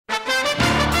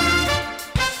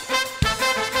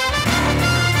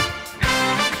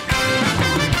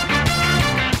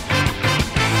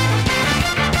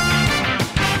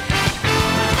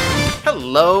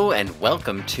and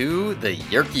welcome to the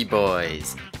Yerky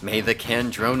Boys. May the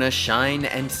Kandrona shine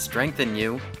and strengthen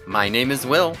you. My name is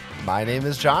Will. My name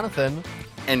is Jonathan.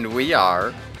 And we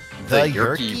are the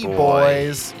Yerky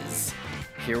Boys.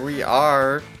 Here we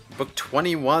are, book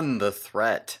 21, The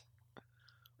Threat.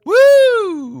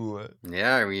 Woo!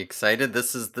 Yeah, are we excited?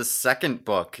 This is the second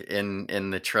book in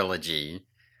the trilogy.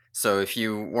 So if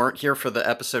you weren't here for the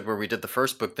episode where we did the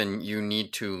first book, then you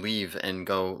need to leave and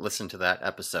go listen to that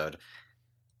episode.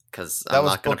 Because I'm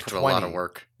not going to put 20. A lot of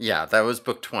work. Yeah, that was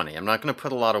book 20. I'm not going to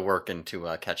put a lot of work into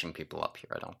catching people up here,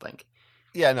 I don't think.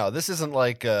 Yeah, no, this isn't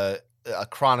like a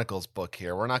Chronicles book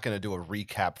here. We're not going to do a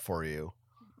recap for you.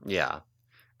 Yeah.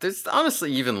 There's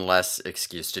honestly even less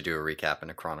excuse to do a recap in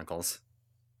a Chronicles.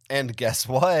 And guess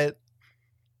what?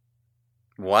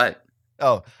 What?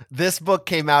 Oh, this book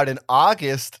came out in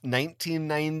August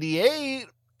 1998,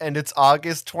 and it's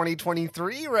August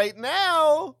 2023 right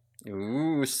now.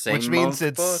 Ooh, same which means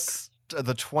it's book.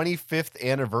 The 25th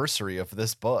anniversary of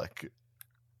this book.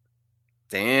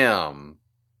 Damn.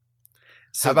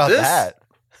 So how about that?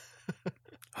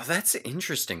 Oh, that's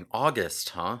interesting. August,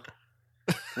 huh?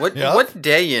 What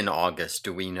day in August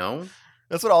do we know?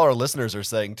 That's what all our listeners are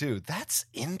saying too. That's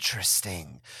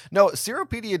interesting. No,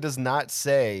 Seropedia does not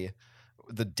say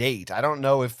the date. I don't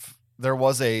know if there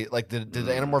was did the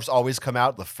Animorphs always come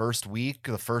out the first week,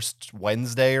 the first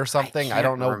Wednesday or something? I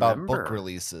don't know about book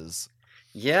releases.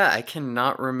 Yeah, I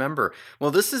cannot remember. Well,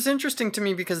 this is interesting to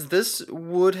me because this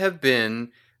would have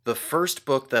been the first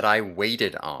book that I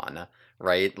waited on,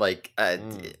 right? Like,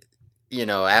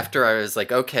 after I was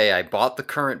like, okay, I bought the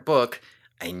current book,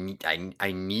 I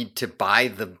need to buy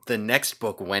the next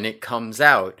book when it comes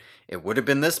out. It would have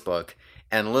been this book.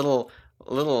 And little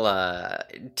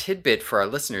tidbit for our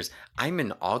listeners, I'm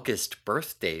an August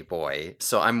birthday boy,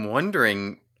 so I'm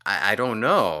wondering, I don't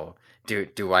know,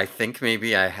 do I think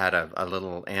maybe I had a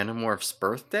little Animorphs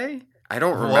birthday? I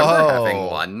don't remember having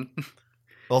one.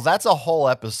 Well, that's a whole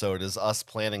episode, is us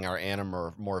planning our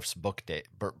Animorphs book day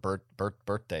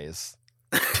birthdays.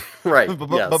 Right.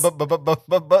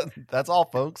 But that's all,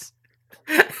 folks.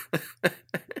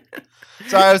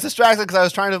 So I was distracted because I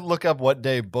was trying to look up what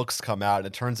day books come out, and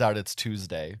it turns out it's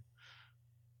Tuesday.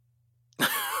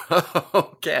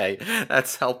 Okay,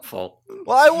 that's helpful.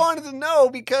 Well, I wanted to know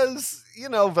because,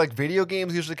 like video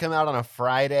games usually come out on a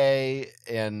Friday,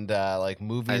 and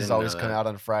movies always come out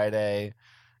on Friday.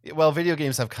 Well, video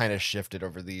games have kind of shifted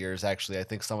over the years, actually. I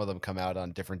think some of them come out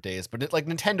on different days, but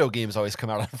Nintendo games always come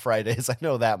out on Fridays. I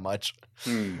know that much.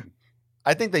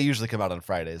 I think they usually come out on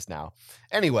Fridays now.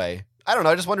 Anyway, I don't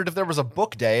know. I just wondered if there was a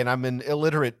book day, and I'm an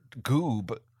illiterate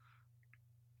goob.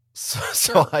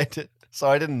 So I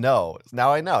didn't know.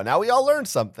 Now I know. Now we all learned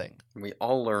something. We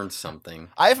all learned something.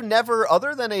 I've never,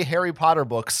 other than a Harry Potter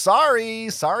book, sorry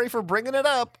for bringing it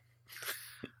up.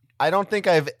 I don't think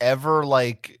I've ever,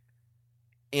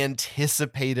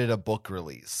 anticipated a book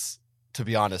release, to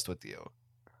be honest with you.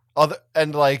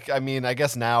 I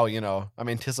guess now, I'm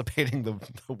anticipating the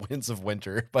Winds of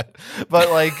Winter, but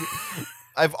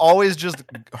I've always just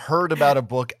heard about a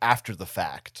book after the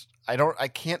fact. I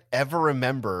can't ever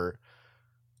remember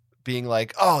being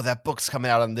like, oh, that book's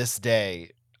coming out on this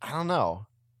day. I don't know.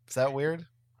 Is that weird?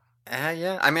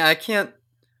 Yeah. I mean, I can't.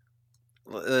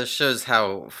 This shows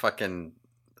how fucking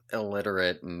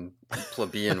illiterate and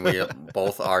plebeian we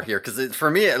both are here, because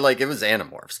for me, it was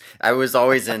Animorphs. I was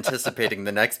always anticipating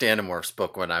the next Animorphs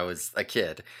book when I was a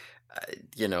kid,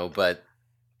 but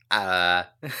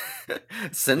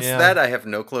since that I have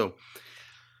no clue.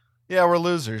 Yeah, we're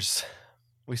losers.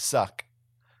 We suck.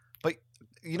 But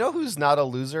you know who's not a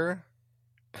loser?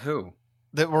 Who?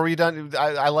 Were we done?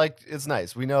 I like, it's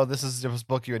nice. We know this is this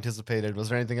book you anticipated. Was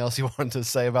there anything else you wanted to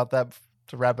say about that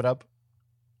to wrap it up?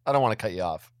 I don't want to cut you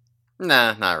off.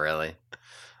 Nah, not really.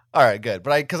 All right, good.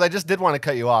 But because I just did want to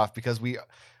cut you off because we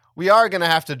are going to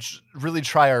have to really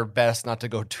try our best not to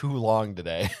go too long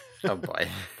today. Oh boy.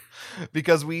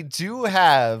 Because we do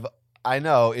have, I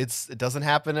know it doesn't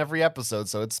happen every episode,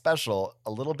 so it's special, a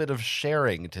little bit of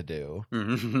sharing to do.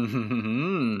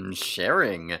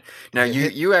 Sharing. Now,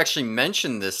 you actually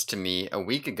mentioned this to me a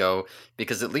week ago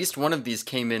because at least one of these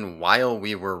came in while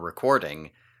we were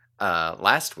recording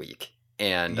last week.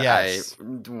 And yes. I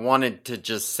wanted to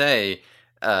just say,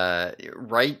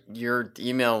 write your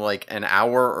email an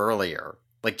hour earlier,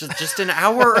 just an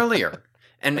hour earlier,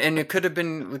 and it could have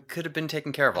been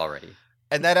taken care of already.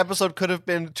 And that episode could have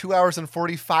been 2 hours and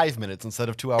 45 minutes instead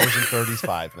of 2 hours and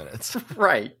 35 minutes.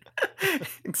 Right.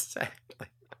 Exactly.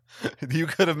 You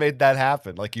could have made that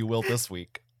happen like you will this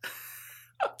week.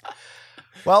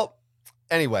 Well,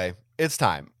 anyway, it's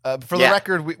time. For the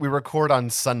record, we record on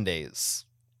Sundays.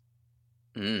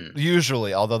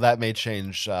 Usually, although that may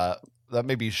change. That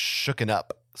may be shooken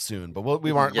up soon, but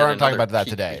we aren't talking about that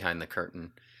today. Behind the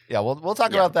curtain. Yeah, we'll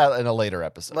talk about that in a later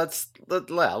episode. Let's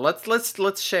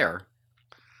share.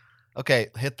 Okay,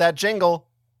 hit that jingle.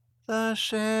 The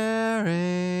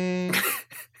sharing.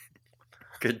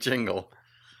 Good jingle.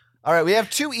 All right, we have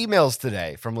 2 emails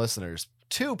today from listeners.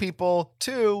 2 people.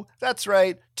 2. That's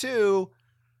right. 2.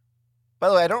 By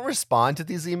the way, I don't respond to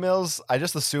these emails. I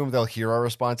just assume they'll hear our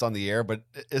response on the air, but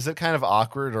is it kind of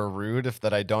awkward or rude if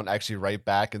that I don't actually write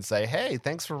back and say, "Hey,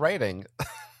 thanks for writing"?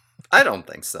 I don't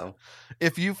think so.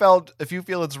 If you feel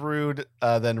it's rude,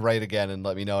 then write again and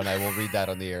let me know, and I will read that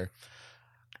on the air.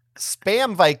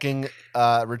 Spam Viking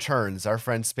returns. Our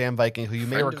friend Spam Viking, who you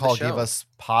may recall gave us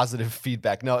positive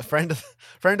feedback. No, friend of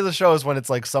the show is when it's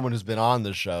like someone who's been on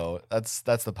the show. That's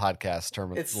the podcast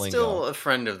term. It's lingo. Still a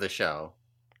friend of the show.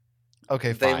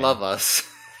 Okay, fine. They love us.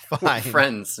 Fine. We're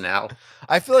friends now.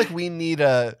 I feel like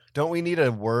don't we need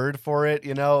a word for it,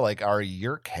 like our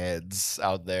yerk heads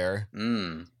out there.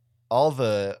 All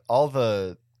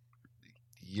the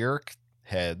yerk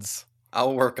heads.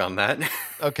 I'll work on that.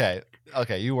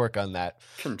 Okay, you work on that.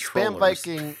 Controllers. Spam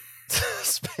Viking.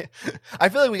 I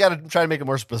feel like we got to try to make it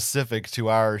more specific to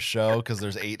our show because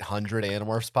there's 800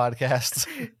 Animorphs podcasts.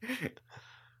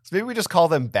 So maybe we just call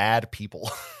them bad people.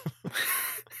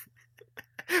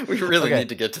 We really need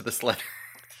to get to this letter.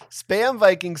 Spam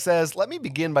Viking says, "Let me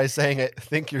begin by saying I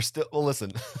think you're still..." Well,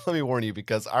 listen, let me warn you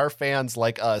because our fans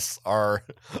like us are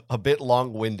a bit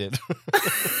long-winded.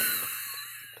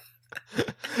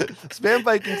 Spam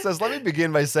Viking says, "Let me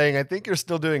begin by saying I think you're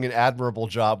still doing an admirable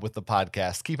job with the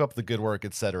podcast. Keep up the good work,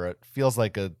 etc." Feels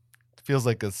like a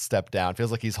step down.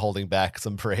 Feels like he's holding back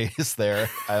some praise there.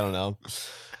 I don't know.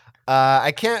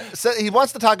 I can't. So he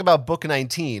wants to talk about book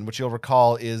 19, which you'll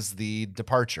recall is the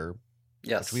departure.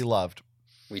 Yes, which we loved.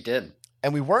 We did.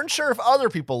 And we weren't sure if other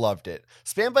people loved it.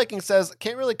 Spam Viking says,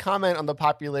 "Can't really comment on the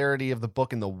popularity of the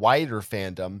book in the wider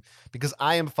fandom because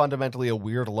I am fundamentally a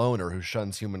weird loner who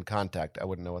shuns human contact." I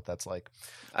wouldn't know what that's like.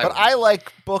 But I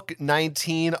like book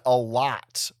 19 a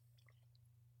lot.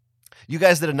 You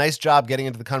guys did a nice job getting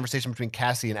into the conversation between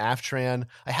Cassie and Aftran.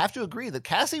 I have to agree that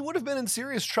Cassie would have been in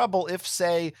serious trouble if,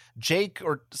 say, Jake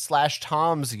or /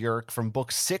 Tom's Yerk from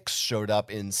book 6 showed up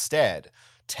instead.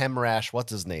 Temrash,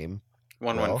 what's his name?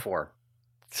 114.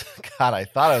 God, I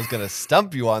thought I was going to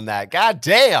stump you on that. God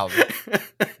damn.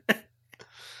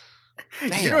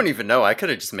 You don't even know. I could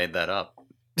have just made that up.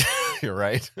 You're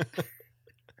right.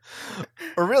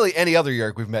 Or really any other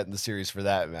Yerk we've met in the series for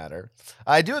that matter.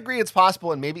 I do agree it's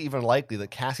possible and maybe even likely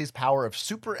that Cassie's power of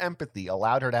super empathy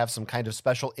allowed her to have some kind of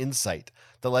special insight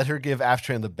that let her give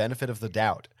Aftran the benefit of the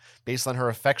doubt, based on her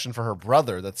affection for her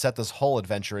brother that set this whole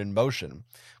adventure in motion.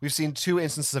 We've seen 2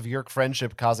 instances of Yerk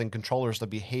friendship causing controllers to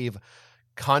behave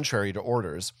contrary to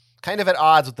orders, kind of at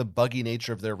odds with the buggy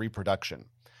nature of their reproduction.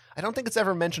 I don't think it's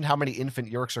ever mentioned how many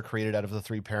infant Yerks are created out of the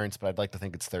 3 parents, but I'd like to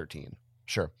think it's 13.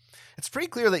 Sure. It's pretty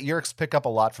clear that Yerks pick up a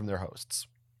lot from their hosts.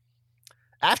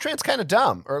 Aftran's kind of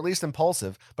dumb, or at least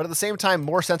impulsive, but at the same time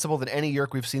more sensible than any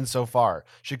Yerk we've seen so far.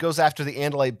 She goes after the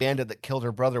Andalite bandit that killed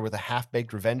her brother with a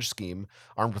half-baked revenge scheme,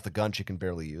 armed with a gun she can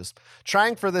barely use.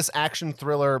 Trying for this action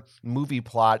thriller movie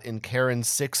plot in Karen's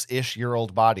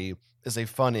 6-ish-year-old body is a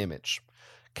fun image.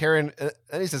 Karen,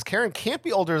 and he says, Karen can't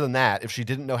be older than that if she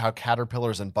didn't know how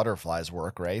caterpillars and butterflies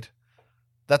work, right?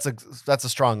 That's a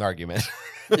strong argument.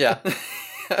 Yeah,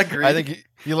 agreed. I think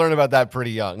you learn about that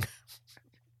pretty young.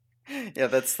 Yeah,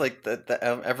 that's like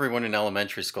everyone in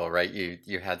elementary school, right?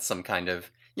 You had some kind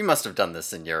of, you must have done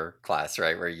this in your class,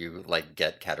 right? Where you like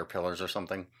get caterpillars or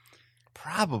something.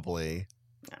 Probably.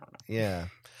 I don't know. Yeah.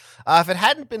 If it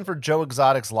hadn't been for Joe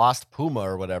Exotic's Lost Puma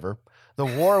or whatever, the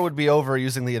war would be over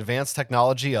using the advanced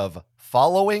technology of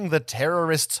following the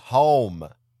terrorists home.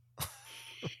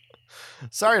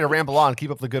 Sorry to ramble on.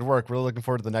 Keep up the good work. Really looking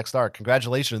forward to the next arc.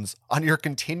 Congratulations on your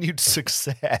continued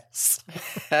success.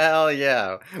 Hell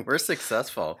yeah. We're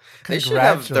successful. They should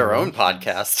have their own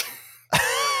podcast.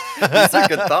 These are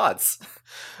good thoughts.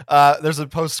 There's a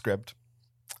postscript.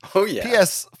 Oh, yeah.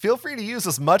 P.S. Feel free to use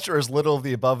as much or as little of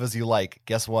the above as you like.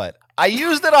 Guess what? I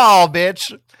used it all,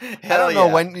 bitch. I don't know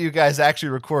when you guys actually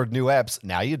record new eps.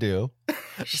 Now you do.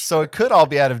 So it could all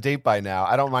be out of date by now.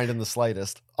 I don't mind in the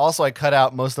slightest. Also, I cut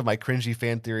out most of my cringy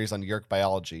fan theories on Yerk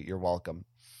biology. You're welcome.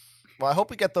 Well, I hope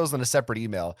we get those in a separate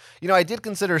email. You know, I did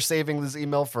consider saving this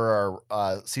email for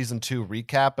our season 2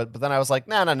 recap, but then I was like,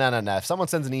 no. If someone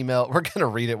sends an email, we're going to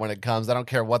read it when it comes. I don't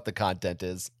care what the content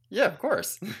is. Yeah, of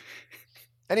course.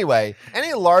 Anyway,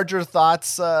 any larger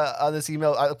thoughts on this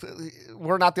email?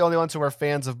 We're not the only ones who are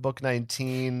fans of book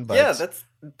 19. But yeah,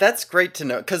 that's great to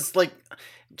know. Because, like,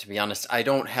 To be honest, I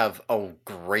don't have a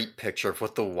great picture of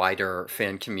what the wider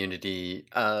fan community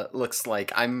looks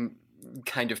like. I'm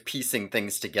kind of piecing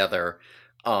things together.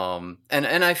 And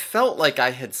I felt like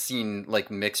I had seen like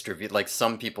mixed reviews, like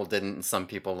some people didn't and some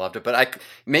people loved it, but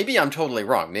maybe I'm totally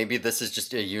wrong. Maybe this is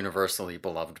just a universally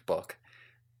beloved book.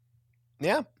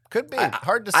 Yeah, could be.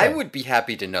 Hard to say. I would be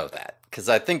happy to know that because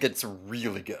I think it's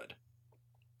really good.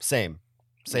 Same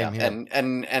here. And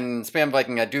Spam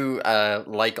Viking, I do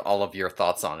like all of your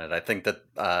thoughts on it. I think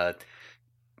that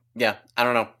yeah, I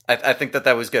don't know. I think that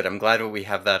was good. I'm glad that we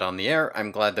have that on the air.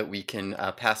 I'm glad that we can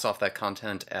pass off that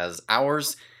content as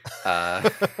ours.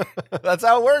 That's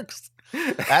how it works.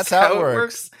 That's how it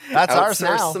works. That's ours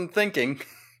now. Some thinking.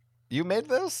 You made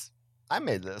this? I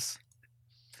made this.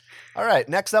 All right.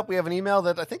 Next up, we have an email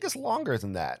that I think is longer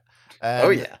than that. Oh,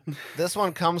 yeah. This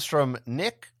one comes from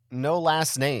Nick, no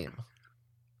last name.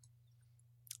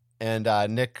 And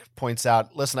Nick points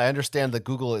out, listen, I understand that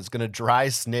Google is going to dry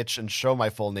snitch and show my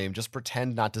full name. Just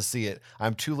pretend not to see it.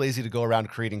 I'm too lazy to go around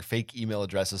creating fake email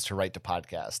addresses to write to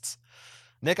podcasts.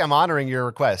 Nick, I'm honoring your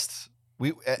request.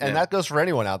 That goes for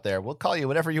anyone out there. We'll call you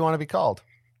whatever you want to be called.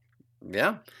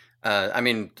 Yeah. I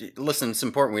mean, listen, it's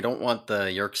important. We don't want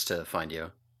the Yerks to find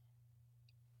you.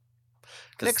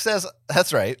 Nick says,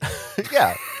 that's right.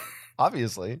 Yeah,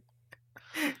 obviously.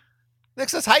 Nick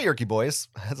says, hi, Yerky boys.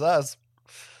 That's us.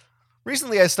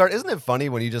 Recently, isn't it funny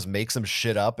when you just make some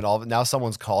shit up and now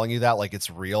someone's calling you that like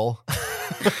it's real?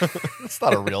 It's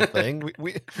not a real thing.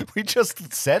 We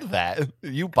just said that.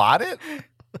 You bought it?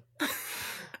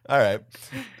 All right.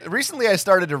 Recently, I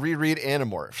started to reread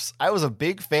Animorphs. I was a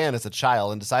big fan as a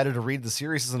child and decided to read the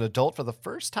series as an adult for the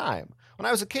first time. When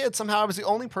I was a kid, somehow I was the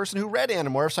only person who read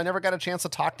Animorphs, so I never got a chance to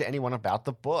talk to anyone about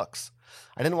the books.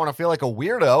 I didn't want to feel like a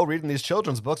weirdo reading these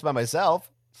children's books by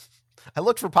myself. I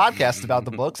looked for podcasts about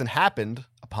the books and happened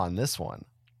upon this one.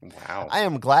 Wow. I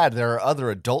am glad there are other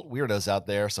adult weirdos out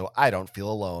there, so I don't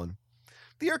feel alone.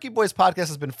 The Yerky Boys podcast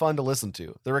has been fun to listen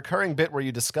to. The recurring bit where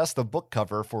you discuss the book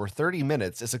cover for 30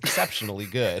 minutes is exceptionally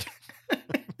good.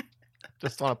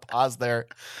 Just want to pause there.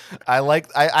 I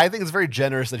think it's very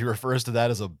generous that he refers to that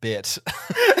as a bit.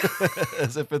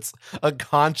 As if it's a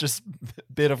conscious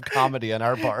bit of comedy on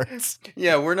our parts.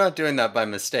 Yeah, we're not doing that by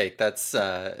mistake. That's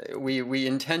we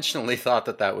intentionally thought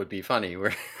that would be funny.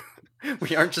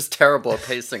 We aren't just terrible at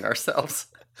pacing ourselves.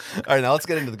 All right, now let's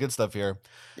get into the good stuff here.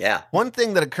 Yeah. One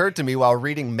thing that occurred to me while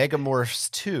reading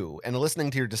Megamorphs 2 and listening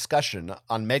to your discussion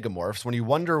on Megamorphs, when you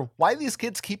wonder why these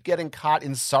kids keep getting caught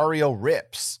in Sario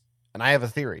rips. And I have a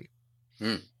theory.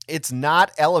 It's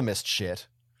not Ellimist shit.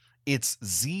 It's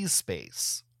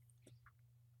Z-space.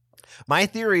 My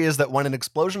theory is that when an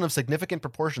explosion of significant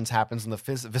proportions happens in the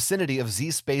vicinity of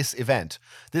Z-space event,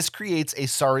 this creates a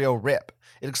Sario rip.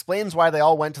 It explains why they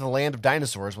all went to the land of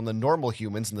dinosaurs when the normal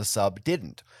humans in the sub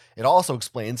didn't. It also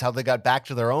explains how they got back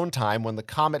to their own time when the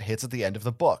comet hits at the end of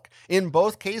the book. In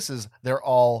both cases, they're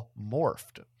all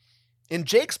morphed. In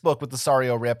Jake's book with the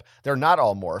Sario rip, they're not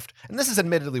all morphed, and this is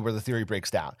admittedly where the theory breaks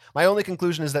down. My only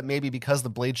conclusion is that maybe because the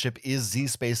Blade ship is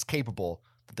Z-space capable,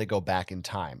 that they go back in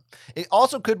time. It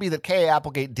also could be that K.A.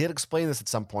 Applegate did explain this at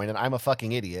some point, and I'm a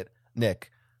fucking idiot.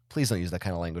 Nick, please don't use that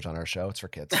kind of language on our show. It's for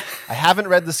kids. I haven't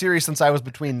read the series since I was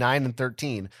between 9 and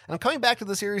 13, and I'm coming back to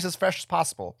the series as fresh as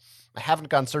possible. I haven't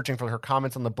gone searching for her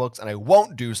comments on the books, and I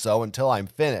won't do so until I'm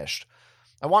finished.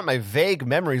 I want my vague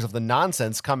memories of the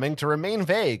nonsense coming to remain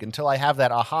vague until I have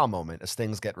that aha moment as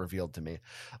things get revealed to me.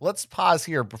 Let's pause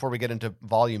here before we get into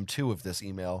volume 2 of this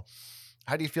email.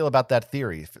 How do you feel about that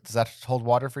theory? Does that hold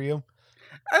water for you?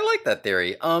 I like that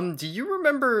theory. Do you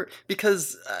remember,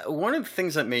 because one of the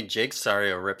things that made Jake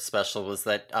Sario rip special was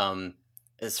that,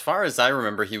 as far as I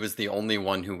remember, he was the only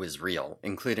one who was real,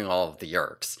 including all of the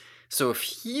Yerks. So if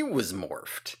he was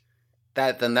morphed,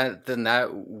 then that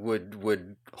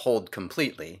would hold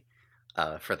completely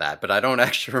for that. But I don't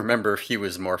actually remember if he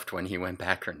was morphed when he went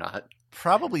back or not.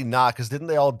 Probably not, because didn't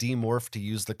they all demorph to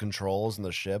use the controls in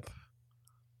the ship?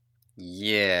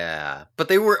 Yeah, but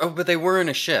they were in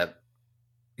a ship.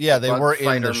 Yeah, they were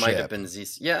in the ship. Might have been Z.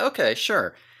 Yeah, okay,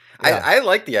 sure. Yeah. I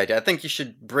like the idea. I think you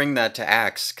should bring that to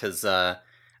Axe because,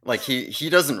 like, he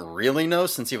doesn't really know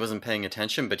since he wasn't paying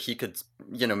attention, but he could,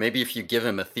 maybe if you give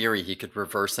him a theory, he could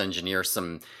reverse engineer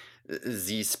some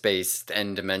Z-space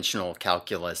n-dimensional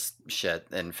calculus shit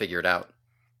and figure it out.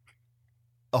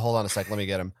 Oh, hold on a sec. Let me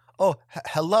get him. Oh,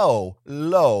 hello,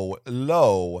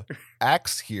 low,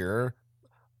 Axe here.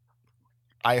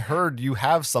 I heard you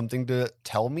have something to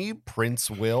tell me, Prince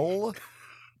Will.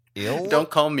 Ill? Don't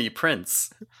call me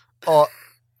Prince. Gotta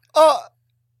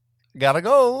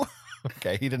go.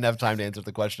 Okay, he didn't have time to answer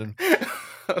the question.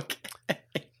 Okay.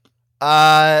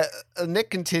 Nick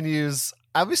continues,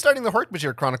 I'll be starting the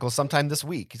Hork-Bajir Chronicles sometime this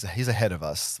week. He's ahead of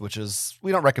us, which is,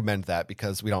 we don't recommend that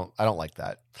because I don't like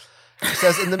that. He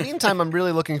says, in the meantime, I'm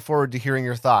really looking forward to hearing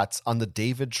your thoughts on the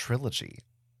David trilogy.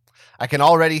 I can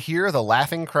already hear the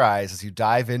laughing cries as you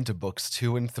dive into books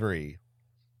 2 and 3.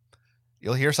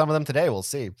 You'll hear some of them today. We'll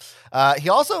see. He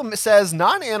also says,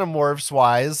 non-Animorphs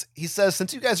wise, he says,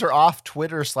 since you guys are off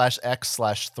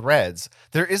Twitter/X/Threads,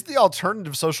 there is the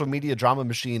alternative social media drama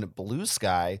machine Blue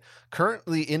Sky,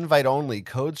 currently invite only.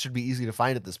 Codes should be easy to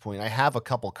find at this point. I have a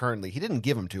couple currently. He didn't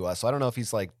give them to us, so I don't know if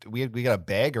he's like, we got a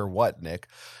bag or what, Nick.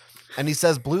 And he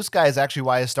says, Blue Sky is actually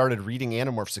why I started reading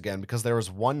Animorphs again, because there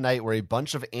was one night where a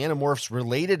bunch of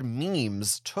Animorphs-related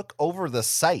memes took over the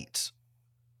site.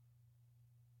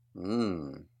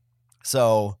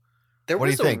 So, what do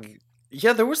you think?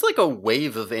 There was like a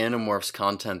wave of Animorphs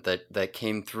content that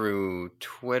came through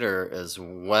Twitter as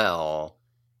well.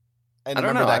 I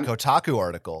remember that Kotaku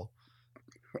article.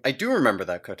 I do remember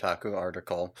that Kotaku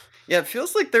article. Yeah, it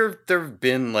feels like there've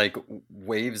been like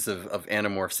waves of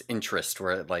Animorphs interest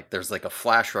where like there's like a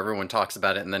flash where everyone talks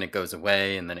about it and then it goes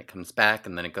away and then it comes back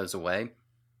and then it goes away.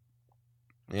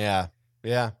 Yeah.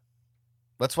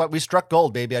 That's why we struck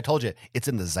gold, baby. I told you, it's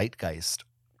in the zeitgeist.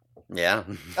 Yeah.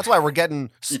 That's why we're getting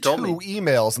 2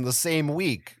 emails in the same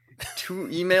week. 2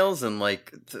 emails and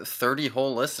like 30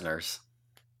 whole listeners.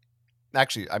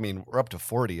 Actually, I mean, we're up to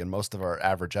 40 in most of our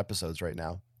average episodes right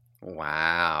now.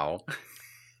 Wow.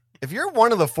 If you're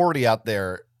one of the 40 out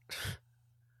there,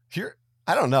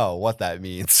 I don't know what that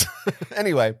means.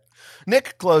 Anyway,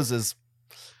 Nick closes.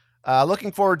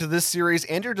 Looking forward to this series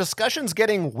and your discussions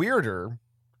getting weirder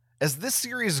as this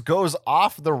series goes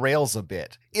off the rails a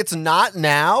bit. It's not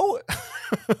now.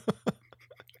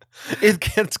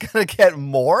 It's going to get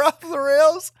more off the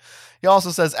rails. He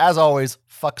also says, as always,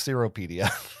 fuck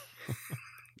Zeropedia.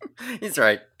 He's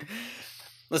right.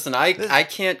 Listen, I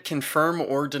can't confirm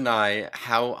or deny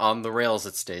how on the rails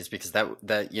it stays because that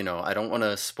I don't want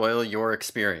to spoil your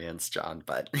experience, John,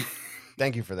 but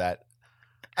thank you for that.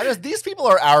 These people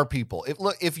are our people.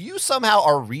 If you somehow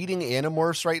are reading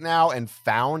Animorphs right now and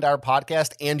found our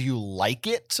podcast and you like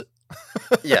it,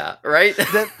 yeah, right?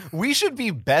 Then we should be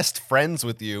best friends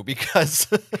with you because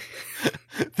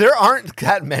there aren't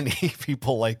that many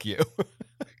people like you.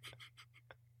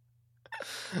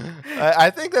 I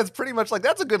think that's pretty much like,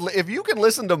 that's a good, if you can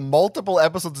listen to multiple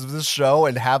episodes of this show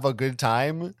and have a good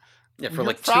time. Yeah, for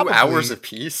like 2 hours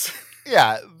apiece.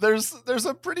 Yeah, there's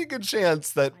a pretty good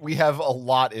chance that we have a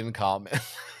lot in common.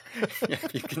 Yeah,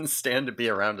 if you can stand to be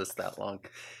around us that long.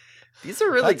 These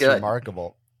are really good. That's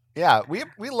remarkable. Yeah,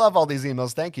 we love all these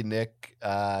emails. Thank you, Nick.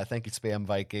 Thank you, Spam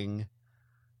Viking.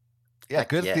 Yeah,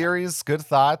 good theories, good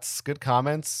thoughts, good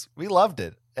comments. We loved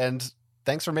it. And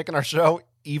thanks for making our show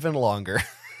even longer.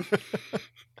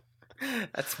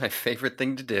 That's my favorite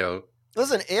thing to do.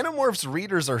 Listen, Animorphs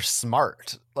readers are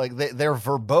smart. Like they're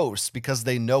verbose because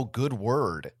they know good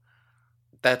word.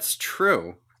 That's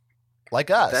true. Like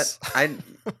us.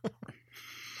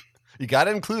 You got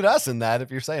to include us in that if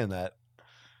you're saying that.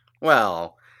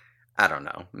 Well, I don't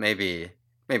know. Maybe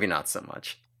not so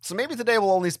much. So maybe today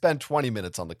we'll only spend 20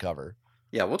 minutes on the cover.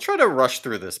 Yeah, we'll try to rush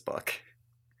through this book.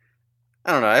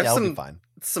 I don't know. I have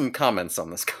some comments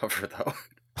on this cover, though.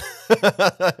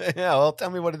 Yeah, well, tell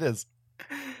me what it is.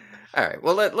 All right.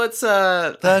 Well, let's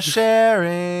the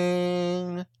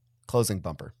sharing closing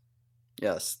bumper.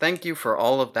 Yes, thank you for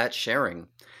all of that sharing.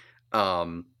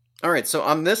 All right, so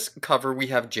on this cover we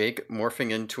have Jake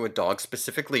morphing into a dog,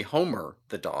 specifically Homer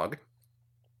the dog,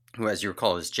 who, as you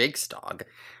recall, is Jake's dog.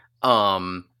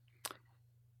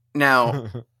 Now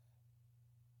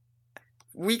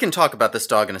we can talk about this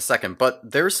dog in a second,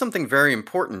 but there's something very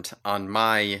important on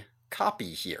my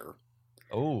copy here.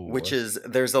 Oh, which is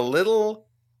there's a little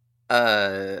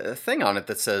thing on it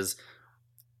that says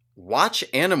watch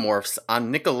Animorphs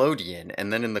on Nickelodeon,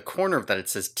 and then in the corner of that it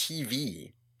says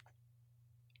TV.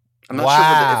 I'm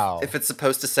not sure if it's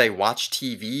supposed to say watch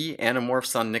TV,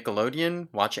 Animorphs on Nickelodeon,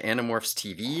 watch Animorphs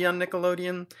TV on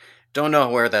Nickelodeon. Don't know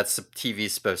where that TV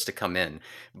is supposed to come in.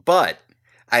 But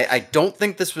I don't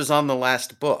think this was on the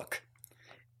last book.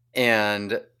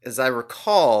 And as I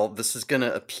recall, this is going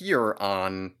to appear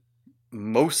on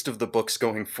most of the books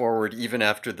going forward, even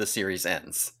after the series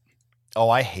ends. Oh,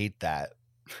 I hate that.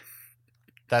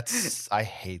 I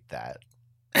hate that.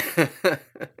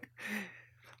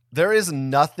 There is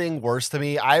nothing worse to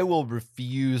me. I will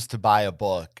refuse to buy a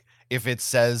book if it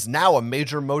says now a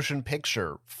major motion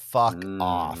picture. Fuck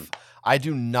off. I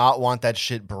do not want that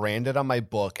shit branded on my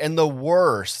book. And the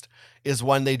worst is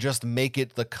when they just make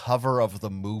it the cover of the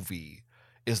movie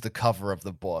is the cover of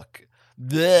the book.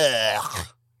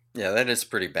 Blech. Yeah, that is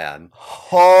pretty bad.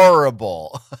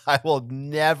 Horrible. I will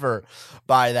never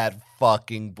buy that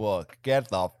fucking book. Get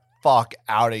the fuck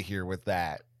out of here with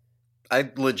that. I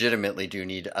legitimately do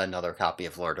need another copy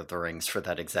of Lord of the Rings for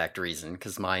that exact reason,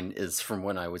 because mine is from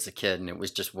when I was a kid and it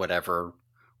was just whatever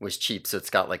was cheap, so it's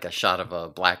got like a shot of a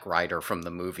Black Rider from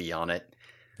the movie on it.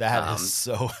 That is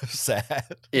so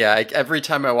sad. Yeah, every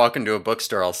time I walk into a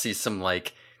bookstore, I'll see some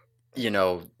like,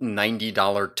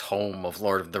 $90 tome of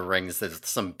Lord of the Rings that's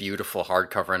some beautiful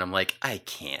hardcover, and I'm like, I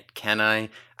can't, can I?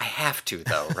 I have to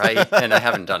though, right? And I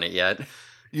haven't done it yet.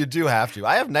 You do have to.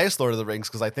 I have nice Lord of the Rings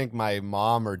because I think my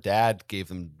mom or dad gave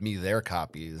me their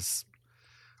copies.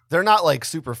 They're not like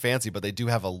super fancy, but they do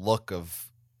have a look of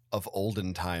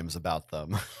olden times about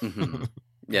them. Mm-hmm.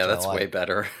 Yeah, that's way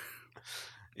better.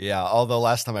 Yeah, although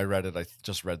last time I read it, I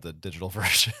just read the digital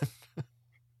version.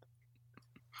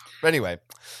 But anyway.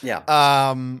 Yeah.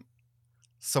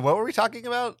 So what were we talking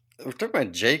about? We're talking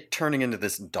about Jake turning into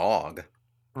this dog.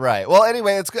 Right. Well,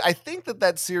 anyway, it's good. I think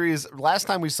that series, last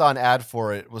time we saw an ad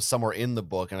for it was somewhere in the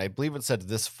book, and I believe it said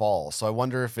this fall. So I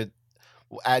wonder if it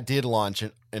did launch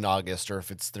in August, or if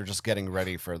they're just getting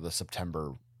ready for the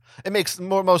September. It makes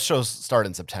most shows start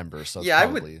in September, so yeah,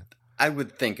 I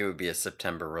would think it would be a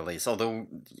September release. Although,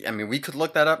 I mean, we could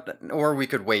look that up, or we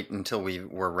could wait until we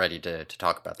were ready to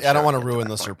talk about the show. I don't want to ruin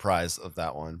the surprise of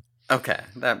that one. Okay,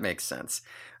 that makes sense.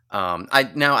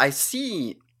 I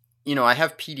see. I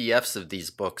have PDFs of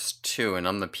these books too, and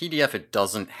on the PDF it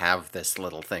doesn't have this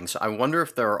little thing. So I wonder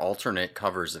if there are alternate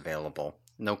covers available.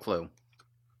 No clue.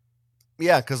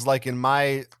 Yeah, because like in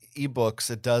my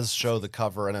ebooks, it does show the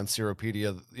cover, and on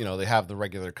Ceropedia, they have the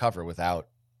regular cover without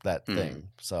that thing.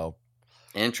 So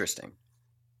interesting.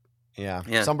 Yeah.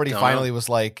 Somebody finally was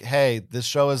like, "Hey, this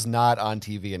show is not on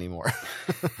TV anymore.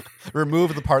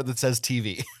 Remove the part that says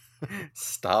TV."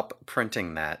 Stop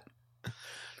printing that.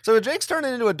 So Jake's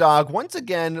turning into a dog. Once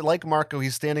again, like Marco,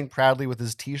 he's standing proudly with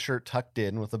his t-shirt tucked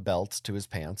in with a belt to his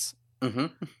pants. Mm-hmm.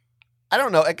 I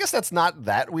don't know. I guess that's not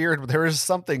that weird, but there is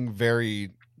something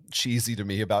very cheesy to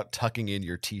me about tucking in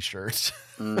your t-shirt.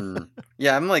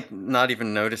 Yeah, I'm like not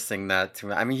even noticing that.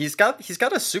 I mean, he's got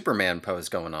a Superman pose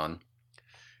going on.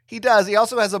 He does. He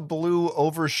also has a blue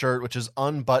overshirt, which is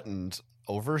unbuttoned.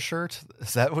 Overshirt?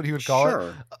 Is that what you would call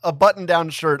it? A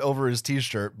button-down shirt over his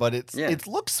t-shirt, but it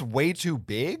looks way too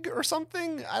big or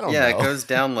something. I don't know. Yeah, it goes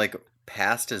down like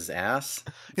past his ass.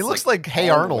 He looks like Hey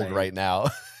Arnold right now.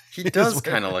 He does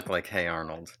kind of look like Hey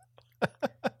Arnold.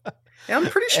 Yeah, I'm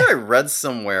pretty sure I read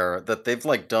somewhere that they've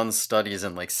like done studies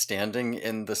and like standing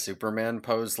in the Superman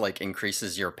pose like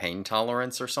increases your pain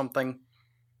tolerance or something.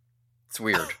 It's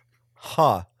weird.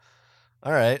 Huh.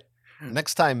 All right.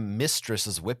 Next time Mistress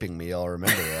is whipping me, I'll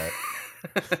remember that.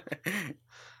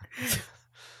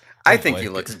 I think he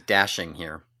looks dashing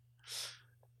here.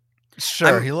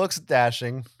 Sure, he looks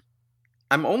dashing.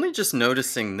 I'm only just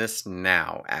noticing this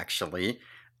now, actually.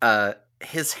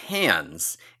 His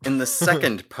hands in the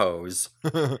second pose,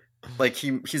 like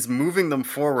he's moving them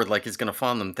forward like he's gonna fall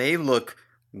on them. They look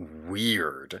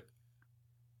weird.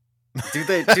 Do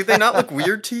they not look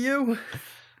weird to you?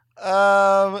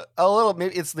 A little.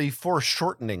 Maybe it's the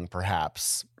foreshortening,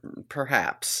 perhaps.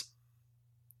 Perhaps.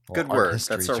 Good word.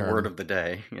 That's our word of the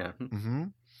day. Yeah. Mm-hmm.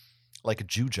 Like a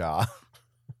Juja.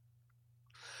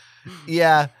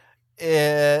 Yeah.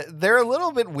 They're a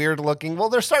little bit weird looking. Well,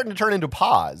 they're starting to turn into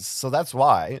paws, so that's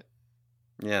why.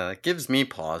 Yeah, it gives me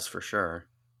pause for sure.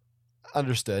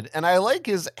 Understood. And I like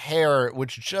his hair,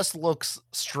 which just looks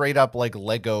straight up like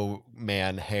Lego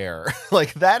man hair.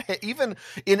 Like that, even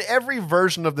in every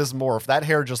version of this morph, that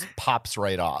hair just pops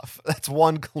right off. That's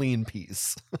one clean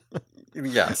piece.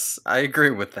 Yes, I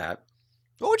agree with that.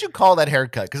 What would you call that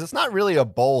haircut? Because it's not really a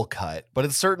bowl cut, but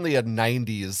it's certainly a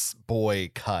 90s boy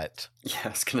cut. Yeah, I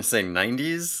was going to say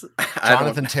 90s.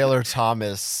 Jonathan Taylor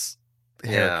Thomas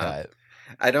haircut. Yeah.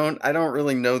 I don't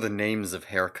really know the names of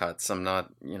haircuts. I'm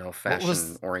not,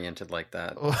 fashion oriented like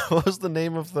that. What was the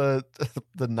name of the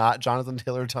not Jonathan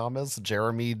Taylor Thomas?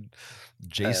 Jeremy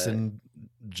Jason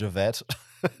Javette?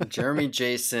 Jeremy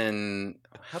Jason.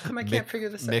 How come I can't figure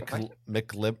this out?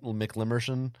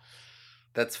 McLimerson?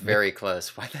 That's very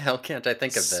close. Why the hell can't I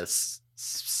think of this?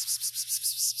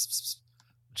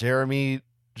 Jeremy.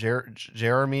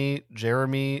 Jeremy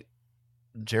McJeremy.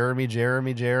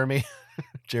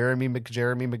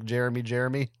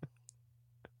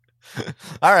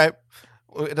 All right.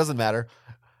 It doesn't matter.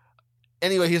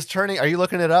 Anyway, he's turning. Are you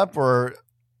looking it up or?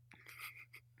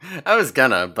 I was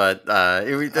gonna, but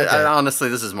okay. Honestly,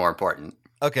 this is more important.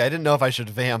 Okay, I didn't know if I should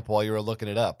vamp while you were looking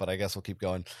it up, but I guess we'll keep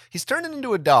going. He's turning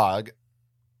into a dog,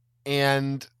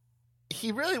 and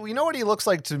He really, you know what he looks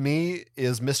like to me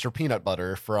is Mr. Peanut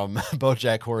Butter from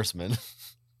BoJack Horseman.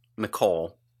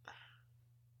 McCole.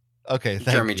 Okay, thank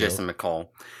Jeremy you. Jason McCole.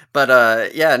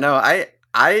 But yeah, no,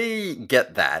 I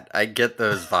get that. I get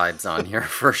those vibes on here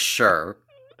for sure.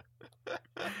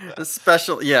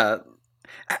 Especially in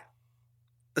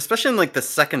like the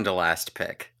second to last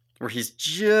pick, where he's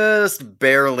just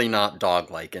barely not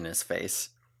dog-like in his face.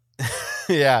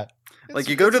 Yeah. Like,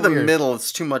 you go to the middle,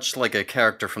 it's too much like a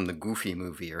character from the Goofy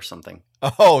movie or something.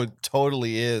 Oh, it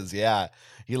totally is, yeah.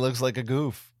 He looks like a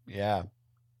goof, yeah.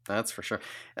 That's for sure.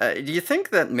 Do you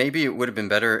think that maybe it would have been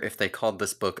better if they called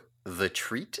this book The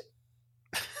Treat?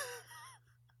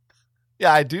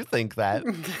 Yeah, I do think that.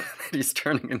 He's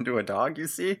turning into a dog, you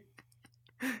see?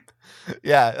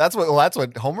 Yeah, that's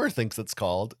what Homer thinks it's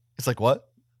called. It's like, what?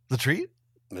 The Treat?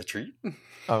 The Treat?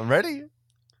 I'm ready.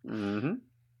 Mm-hmm.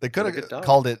 They could have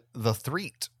called it The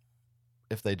Threat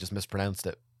if they just mispronounced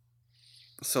it.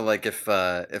 So, like, if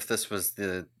this was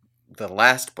the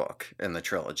last book in the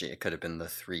trilogy, it could have been The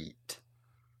Threat.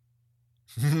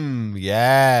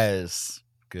 Yes.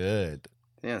 Good.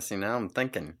 Yeah, see, now I'm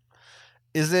thinking.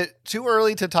 Is it too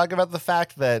early to talk about the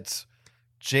fact that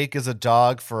Jake is a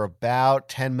dog for about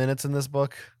 10 minutes in this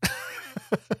book?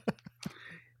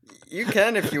 You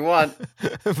can if you want.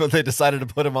 But they decided to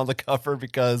put him on the cover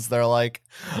because they're like,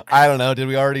 I don't know, did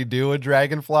we already do a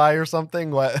dragonfly or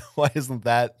something? Why isn't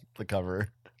that the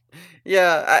cover?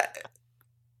 Yeah,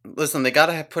 listen, they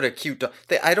gotta put a cute dog.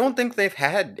 I don't think they've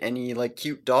had any like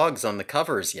cute dogs on the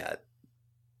covers yet.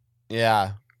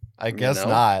 Yeah, I guess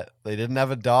not. They didn't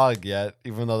have a dog yet,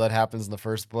 even though that happens in the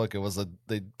first book.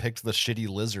 They picked the shitty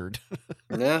lizard.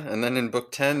 Yeah, and then in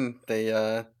book 10,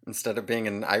 they instead of being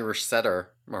an Irish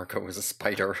setter, Marco was a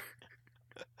spider.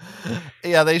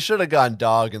 Yeah, they should have gone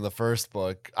dog in the first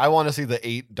book. I want to see the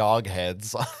 8 dog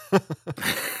heads.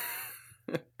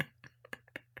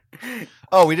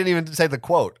 Oh, we didn't even say the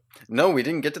quote. No, we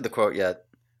didn't get to the quote yet.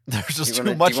 There's just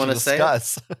too much to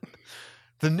discuss.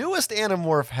 The newest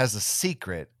Animorph has a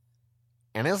secret,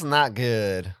 and it's not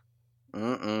good.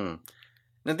 Now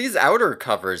these outer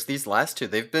covers, these last two,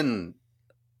 they've been,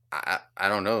 I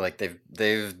don't know, like they've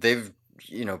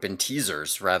been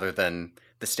teasers rather than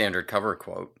the standard cover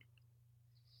quote.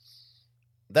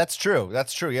 That's true.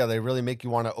 Yeah, they really make you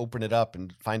want to open it up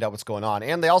and find out what's going on.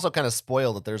 And they also kind of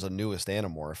spoil that there's a newest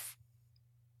Animorph.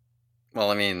 Well,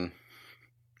 I mean,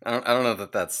 I don't know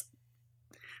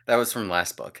that was from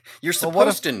last book. You're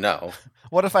supposed to know.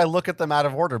 What if I look at them out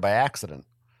of order by accident?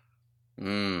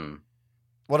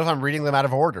 What if I'm reading them out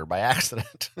of order by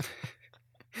accident?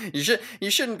 You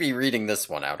shouldn't be reading this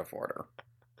one out of order.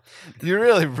 You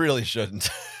really, really shouldn't.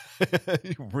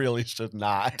 You really should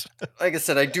not. Like I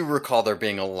said, I do recall there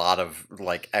being a lot of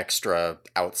like extra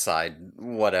outside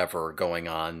whatever going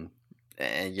on.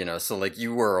 And, so like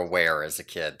you were aware as a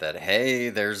kid that, hey,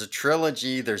 there's a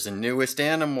trilogy, there's a newest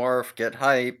Animorph, get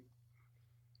hype.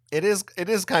 It is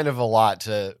kind of a lot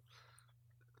to,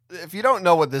 if you don't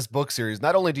know what this book series,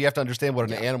 not only do you have to understand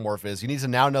what an Animorph is, you need to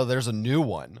now know there's a new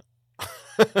one.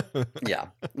 Yeah.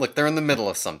 Look, they're in the middle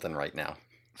of something right now.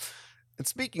 And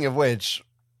speaking of which,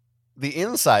 the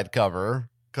inside cover,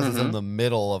 because it's in the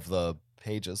middle of the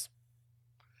pages,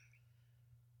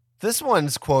 this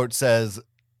one's quote says,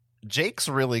 Jake's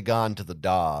really gone to the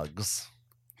dogs.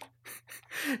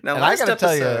 Now, and last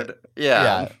episode,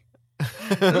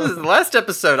 last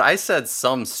episode, I said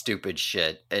some stupid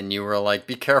shit, and you were like,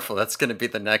 be careful, that's going to be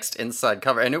the next inside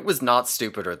cover. And it was not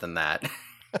stupider than that.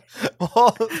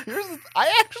 Well,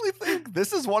 I actually think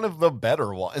this is one of the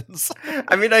better ones.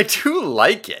 I mean, I do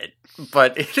like it,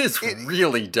 but it is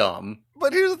really dumb.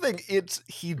 But here's the thing.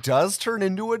 He does turn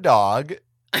into a dog.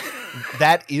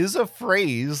 That is a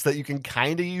phrase that you can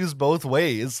kind of use both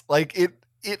ways. Like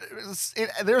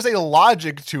there's a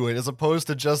logic to it as opposed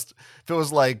to just if it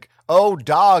was like, oh,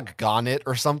 dog gone it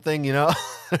or something,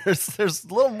 there's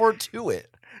a little more to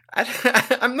it.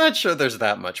 I'm not sure there's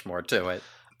that much more to it.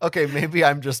 Okay, maybe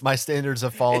my standards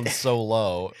have fallen so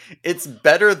low. It's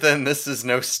better than this is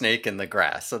no snake in the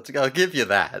grass. I'll give you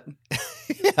that.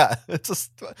 Yeah, I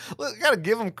gotta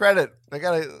give them credit. I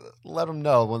gotta let them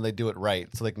know when they do it right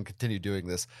so they can continue doing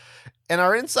this. And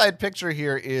our inside picture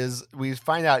here is we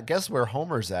find out, guess where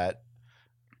Homer's at?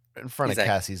 In front of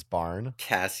Cassie's barn.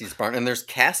 Cassie's barn. And there's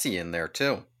Cassie in there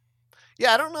too.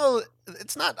 Yeah, I don't know.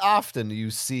 It's not often you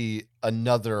see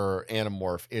another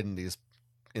Animorph in these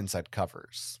inside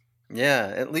covers.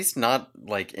 Yeah, at least not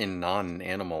like in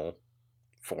non-animal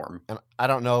form. And I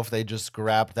don't know if they just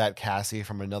grabbed that Cassie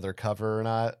from another cover or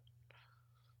not,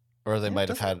 or they might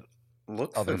have had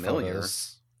other familiar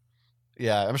photos.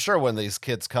 Yeah, I'm sure when these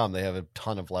kids come, they have a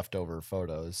ton of leftover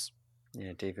photos.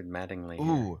 Yeah, David Mattingly.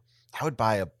 Ooh, I would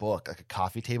buy a book, like a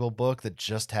coffee table book that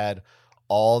just had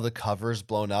all the covers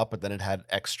blown up, but then it had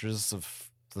extras of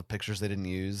the pictures they didn't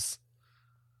use.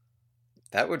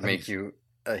 That would make you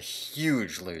a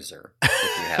huge loser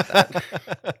if you had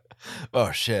that.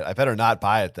 Oh, shit. I better not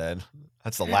buy it then.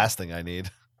 That's the last thing I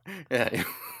need. Yeah, you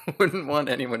wouldn't want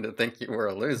anyone to think you were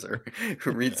a loser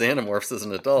who reads Animorphs as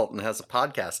an adult and has a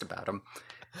podcast about them.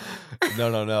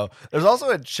 No. There's also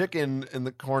a chicken in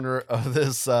the corner of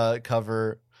this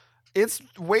cover. It's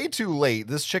way too late.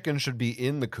 This chicken should be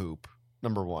in the coop,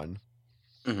 number one.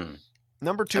 Mm-hmm.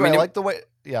 Number two, I like the way...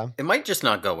 Yeah. It might just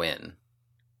not go in.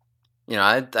 You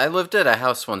know, I lived at a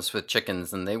house once with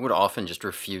chickens, and they would often just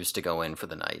refuse to go in for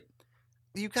the night.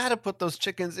 You got to put those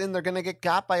chickens in. They're going to get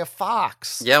got by a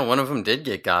fox. Yeah, one of them did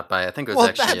get got by, I think it was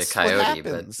actually a coyote.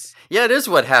 But yeah, it is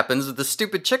what happens. The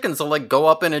stupid chickens will like go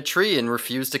up in a tree and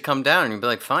refuse to come down. And you'd be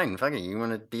like, fine, fuck it. You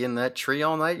want to be in that tree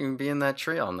all night? You can be in that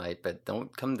tree all night. But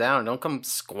don't come down. Don't come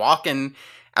squawking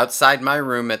outside my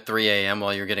room at 3 a.m.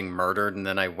 while you're getting murdered. And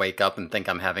then I wake up and think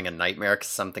I'm having a nightmare because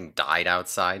something died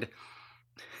outside.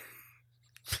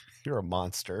 You're a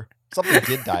monster. Something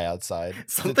did die outside.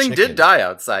 Something did die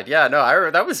outside. Yeah, no,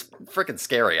 that was freaking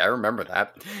scary. I remember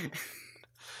that.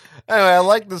 Anyway, I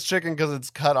like this chicken because it's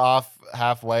cut off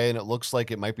halfway and it looks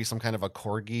like it might be some kind of a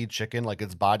corgi chicken. Like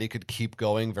its body could keep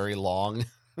going very long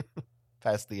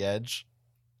past the edge.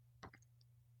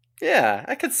 Yeah,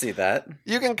 I could see that.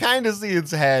 You can kind of see its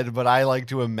head, but I like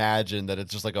to imagine that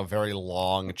it's just like a very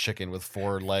long chicken with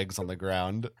 4 legs on the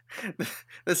ground.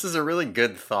 This is a really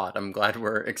good thought. I'm glad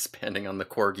we're expanding on the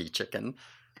corgi chicken.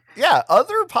 Yeah,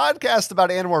 other podcasts about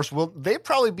Animorphs, they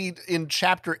probably be in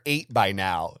chapter 8 by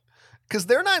now. Because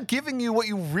they're not giving you what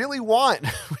you really want,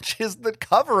 which is the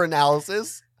cover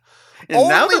analysis. And only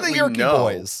now that the we Yerky know,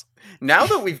 boys. Now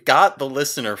that we've got the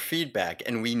listener feedback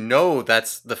and we know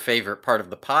that's the favorite part of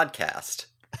the podcast.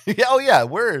 Yeah, oh yeah,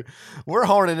 we're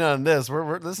honing in on this.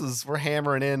 We're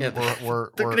hammering in. Yeah, they're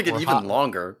going to get even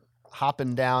longer.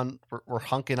 Hopping down. We're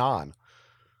hunking on.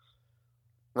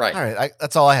 Right. All right.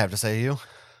 That's all I have to say to you.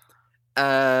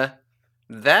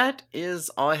 That is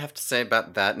all I have to say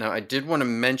about that. Now, I did want to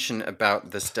mention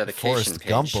about this dedication Forrest page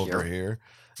Gump over here.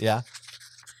 Yeah.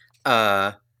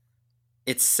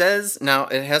 It says, now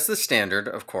it has the standard,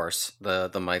 of course,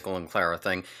 the Michael and Clara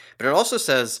thing, but it also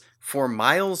says, for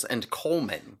Miles and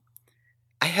Coleman.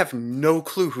 I have no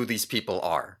clue who these people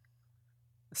are.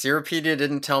 Seropedia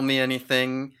didn't tell me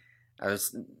anything.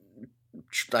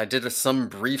 I did some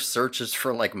brief searches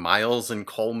for like Miles and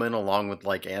Coleman along with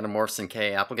like Animorphs and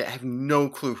K.A. Applegate. I have no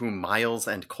clue who Miles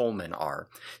and Coleman are.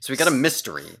 So we got a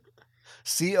mystery.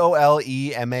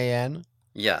 Coleman?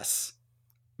 Yes.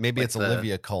 Maybe it's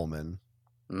Olivia Colman.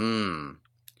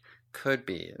 Could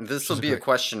be. This will be a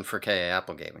question for K.A.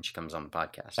 Applegate when she comes on the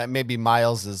podcast. Maybe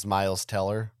Miles is Miles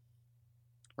Teller.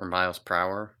 Or Miles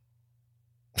Prower.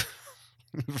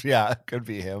 Yeah, it could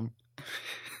be him.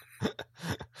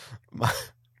 All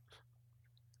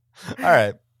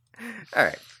right.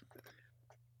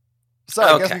 So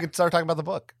I guess we could start talking about the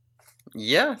book.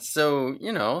 Yeah, so,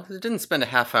 it didn't spend a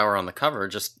half hour on the cover,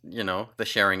 just, the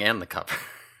sharing and the cover.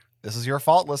 This is your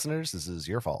fault, listeners. This is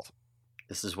your fault.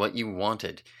 This is what you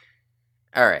wanted.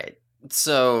 All right.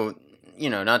 So,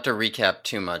 not to recap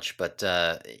too much, but,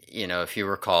 if you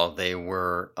recall, they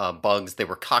were bugs. They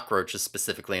were cockroaches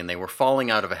specifically, and they were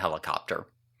falling out of a helicopter.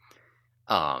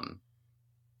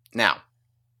 Now,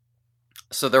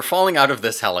 so they're falling out of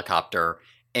this helicopter,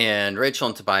 and Rachel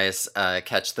and Tobias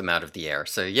catch them out of the air.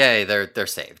 So, yay, they're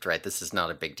saved, right? This is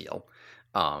not a big deal.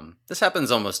 This happens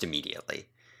almost immediately.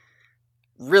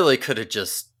 Really could have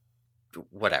just...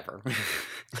 whatever.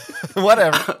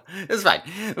 Whatever. It's fine.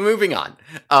 Moving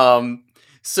on.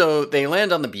 So they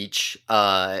land on the beach.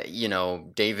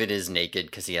 David is naked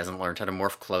because he hasn't learned how to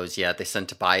morph clothes yet. They send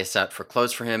Tobias out for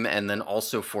clothes for him and then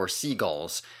also for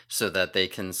seagulls so that they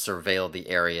can surveil the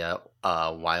area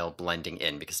while blending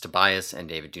in because Tobias and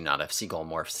David do not have seagull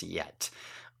morphs yet.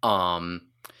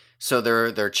 So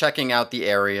they're checking out the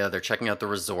area. They're checking out the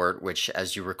resort, which,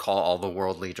 as you recall, all the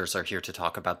world leaders are here to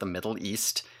talk about the Middle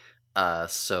East.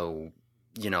 So,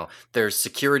 there's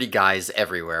security guys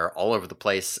everywhere, all over the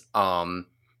place.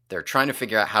 They're trying to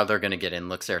figure out how they're going to get in.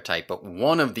 Looks airtight. But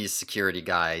one of these security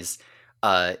guys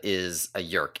is a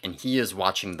Yeerk, and he is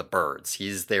watching the birds.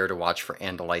 He's there to watch for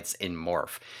Andalites in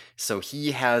morph. So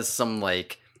he has some,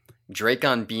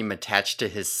 Dracon beam attached to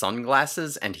his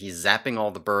sunglasses, and he's zapping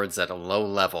all the birds at a low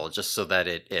level just so that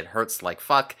it hurts like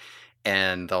fuck,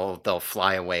 and they'll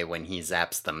fly away when he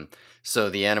zaps them. So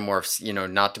the Animorphs,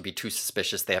 not to be too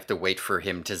suspicious, they have to wait for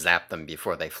him to zap them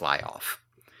before they fly off.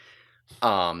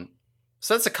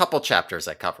 So that's a couple chapters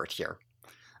I covered here.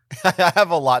 I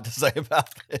have a lot to say about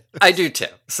it. I do too.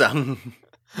 So,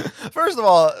 first of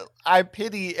all, I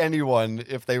pity anyone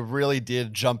if they really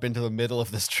did jump into the middle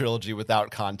of this trilogy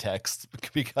without context,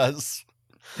 because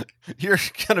you're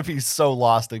going to be so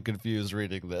lost and confused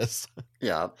reading this.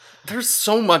 Yeah, there's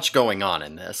so much going on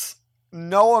in this.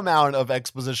 No amount of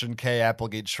Exposition K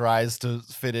Applegate tries to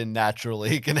fit in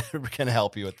naturally can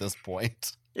help you at this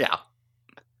point. Yeah.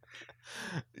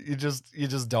 You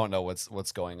just don't know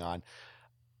what's going on.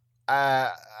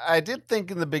 I did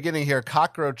think in the beginning here,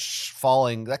 cockroach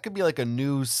falling, that could be like a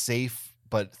new, safe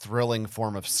but thrilling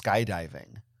form of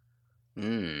skydiving.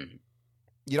 You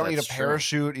don't need a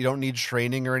parachute. True. You don't need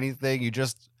training or anything. You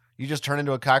just turn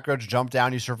into a cockroach, jump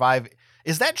down, you survive.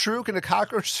 Is that true? Can a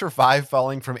cockroach survive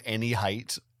falling from any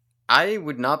height? I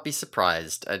would not be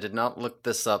surprised. I did not look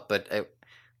this up, but I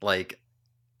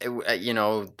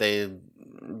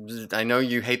know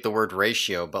you hate the word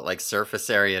ratio, but like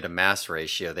surface area to mass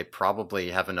ratio, they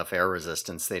probably have enough air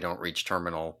resistance they don't reach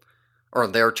terminal, or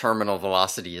their terminal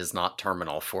velocity is not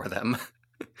terminal for them.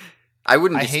 I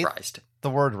wouldn't be surprised.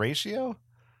 The word ratio?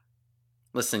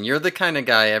 Listen, you're the kind of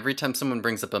guy, every time someone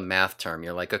brings up a math term,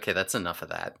 you're like, okay, that's enough of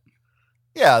that.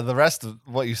 Yeah, the rest of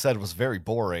what you said was very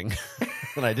boring,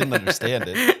 and I didn't understand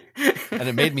it, and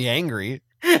it made me angry.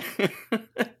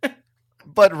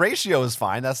 But ratio is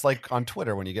fine. That's like on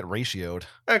Twitter when you get ratioed.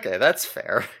 Okay, that's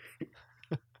fair.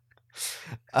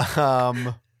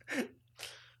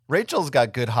 Rachel's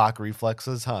got good hawk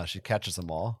reflexes, huh? She catches them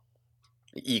all.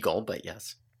 Eagle, but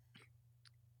yes.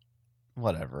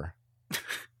 Whatever.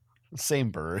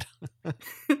 Same bird.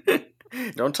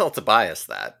 Don't tell Tobias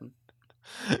that.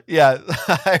 Yeah,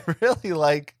 I really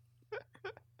like...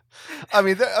 I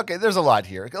mean, there's a lot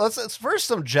here. Let's first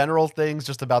some general things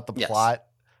just about the plot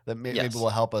that maybe will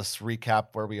help us recap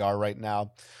where we are right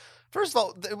now. First of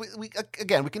all, we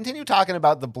continue talking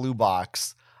about the blue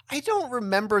box. I don't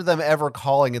remember them ever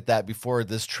calling it that before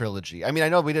this trilogy. I mean, I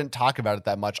know we didn't talk about it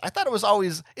that much. I thought it was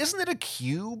always, isn't it a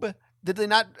cube? Did they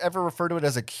not ever refer to it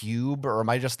as a cube, or am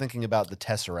I just thinking about the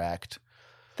Tesseract?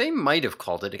 They might have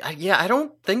called it. I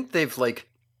don't think they've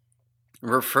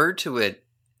referred to it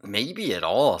maybe at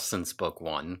all since book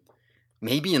 1.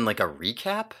 Maybe in like a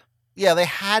recap? Yeah, they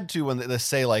had to when they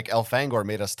say like Elfangor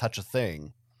made us touch a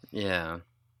thing. Yeah.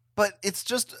 But it's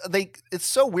just it's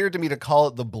so weird to me to call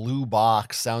it the blue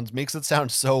box. Makes it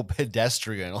sound so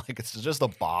pedestrian, like it's just a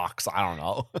box. I don't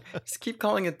know. Just keep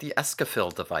calling it the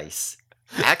Escafil device.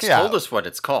 Axe told us what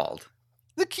it's called.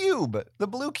 The cube, the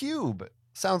blue cube.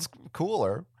 Sounds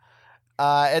cooler.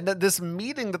 And this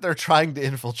meeting that they're trying to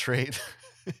infiltrate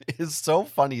is so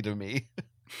funny to me.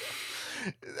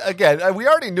 Again, we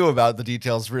already knew about the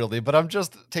details really, but I'm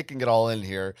just taking it all in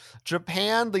here.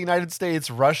 Japan, the United States,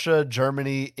 Russia,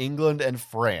 Germany, England, and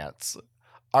France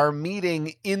are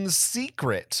meeting in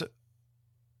secret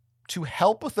to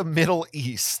help with the Middle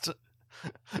East.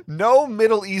 No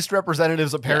Middle East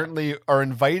representatives apparently are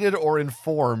invited or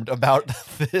informed about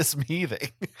this meeting.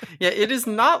 Yeah, it is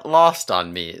not lost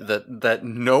on me that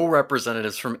no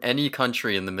representatives from any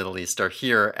country in the Middle East are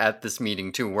here at this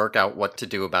meeting to work out what to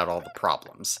do about all the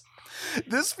problems.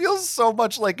 This feels so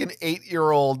much like an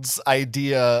 8-year-old's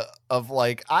idea of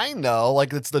like, I know,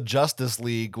 like it's the Justice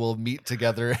League will meet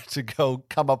together to go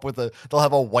come up with they'll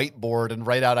have a whiteboard and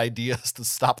write out ideas to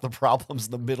stop the problems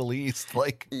in the Middle East.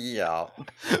 Like, yeah.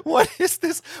 What is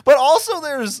this? But also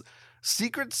there's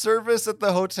Secret Service at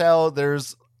the hotel.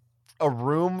 There's a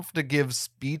room to give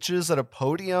speeches at a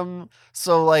podium.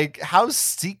 So like, how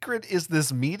secret is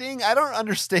this meeting? I don't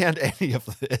understand any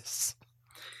of this.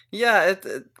 Yeah,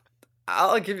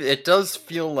 I'll give you. It does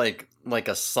feel like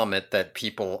a summit that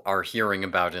people are hearing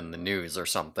about in the news or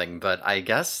something. But I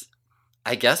guess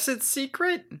it's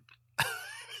secret.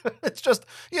 It's just,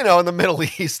 in the Middle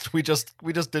East, we just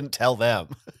didn't tell them.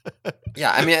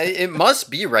 Yeah, I mean, it must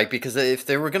be right, because if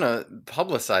they were gonna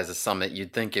publicize a summit,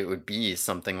 you'd think it would be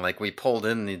something like we pulled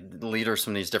in the leaders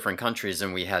from these different countries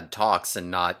and we had talks, and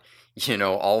not,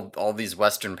 all these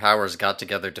Western powers got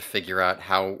together to figure out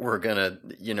how we're gonna,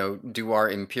 do our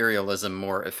imperialism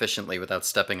more efficiently without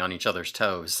stepping on each other's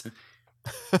toes.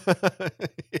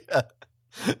 Yeah,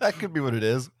 that could be what it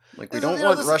is. Like, we don't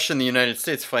want Russia and the United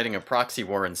States fighting a proxy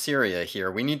war in Syria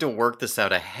here. We need to work this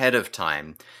out ahead of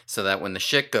time so that when the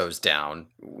shit goes down,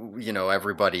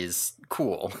 everybody's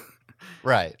cool.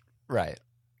 Right. Yeah,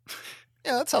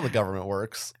 that's how the government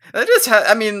works. That is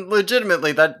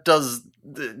legitimately, that does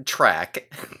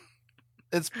track.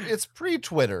 It's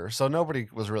pre-Twitter, so nobody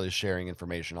was really sharing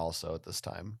information also at this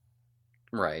time.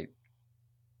 Right.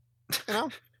 Yeah,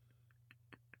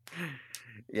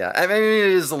 I mean,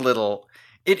 it is a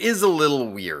little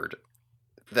weird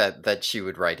that she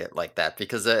would write it like that,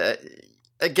 because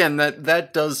again,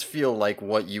 that does feel like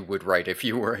what you would write if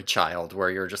you were a child, where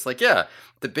you're just like, yeah,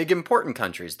 the big important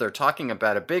countries, they're talking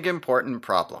about a big important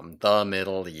problem, the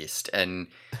Middle East. And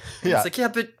it's like,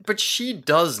 yeah, but she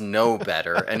does know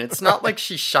better. And it's not like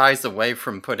she shies away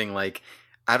from putting, like,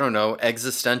 I don't know,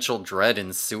 existential dread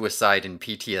and suicide and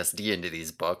PTSD into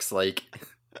these books. Like,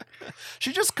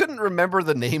 she just couldn't remember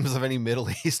the names of any Middle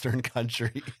Eastern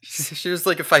countries. She was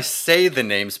like, if I say the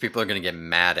names, people are going to get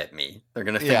mad at me. They're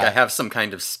going to think I have some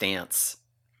kind of stance.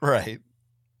 Right.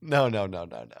 No.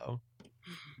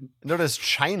 Notice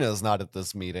China's not at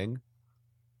this meeting.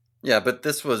 Yeah, but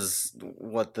this was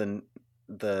what the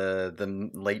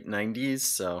late 90s,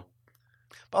 so.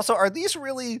 Also, are these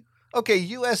really okay?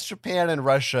 U.S., Japan, and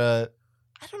Russia.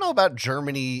 I don't know about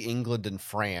Germany, England, and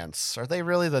France. Are they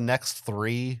really the next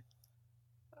three?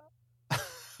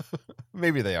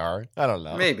 Maybe they are. I don't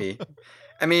know. Maybe.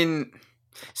 I mean,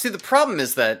 see, the problem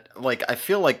is that, like, I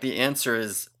feel like the answer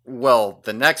is, well,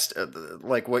 the next,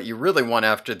 like, what you really want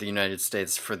after the United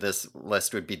States for this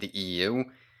list would be the EU.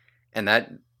 And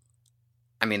that,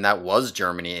 I mean, that was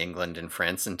Germany, England, and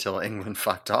France until England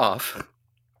fucked off.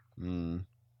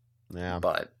 Yeah.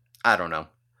 But, I don't know.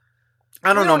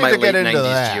 I don't know my late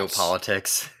 90s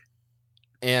geopolitics.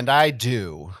 And I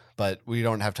do, but we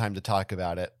don't have time to talk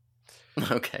about it.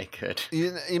 Okay, good.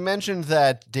 You mentioned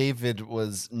that David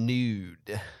was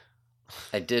nude.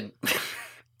 I did.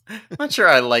 I'm not sure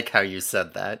I like how you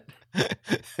said that.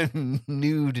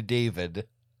 Nude David.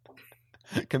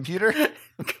 Computer?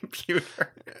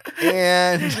 Computer.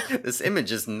 And this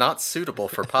image is not suitable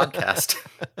for podcast.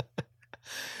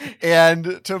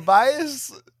 And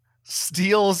Tobias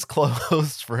steals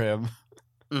clothes for him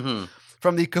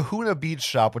from the Kahuna Beach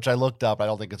Shop, which I looked up. I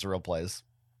don't think it's a real place.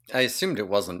 I assumed it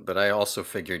wasn't, but I also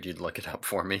figured you'd look it up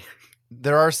for me.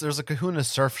 There's a Kahuna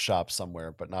surf shop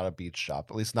somewhere, but not a beach shop,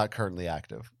 at least not currently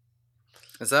active.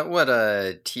 Is that what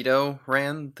Tito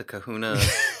ran? The Kahuna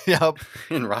Yep.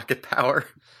 in Rocket Power?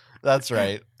 That's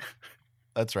right.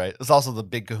 That's right. It's also the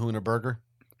Big Kahuna Burger.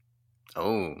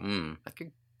 Oh, I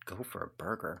could go for a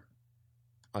burger.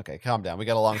 Okay, calm down. We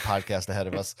got a long podcast ahead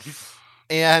of us.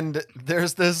 And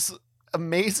there's this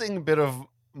amazing bit of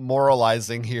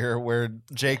moralizing here where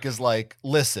Jake is like,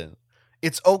 listen,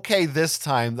 it's okay this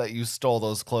time that you stole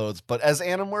those clothes, but as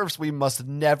Animorphs, we must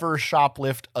never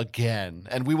shoplift again.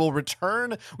 And we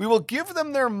will give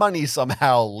them their money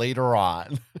somehow later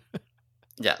on.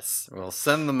 Yes, we'll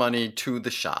send the money to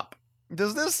the shop.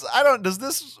 Does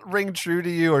this ring true to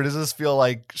you, or does this feel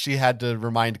like she had to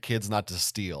remind kids not to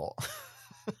steal?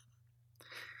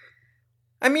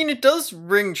 I mean, it does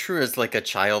ring true as like a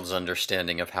child's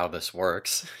understanding of how this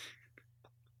works.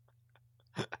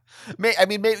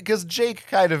 Maybe because Jake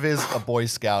kind of is a Boy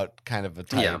Scout kind of a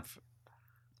type.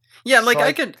 Yeah, like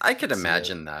so I could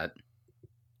imagine that.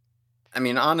 I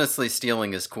mean, honestly,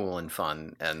 stealing is cool and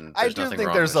fun, and there's nothing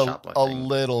wrong with shoplifting. A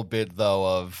little bit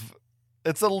though of.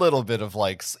 It's a little bit of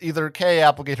like either Kay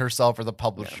Applegate herself or the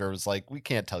publisher was like, we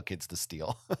can't tell kids to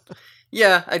steal.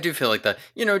 Yeah, I do feel like that.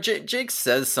 You know, Jake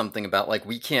says something about like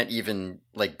we can't even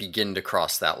like begin to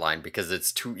cross that line because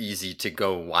it's too easy to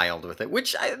go wild with it.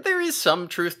 Which there is some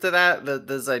truth to that.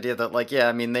 This idea that like, yeah,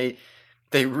 I mean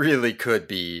they really could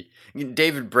be.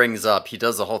 David brings up, he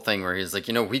does the whole thing where he's like,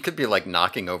 you know, we could be like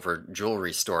knocking over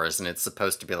jewelry stores and it's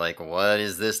supposed to be like, what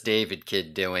is this David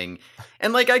kid doing?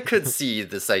 And like, I could see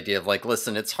this idea of like,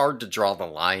 listen, it's hard to draw the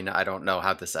line. I don't know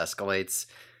how this escalates.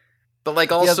 But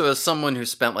like, also as someone who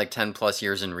spent like 10 plus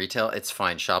years in retail, it's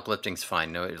fine. Shoplifting's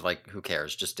fine. No, like, who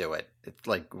cares? Just do it. It's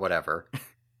like, whatever.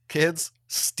 Kids,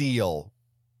 steal.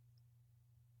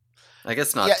 I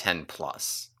guess not 10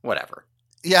 plus. Whatever.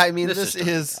 Yeah, I mean, this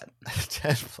is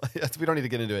 10. We don't need to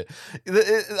get into it.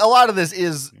 A lot of this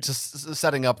is just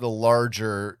setting up the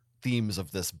larger themes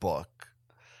of this book,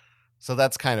 so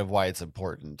that's kind of why it's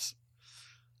important.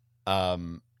 But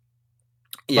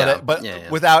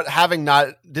without having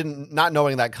not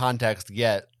knowing that context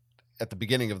yet at the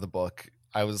beginning of the book,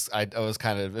 I was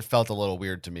kind of, it felt a little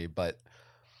weird to me, but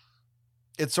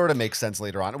it sort of makes sense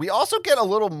later on. We also get a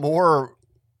little more.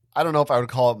 I don't know if I would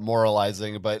call it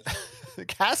moralizing, but.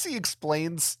 Cassie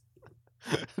explains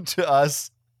to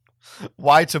us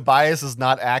why Tobias is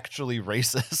not actually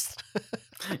racist.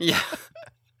 Yeah.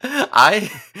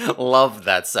 I love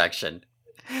that section.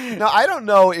 Now, I don't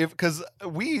know if, because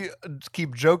we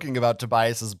keep joking about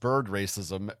Tobias's bird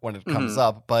racism when it comes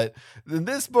up, but in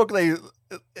this book, they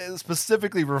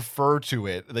specifically refer to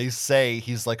it. They say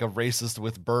he's like a racist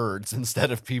with birds instead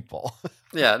of people.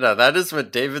 Yeah, no, that is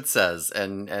what David says.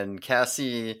 And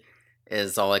Cassie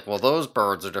is all like, well, those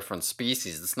birds are different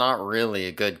species. It's not really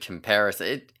a good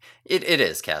comparison. It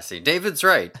is, Cassie. David's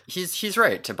right. He's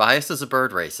right. Tobias is a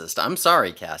bird racist. I'm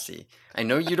sorry, Cassie. I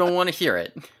know you don't want to hear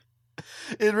it.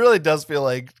 It really does feel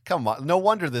like, come on, no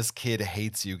wonder this kid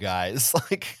hates you guys.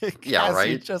 Like, yeah,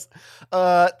 right. Just,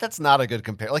 that's not a good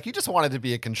compare. Like, you just wanted to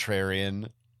be a contrarian.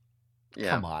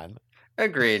 Yeah, come on.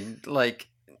 Agreed. Like,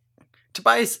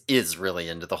 Tobias is really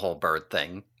into the whole bird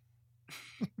thing,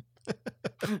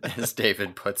 as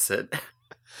David puts it.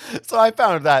 So I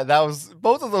found that was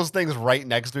both of those things right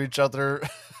next to each other.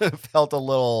 Felt a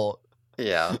little.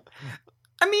 Yeah.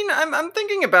 I mean, I'm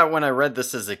thinking about when I read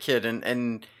this as a kid,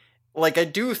 and like, I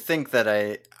do think that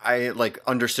I like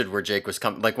understood where Jake was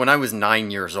coming. Like, when I was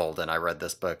 9 years old and I read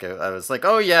this book, I was like,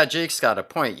 oh yeah, Jake's got a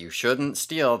point. You shouldn't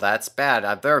steal. That's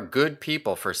bad. There are good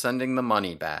people for sending the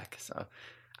money back. So,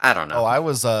 I don't know. Oh, I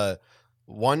was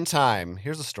one time.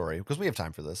 Here's a story because we have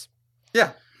time for this.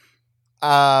 Yeah.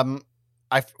 I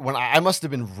must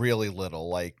have been really little,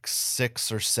 like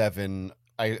 6 or 7.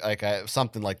 I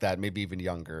something like that, maybe even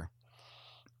younger.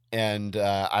 And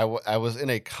I was in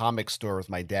a comic store with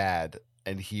my dad,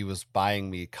 and he was buying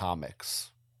me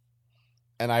comics.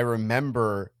 And I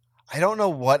remember, I don't know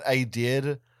what I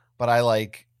did, but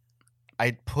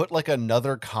I put like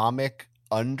another comic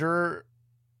under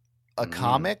a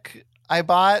comic I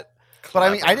bought. Clever. But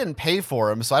I mean, I didn't pay for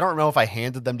them, so I don't know if I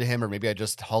handed them to him or maybe I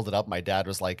just held it up. My dad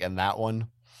was like, and that one.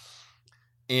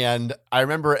 And I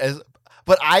remember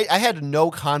but I had no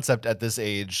concept at this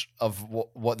age of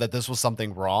what that this was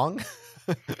something wrong.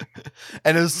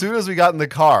 And as soon as we got in the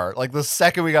car, like the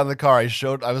second we got in the car,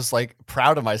 I was like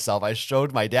proud of myself. I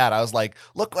showed my dad. I was like,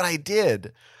 look what I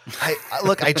did.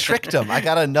 I tricked him. I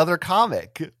got another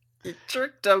comic. You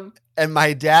tricked him. And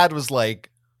my dad was like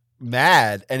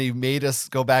mad, and he made us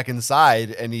go back inside,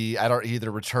 and he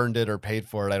either returned it or paid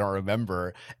for it. I don't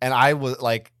remember. And I was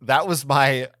like, that was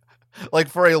my, like,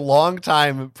 for a long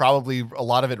time, probably a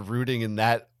lot of it rooting in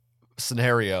that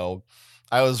scenario.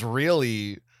 I was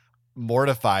really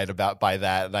mortified by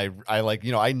that. And I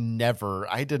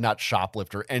did not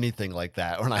shoplift or anything like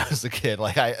that when I was a kid.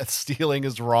 Like, stealing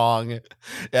is wrong.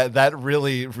 Yeah, that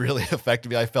really, really affected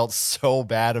me. I felt so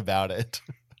bad about it.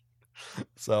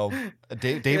 So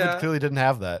David clearly didn't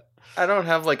have that. I don't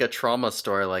have like a trauma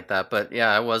story like that, but yeah,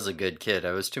 I was a good kid.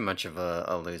 I was too much of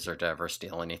a loser to ever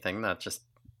steal anything. That just,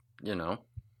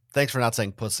 Thanks for not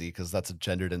saying pussy, because that's a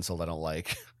gendered insult I don't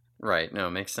like. Right. No,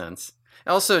 it makes sense.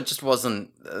 Also, it just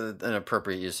wasn't an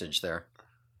appropriate usage there.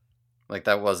 Like,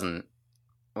 that wasn't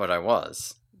what I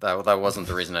was. That wasn't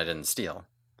the reason I didn't steal.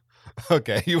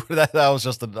 Okay, that was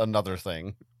just another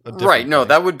thing. Right. No,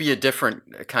 that would be a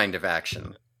different kind of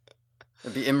action.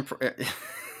 It'd be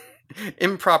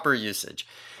improper usage.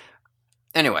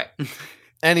 Anyway,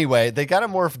 they gotta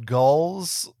morph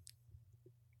gulls.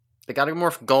 They gotta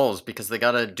morph gulls because they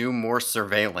gotta do more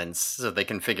surveillance so they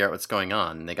can figure out what's going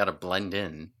on. They gotta blend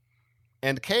in.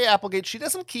 And Kay Applegate, she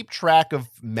doesn't keep track of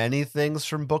many things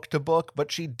from book to book,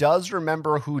 but she does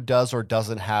remember who does or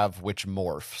doesn't have which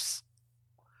morphs.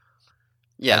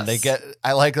 Yes. And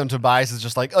I like them. Tobias is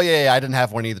just like, oh yeah, I didn't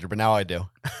have one either, but now I do.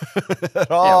 It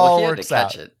all he works had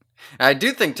to catch it. And I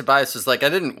do think Tobias was like, I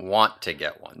didn't want to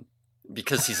get one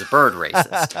because he's a bird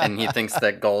racist and he thinks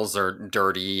that gulls are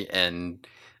dirty and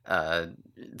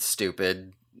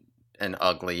stupid and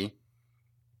ugly.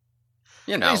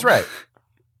 He's right.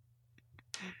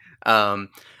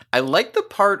 I like the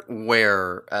part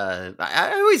where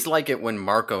I always like it when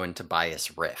Marco and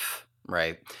Tobias riff.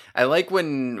 Right. I like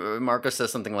when Marco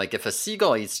says something like, if a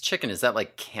seagull eats chicken, is that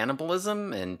like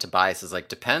cannibalism? And Tobias is like,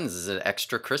 depends. Is it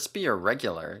extra crispy or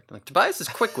regular? Like, Tobias is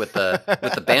quick with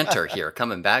the banter here,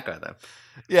 coming back with him.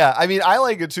 Yeah, I mean, I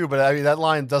like it too, but I mean, that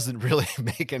line doesn't really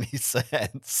make any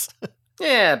sense.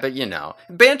 Yeah, but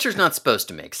banter's not supposed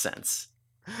to make sense.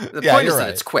 The point is that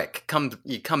it's quick.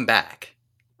 You come back.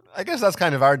 I guess that's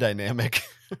kind of our dynamic.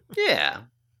 Yeah.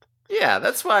 Yeah,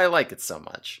 that's why I like it so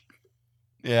much.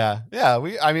 Yeah.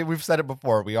 We've said it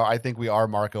before. I think we are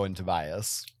Marco and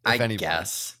Tobias. I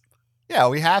guess. Yeah,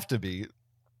 we have to be.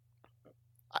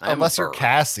 Unless you're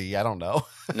Cassie, I don't know.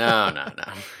 No.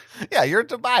 Yeah, you're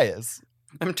Tobias.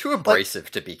 I'm too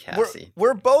abrasive to be Cassie.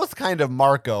 We're both kind of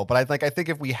Marco, but I think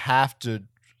if we have to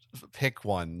pick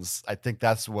ones, I think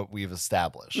that's what we've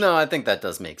established. No, I think that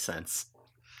does make sense.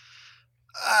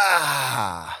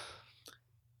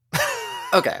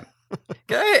 Okay.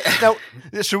 Now,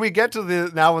 should we get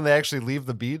to now when they actually leave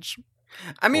the beach?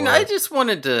 I mean, I just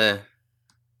wanted to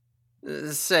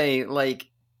say, like,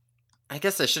 I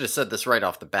guess I should have said this right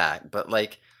off the bat, but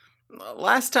like,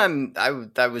 last time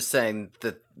I was saying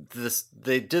that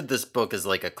they did this book as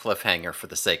like a cliffhanger for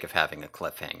the sake of having a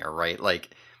cliffhanger, right?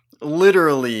 Like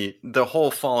literally the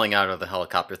whole falling out of the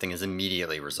helicopter thing is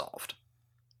immediately resolved.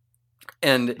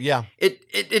 And yeah,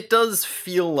 it does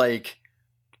feel like,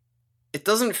 it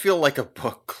doesn't feel like a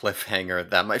book cliffhanger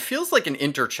that much. It feels like an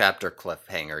interchapter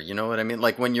cliffhanger, you know what I mean?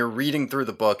 Like when you're reading through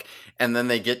the book and then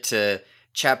they get to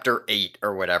chapter 8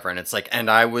 or whatever and it's like, and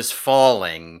I was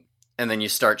falling, and then you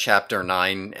start chapter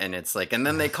 9 and it's like, and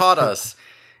then they caught us.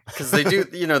 Because they do,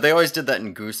 they always did that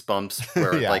in Goosebumps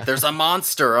where like there's a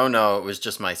monster. Oh no, it was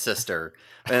just my sister.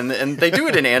 And they do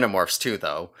it in Animorphs too,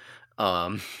 though.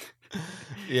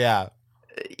 Yeah,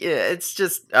 it's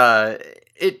just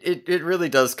it really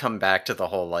does come back to the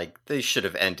whole like they should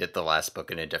have ended the last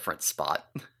book in a different spot.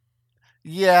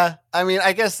 Yeah, I mean,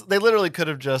 I guess they literally could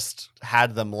have just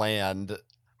had them land,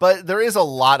 but there is a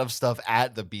lot of stuff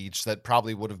at the beach that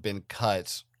probably would have been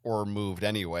cut or moved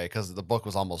anyway because the book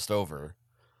was almost over.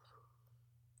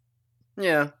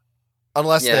 Yeah.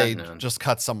 Unless they just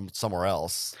cut somewhere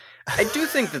else. I do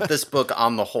think that this book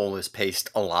on the whole is paced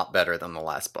a lot better than the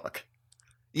last book.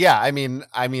 Yeah, I mean,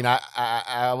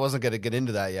 I wasn't going to get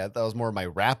into that yet. That was more of my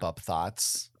wrap-up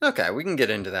thoughts. Okay, we can get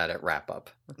into that at wrap-up.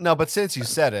 No, but since you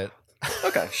said it.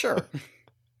 Okay, sure.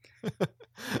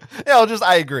 Yeah,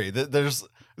 I agree.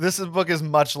 This book is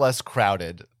much less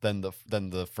crowded than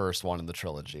the first one in the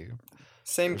trilogy.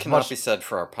 Same cannot be said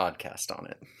for our podcast on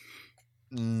it.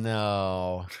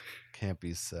 No, can't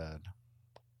be said.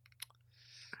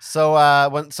 So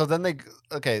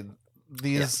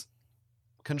these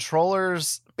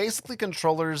controllers,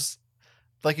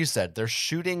 like you said, they're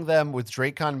shooting them with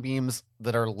Dracon beams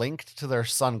that are linked to their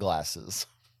sunglasses.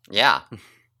 Yeah.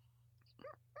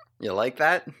 You like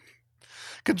that?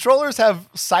 Controllers have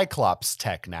Cyclops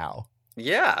tech now.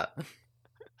 Yeah.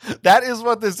 That is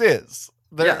what this is.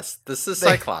 Yes, this is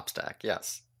Cyclops tech,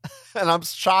 yes. And I'm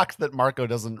shocked that Marco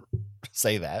doesn't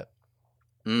say that.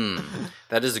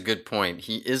 That is a good point.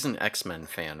 He is an X-Men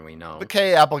fan, we know. But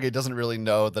Kay Applegate doesn't really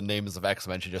know the names of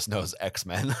X-Men. She just knows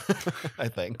X-Men, I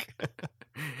think.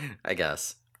 I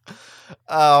guess.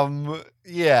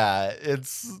 Yeah,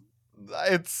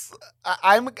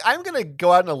 I'm going to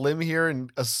go out on a limb here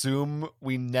and assume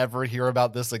we never hear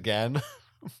about this again.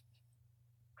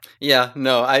 Yeah,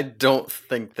 no, I don't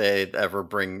think they'd ever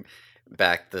bring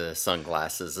back the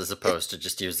sunglasses as opposed to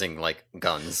just using like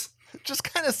guns. It just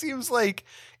kind of seems like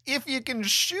if you can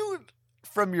shoot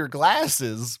from your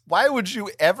glasses, why would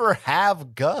you ever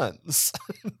have guns?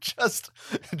 just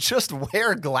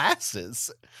wear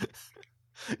glasses.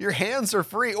 Your hands are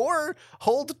free, or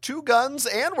hold 2 guns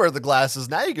and wear the glasses.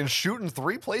 Now you can shoot in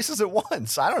 3 places at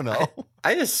once. I don't know.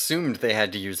 I assumed they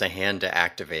had to use a hand to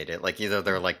activate it. Like either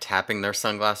they're like tapping their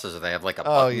sunglasses or they have like a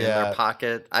button in their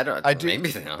pocket.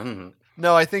 Maybe they don't.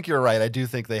 No, I think you're right. I do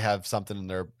think they have something in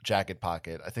their jacket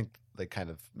pocket. I think they kind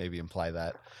of maybe imply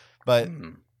that. But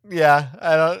yeah,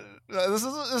 I don't. This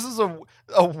is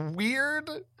a weird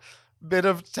bit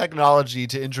of technology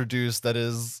to introduce that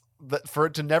for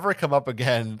it to never come up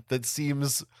again. That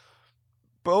seems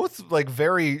both like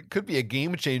could be a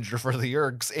game changer for the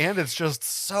Yeerks, and it's just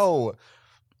so.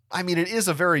 I mean, it is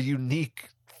a very unique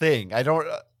thing.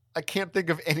 I can't think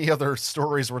of any other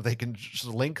stories where they can just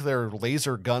link their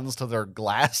laser guns to their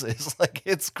glasses. Like,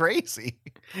 it's crazy.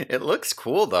 It looks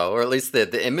cool, though, or at least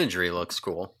the imagery looks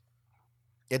cool.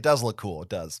 It does look cool. It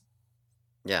does.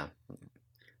 Yeah.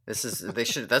 That's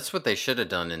what they should have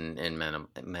done in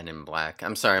Men in Black.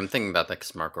 I'm sorry, I'm thinking about that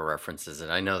because Marco references it.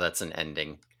 I know that's an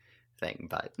ending thing,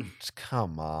 but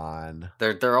come on.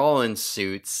 They're all in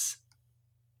suits.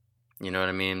 You know what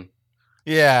I mean?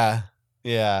 Yeah.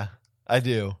 I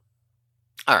do.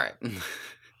 All right.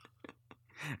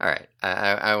 All right.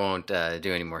 I won't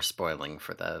do any more spoiling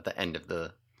for the end of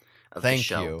the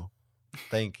show.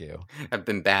 Thank you. I've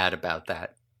been bad about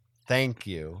that. Thank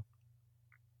you.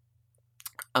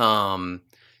 I'm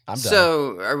done.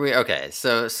 So are we okay?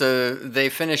 So they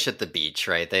finish at the beach,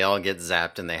 right? They all get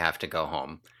zapped and they have to go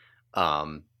home.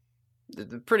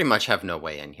 They pretty much have no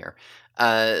way in here.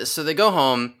 So they go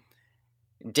home.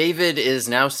 David is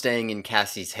now staying in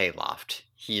Cassie's hayloft.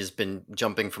 He's been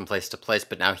jumping from place to place,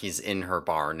 but now he's in her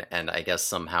barn and I guess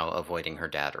somehow avoiding her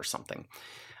dad or something.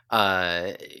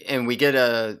 And we get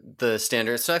the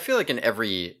standard. So I feel like in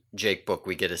every Jake book,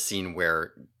 we get a scene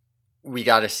where we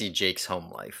got to see Jake's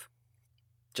home life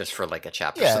just for like a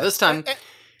chapter. Yeah, so this time,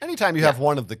 anytime you have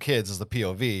one of the kids as the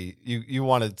POV, you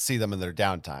want to see them in their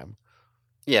downtime.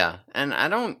 Yeah. And I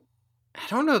don't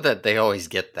know that they always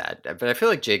get that, but I feel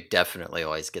like Jake definitely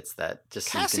always gets that. Just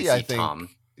Cassie, so you can see Tom.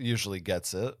 Usually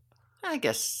gets it. I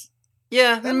guess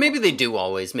Yeah, and maybe they do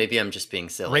always. Maybe I'm just being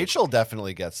silly. Rachel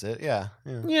definitely gets it. Yeah.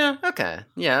 Yeah. Okay.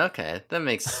 Yeah. Okay. That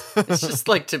makes. It's just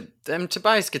like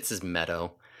Tobias gets his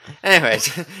meadow. Anyway,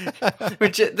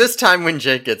 this time when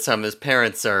Jake gets home, his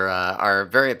parents are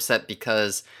very upset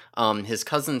because his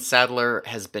cousin Sadler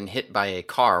has been hit by a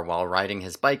car while riding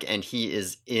his bike, and he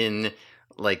is in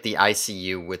like the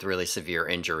ICU with really severe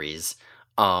injuries.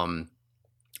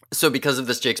 So because of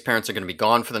this, Jake's parents are going to be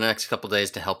gone for the next couple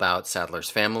days to help out Sadler's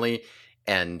family,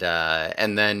 and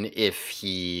then if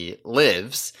he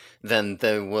lives, then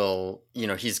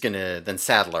then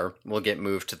Sadler will get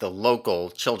moved to the local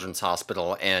children's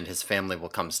hospital, and his family will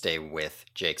come stay with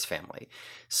Jake's family.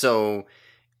 So,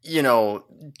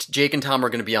 Jake and Tom are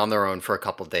going to be on their own for a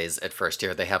couple days at first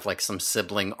here. They have like some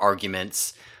sibling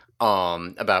arguments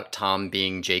about Tom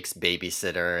being Jake's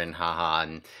babysitter and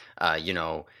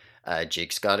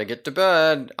Jake's got to get to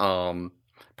bed.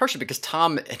 Partially because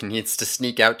Tom needs to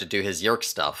sneak out to do his Yerk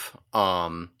stuff.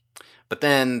 But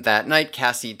then that night,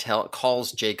 Cassie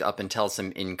calls Jake up and tells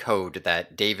him in code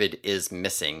that David is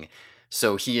missing.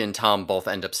 So he and Tom both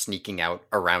end up sneaking out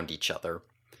around each other.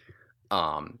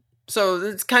 So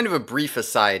it's kind of a brief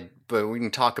aside, but we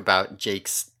can talk about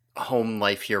Jake's home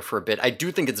life here for a bit. I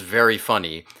do think it's very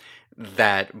funny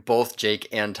that both Jake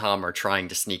and Tom are trying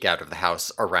to sneak out of the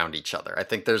house around each other. I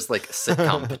think there's like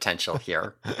sitcom potential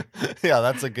here. Yeah,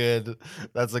 that's a good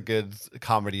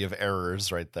comedy of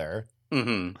errors right there.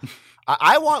 Mm-hmm.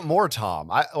 I want more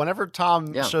Tom. Whenever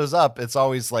Tom shows up, it's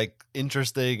always like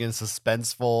interesting and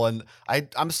suspenseful, and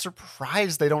I'm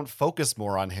surprised they don't focus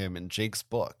more on him in Jake's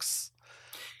books,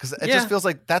 because it just feels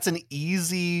like that's an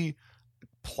easy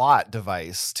plot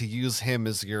device to use him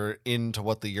as you're into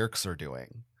what the Yerks are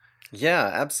doing. Yeah,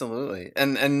 absolutely.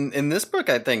 And in this book,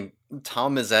 I think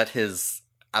Tom is at his,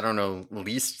 I don't know,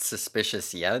 least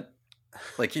suspicious yet.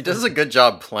 Like, he does a good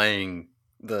job playing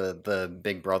the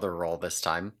big brother role this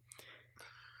time.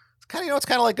 It's kind of, it's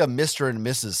kind of like a Mr. and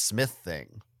Mrs. Smith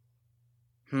thing.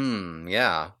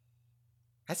 Yeah.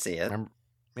 I see it.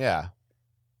 Yeah.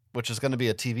 Which is going to be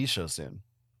a TV show soon.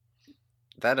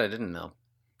 That I didn't know.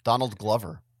 Donald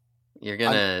Glover. You're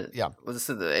gonna,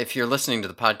 if you're listening to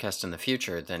the podcast in the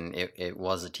future, then it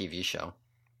was a TV show.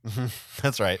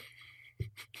 That's right.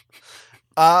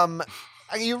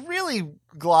 You really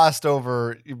glossed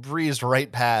over, you breezed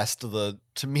right past the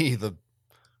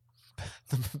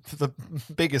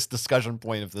biggest discussion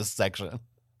point of this section.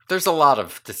 There's a lot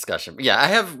of discussion. Yeah, I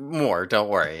have more. Don't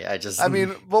worry. I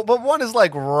mean, but one is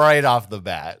like right off the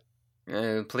bat.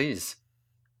 Please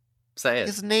say it.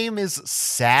 His name is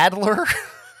Sadler.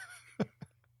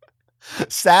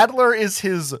 Sadler is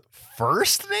his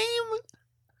first name?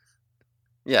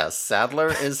 Yes, Sadler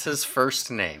is his first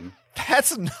name.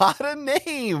 That's not a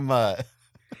name.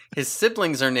 His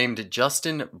siblings are named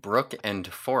Justin, Brooke, and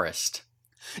Forrest.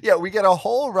 Yeah, we get a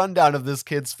whole rundown of this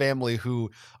kid's family who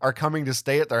are coming to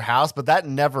stay at their house, but that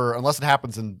never, unless it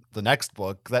happens in the next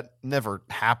book, that never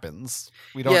happens.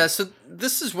 We don't. Yeah, so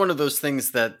this is one of those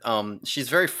things that she's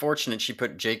very fortunate she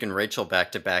put Jake and Rachel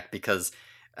back to back, because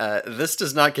this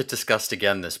does not get discussed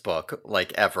again this book,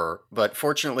 like ever. But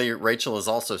fortunately, Rachel is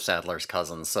also Sadler's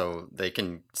cousin, so they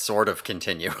can sort of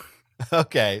continue.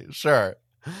 Okay, sure.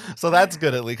 So that's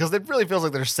good at least, because it really feels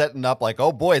like they're setting up like,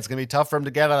 oh boy, it's going to be tough for him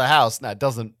to get out of the house. No, it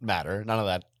doesn't matter. None of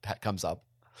that comes up.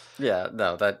 Yeah,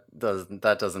 no, that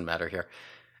doesn't matter here.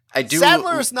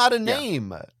 Sadler is not a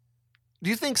name. Yeah.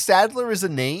 Do you think Sadler is a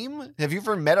name? Have you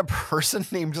ever met a person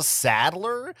named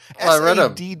Sadler? Well, I read a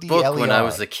book when I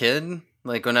was a kid.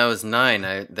 Like when I was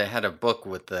 9, they had a book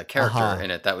with the character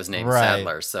in it that was named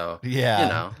Sadler. So,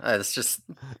 yeah, it's just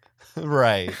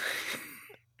right.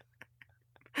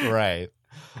 Right.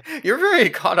 You're very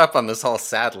caught up on this whole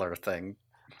Sadler thing.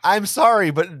 I'm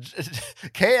sorry, but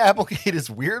Kay Applegate is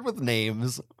weird with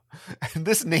names, and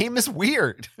this name is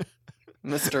weird.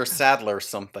 Mr. Sadler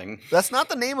something. That's not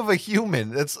the name of a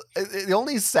human. It's the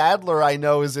only Sadler I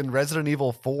know is in Resident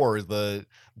Evil 4, the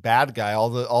bad guy. All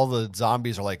the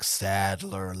zombies are like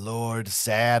Sadler, Lord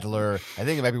Sadler. I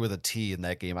think it might be with a T in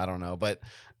that game. I don't know, but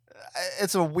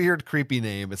it's a weird, creepy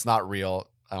name. It's not real.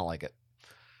 I don't like it.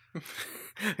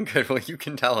 Good. Well, you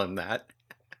can tell him that.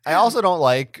 I also don't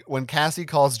like when Cassie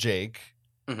calls Jake.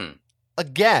 Mm-hmm.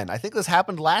 Again, I think this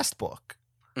happened last book.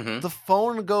 Mm-hmm. The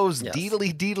phone goes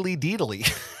deedly, deedly,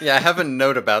 deedly. Yeah, I have a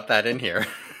note about that in here.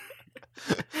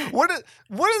 What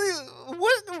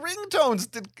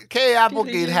ringtones did Kay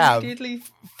Applegate have? Deedly.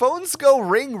 Phones go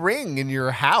ring, ring in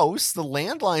your house. The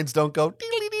landlines don't go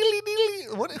deedly, deedly,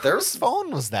 deedly. Whose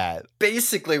phone was that?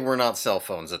 Basically, we're not cell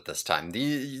phones at this time.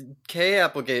 The Kay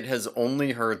Applegate has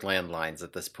only heard landlines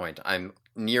at this point. I'm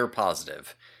near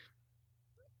positive.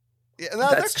 Yeah,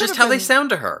 no, that's just how they sound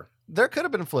to her. There could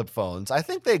have been flip phones. I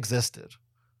think they existed.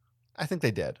 I think they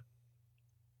did.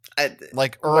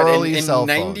 Like early cell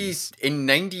phones. In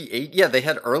 98, yeah, they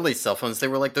had early cell phones. They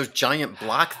were like those giant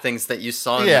block things that you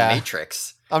saw in the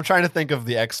Matrix. I'm trying to think of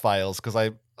the X-Files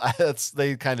because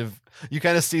you kind of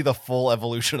see the full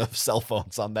evolution of cell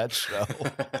phones on that show.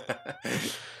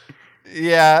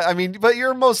 Yeah, I mean, but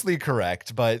you're mostly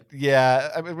correct. But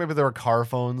yeah, I mean, maybe there were car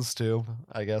phones too,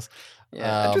 I guess.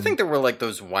 Yeah, I do think there were like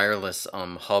those wireless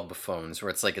hub phones where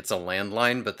it's like it's a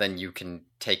landline, but then you can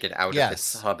take it out of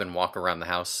its hub and walk around the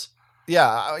house.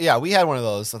 Yeah, we had one of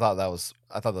those. I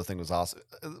thought the thing was awesome.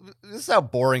 This is how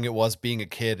boring it was being a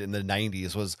kid in the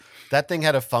 90s. Was that thing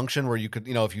had a function where you could,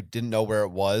 if you didn't know where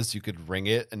it was, you could ring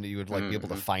it and you would like be able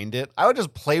to find it. I would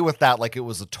just play with that like it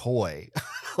was a toy.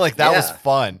 Like that was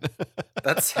fun.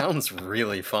 That sounds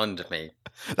really fun to me.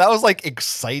 That was like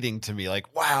exciting to me.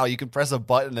 Like, wow, you can press a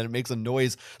button and it makes a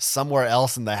noise somewhere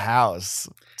else in the house.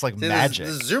 It's like magic.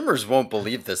 The Zoomers won't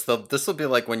believe this. This will be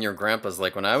like when your grandpa's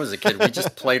like, when I was a kid, we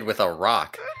just played with a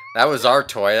rock. That was our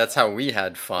toy. That's how we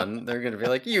had fun. They're going to be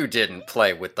like, you didn't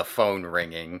play with the phone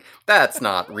ringing. That's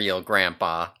not real,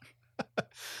 Grandpa.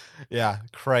 Yeah,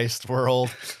 Christ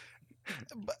world.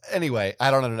 But anyway,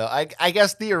 I don't know. I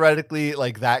guess theoretically,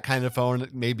 like that kind of phone,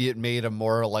 maybe it made a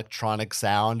more electronic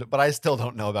sound, but I still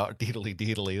don't know about Deedly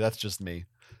Deedly. That's just me.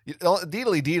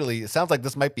 Deedly Deedly, it sounds like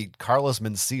this might be Carlos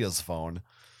Mencia's phone.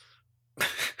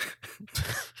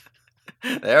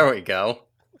 There we go.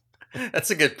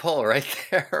 That's a good pull right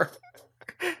there.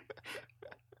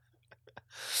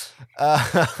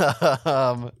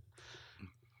 But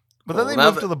then they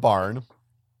moved to the barn.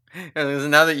 And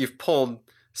now that you've pulled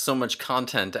so much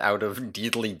content out of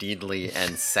Deedly Deedly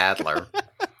and Sadler.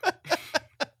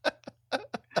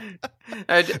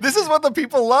 This is what the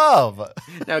people love.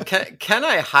 Now, can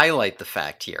I highlight the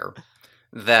fact here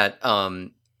that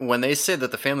when they say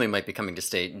that the family might be coming to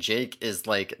stay, Jake is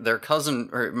like their cousin,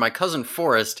 or my cousin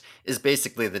Forrest is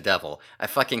basically the devil. I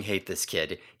fucking hate this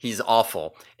kid. He's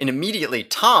awful. And immediately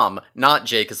Tom, not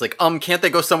Jake, is like, can't they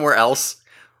go somewhere else?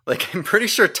 Like, I'm pretty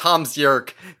sure Tom's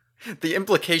Yerk. The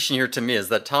implication here to me is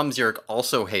that Tom Yerk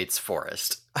also hates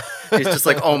Forrest. He's just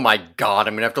like, oh my god,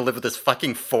 I'm gonna have to live with this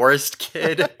fucking Forrest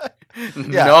kid.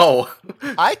 No.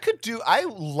 I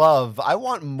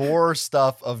want more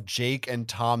stuff of Jake and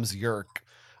Tom's Yerk,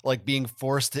 like being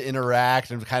forced to interact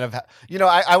and kind of,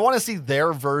 I want to see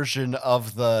their version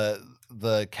of the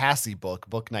Cassie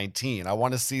book 19. I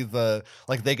want to see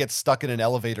they get stuck in an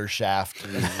elevator shaft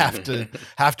and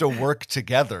have to work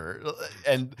together,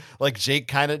 and like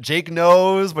Jake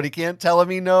knows, but he can't tell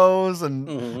him he knows,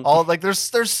 and all like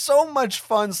there's so much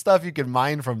fun stuff you can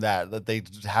mine from that they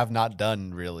have not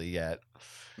done really yet.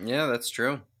 Yeah, that's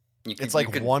true. It's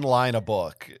like one line a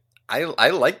book. I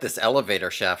like this elevator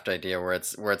shaft idea where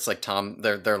it's like Tom,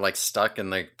 they're like stuck and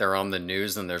like they're on the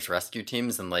news and there's rescue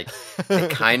teams and like they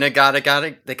kind of gotta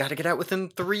get out within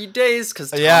 3 days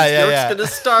because Tom York's gonna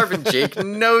starve and Jake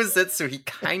knows it, so he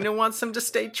kind of wants him to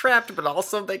stay trapped, but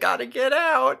also they gotta get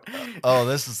out. Oh,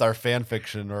 this is our fan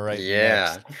fiction, all right?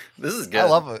 Yeah, next. This is good.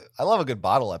 I love a good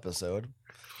bottle episode.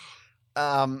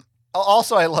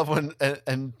 Also, I love when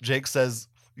and Jake says,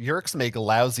 Yerks make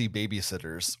lousy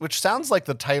babysitters, which sounds like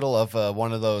the title of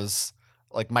one of those,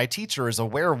 like My Teacher is a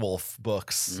Werewolf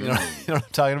books. You know what I'm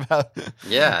talking about?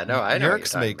 Yeah, no, I know.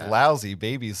 Yerks make lousy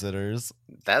babysitters.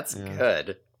 That's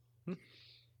good.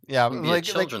 Yeah, like a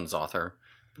children's author.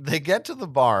 They get to the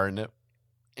barn,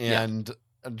 and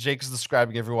Jake's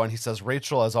describing everyone. He says,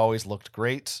 Rachel has always looked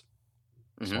great.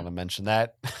 Just want to mention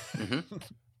that.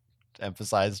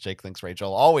 Emphasize, Jake thinks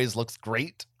Rachel always looks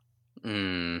great.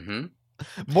 Mm-hmm.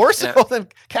 More so than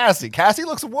Cassie. Cassie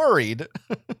looks worried.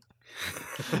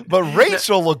 But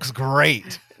Rachel looks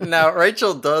great. Now,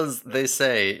 Rachel they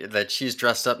say that she's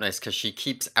dressed up nice because she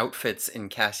keeps outfits in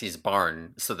Cassie's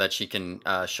barn so that she can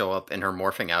show up in her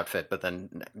morphing outfit, but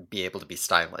then be able to be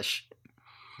stylish.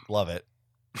 Love it.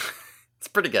 It's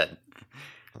pretty good.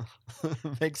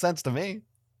 Makes sense to me.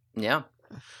 Yeah.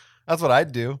 That's what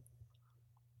I'd do.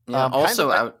 Yeah, No, please.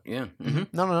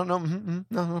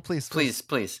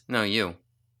 No, you.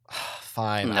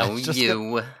 Fine. No,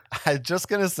 you. I'm just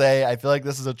going to say, I feel like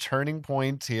this is a turning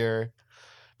point here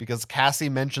because Cassie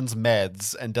mentions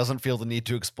meds and doesn't feel the need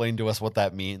to explain to us what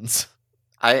that means.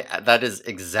 That is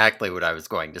exactly what I was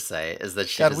going to say, is that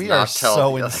she does we not are tell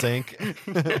so in sync.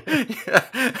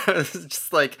 It's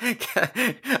just like,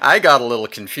 I got a little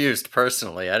confused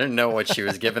personally. I didn't know what she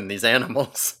was giving these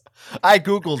animals. I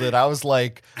Googled it. I was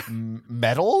like,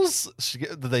 medals?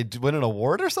 Did they win an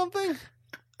award or something?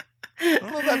 I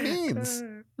don't know what that means.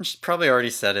 She's probably already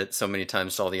said it so many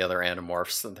times to all the other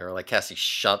Animorphs that they're like, Cassie,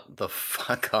 shut the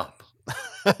fuck up.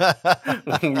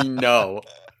 We know.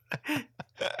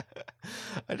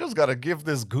 I just gotta give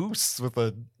this goose with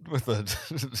a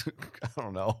I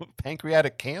don't know,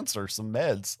 pancreatic cancer some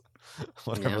meds.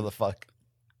 Whatever the fuck.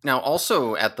 Now,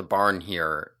 also at the barn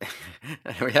here,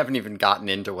 we haven't even gotten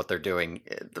into what they're doing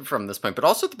from this point, but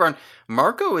also at the barn,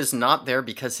 Marco is not there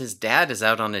because his dad is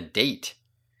out on a date.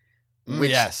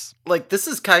 Which, yes. Like, this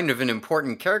is kind of an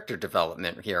important character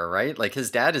development here, right? Like,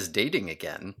 his dad is dating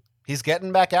again. He's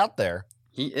getting back out there.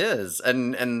 He is.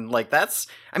 And like, that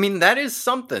is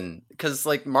something, because,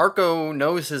 like, Marco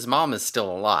knows his mom is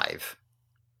still alive.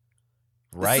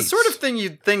 Right. It's the sort of thing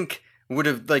you'd think would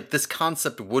have, like, this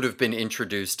concept would have been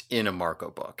introduced in a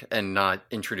Marco book and not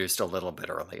introduced a little bit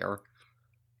earlier.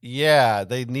 Yeah,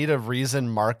 they need a reason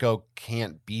Marco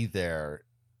can't be there,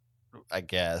 I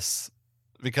guess.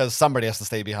 Because somebody has to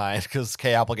stay behind, because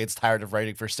Kay Applegate's tired of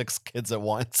writing for 6 kids at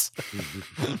once.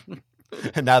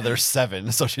 And now there's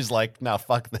 7, so she's like, no,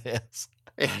 fuck this.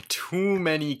 Yeah, too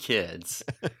many kids.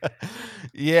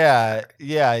 yeah,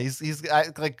 he's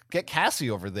like, get Cassie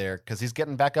over there, because he's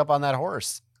getting back up on that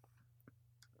horse.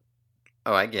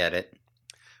 Oh, I get it.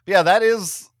 Yeah, that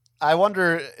is, I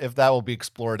wonder if that will be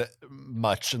explored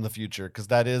much in the future, because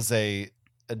that is a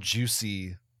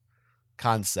juicy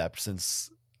concept, since,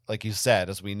 like you said,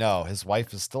 as we know, his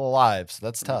wife is still alive, so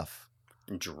that's tough.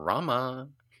 Drama.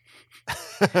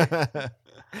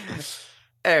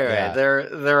 Anyway,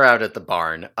 they're out at the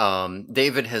barn.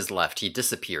 David has left. He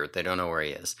disappeared. They don't know where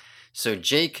he is. So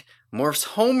Jake morphs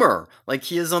Homer, like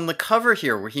he is on the cover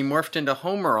here, where he morphed into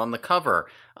Homer on the cover,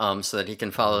 so that he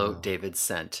can follow David's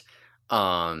scent.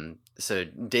 So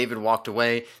David walked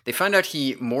away. They find out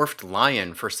he morphed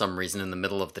Lion for some reason in the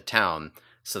middle of the town.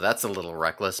 So that's a little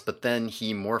reckless, but then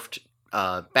he morphed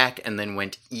back and then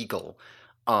went Eagle.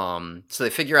 So they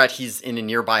figure out he's in a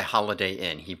nearby Holiday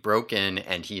Inn. He broke in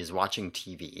and he is watching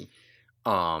TV.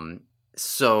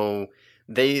 So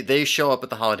they show up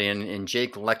at the Holiday Inn and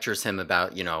Jake lectures him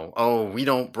about, oh, we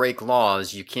don't break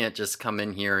laws. You can't just come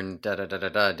in here and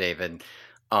da-da-da-da-da, David.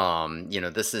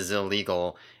 This is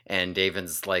illegal. And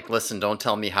David's like, listen, don't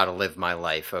tell me how to live my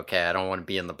life, okay? I don't want to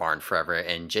be in the barn forever.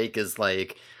 And Jake is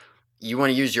like, you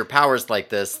want to use your powers like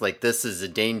this is a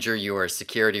danger, you are a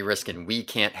security risk, and we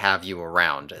can't have you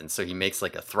around. And so he makes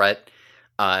like a threat,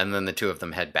 and then the two of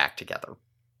them head back together.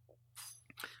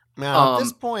 Now, at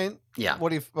this point, yeah. What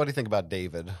do you think about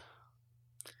David?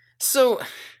 So,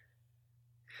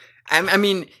 I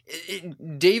mean,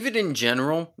 David in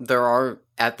general, there are,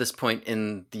 at this point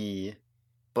in the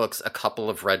books, a couple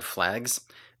of red flags,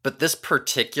 but this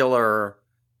particular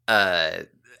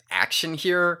action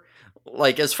here,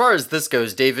 like, as far as this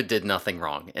goes, David did nothing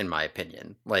wrong, in my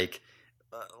opinion.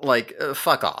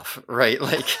 Fuck off, right?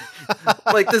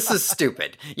 Like this is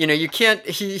stupid. You can't,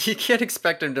 he can't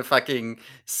expect him to fucking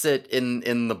sit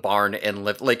in the barn and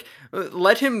live. Like,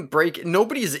 let him break.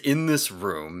 Nobody's in this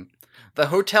room. The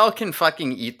hotel can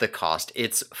fucking eat the cost.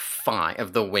 It's fine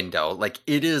of the window. Like,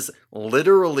 it is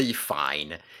literally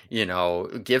fine.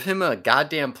 Give him a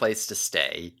goddamn place to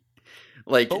stay.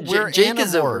 Like, but we're Jake Animorphs.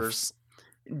 is over.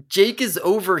 Jake is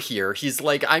over here. He's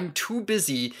like, I'm too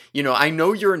busy. I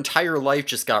know your entire life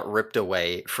just got ripped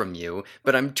away from you,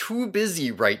 but I'm too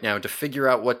busy right now to figure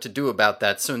out what to do about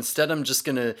that. So instead, I'm just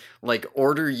going to, like,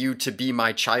 order you to be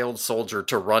my child soldier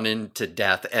to run into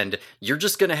death. And you're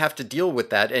just going to have to deal with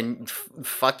that and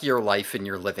fuck your life and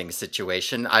your living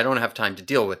situation. I don't have time to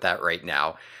deal with that right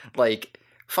now. Like,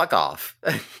 fuck off.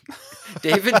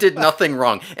 David did nothing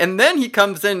wrong. And then he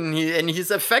comes in and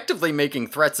he's effectively making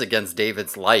threats against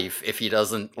David's life if he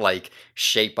doesn't, like,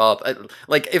 shape up.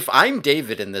 Like, if I'm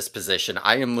David in this position,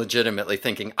 I am legitimately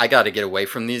thinking, I gotta get away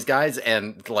from these guys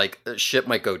and, like, shit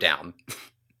might go down.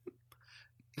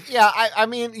 Yeah, I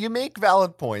mean, you make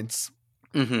valid points.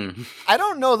 Mm-hmm. I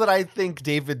don't know that I think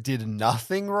David did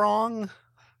nothing wrong.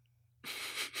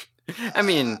 I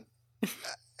mean...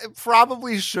 It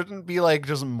probably shouldn't be, like,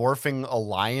 just morphing a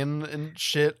lion and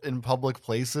shit in public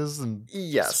places and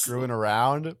screwing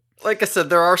around. Like I said,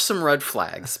 there are some red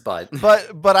flags, but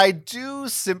I do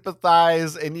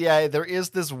sympathize, and yeah, there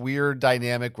is this weird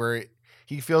dynamic where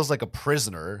he feels like a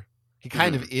prisoner. He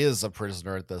kind of is a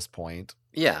prisoner at this point.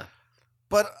 Yeah.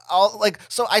 But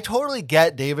so I totally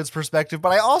get David's perspective,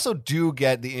 but I also do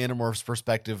get the Animorphs'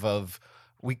 perspective of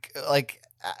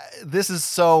this is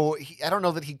so, I don't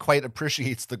know that he quite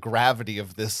appreciates the gravity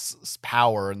of this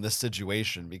power in this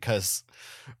situation, because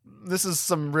this is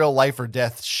some real life or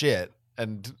death shit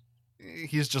and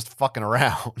he's just fucking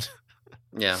around.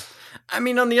 Yeah. I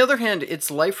mean, on the other hand, it's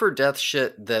life or death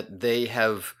shit that they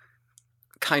have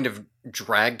kind of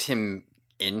dragged him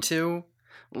into.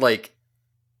 Like,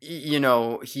 you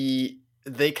know,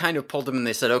 they kind of pulled him and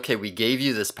they said, okay, we gave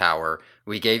you this power,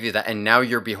 we gave you that, and now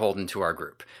you're beholden to our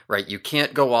group, right? You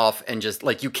can't go off and just,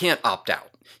 like, you can't opt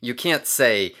out. You can't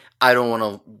say, I don't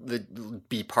want to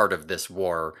be part of this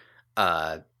war.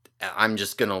 I'm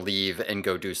just going to leave and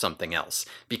go do something else.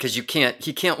 Because he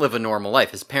can't live a normal life.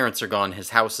 His parents are gone,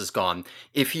 his house is gone.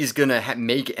 If he's going to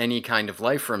make any kind of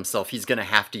life for himself, he's going to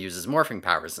have to use his morphing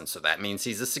powers. And so that means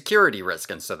he's a security risk.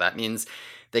 And so that means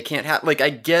they can't have, like, I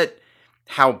get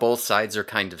how both sides are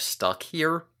kind of stuck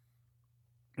here.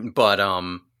 But,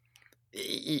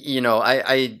 you know,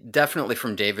 I definitely,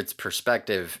 from David's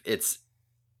perspective,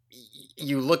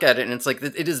 you look at it and it's like,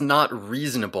 it is not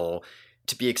reasonable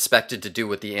to be expected to do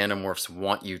what the Animorphs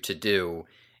want you to do.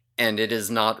 And it is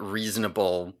not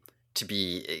reasonable to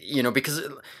be, you know, because,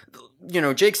 you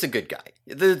know, Jake's a good guy.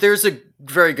 There's a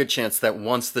very good chance that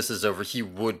once this is over, he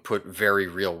would put very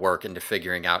real work into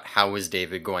figuring out how is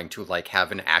David going to, like,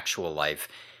 have an actual life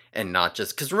and not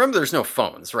just, because remember, there's no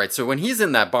phones, right? So when he's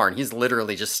in that barn, he's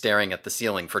literally just staring at the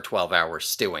ceiling for 12 hours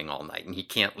stewing all night, and he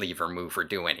can't leave or move or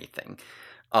do anything.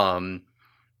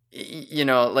 You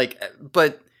know, like,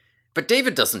 but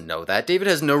David doesn't know that. David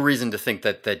has no reason to think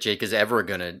that Jake is ever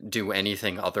going to do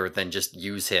anything other than just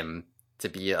use him to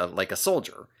be like a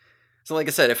soldier. So like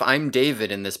I said, if I'm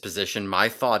David in this position, my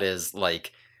thought is,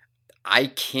 like, I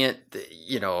can't,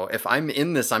 you know, if I'm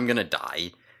in this, I'm going to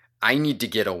die. I need to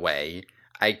get away.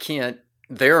 I can't,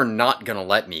 they're not going to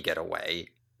let me get away.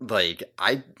 Like,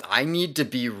 I need to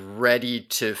be ready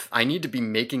to, I need to be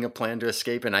making a plan to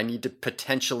escape, and I need to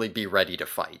potentially be ready to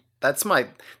fight. That's my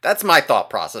thought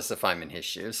process if I'm in his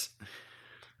shoes.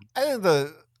 I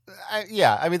think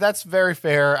I mean, that's very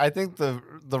fair. I think the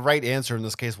right answer in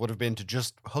this case would have been to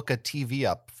just hook a TV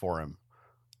up for him.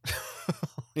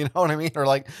 You know what I mean? Or,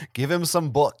 like, give him some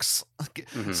books.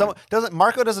 Mm-hmm.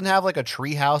 Marco doesn't have, like, a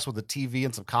tree house with a TV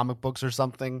and some comic books or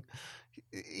something.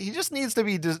 He just needs to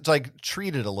be just, like,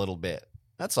 treated a little bit.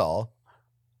 That's all.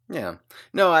 Yeah.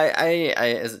 No, I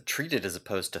as treated as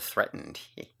opposed to threatened.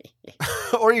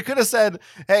 Or you could have said,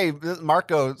 hey,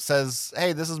 Marco says,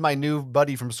 hey, this is my new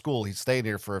buddy from school. He's staying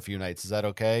here for a few nights. Is that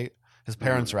okay? His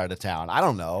parents are out of town. I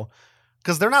don't know.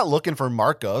 Because they're not looking for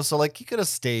Marco. So, like, he could have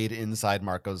stayed inside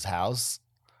Marco's house.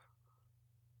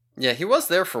 Yeah, he was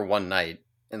there for one night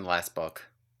in the last book.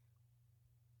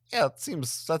 Yeah,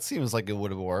 that seems like it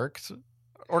would have worked.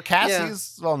 Or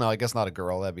Cassie's. Yeah. Well, no, I guess not a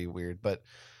girl. That'd be weird. But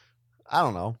I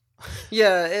don't know.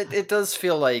 Yeah, it does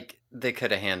feel like they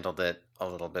could have handled it a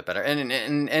little bit better. And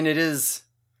it is,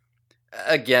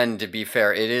 again, to be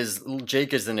fair,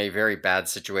 Jake is in a very bad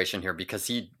situation here because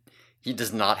he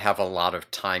does not have a lot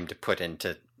of time to put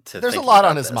into there's a lot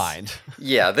on his mind.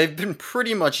 Yeah, they've been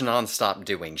pretty much nonstop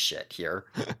doing shit here.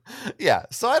 Yeah,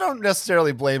 so I don't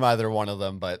necessarily blame either one of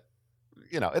them, but,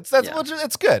 you know, it's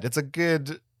good. It's a good,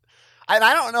 and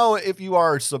I don't know if you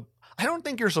are. I don't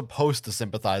think you're supposed to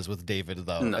sympathize with David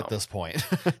though. At this point.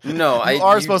 No, you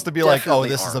are supposed to be like, oh,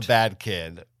 this is a bad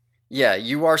kid. Yeah,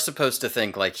 you are supposed to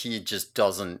think, like, he just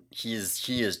doesn't. He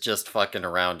is just fucking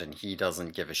around, and he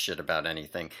doesn't give a shit about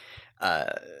anything.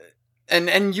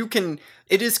 And you can,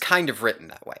 it is kind of written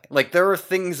that way. Like, there are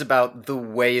things about the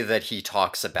way that he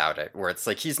talks about it where it's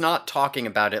like he's not talking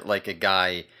about it like a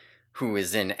guy who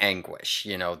is in anguish.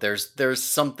 You know, there's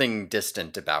something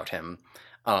distant about him.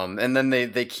 And then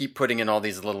they keep putting in all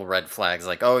these little red flags,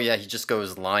 like, oh yeah, he just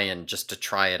goes lion just to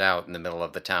try it out in the middle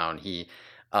of the town. He,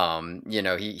 you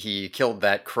know, he killed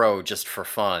that crow just for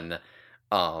fun.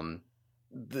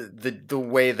 The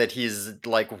way that he's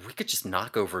like, we could just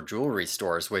knock over jewelry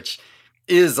stores, which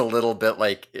is a little bit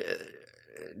like,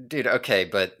 dude, okay,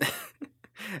 but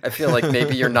I feel like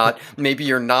maybe you're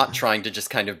not trying to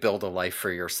just kind of build a life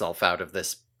for yourself out of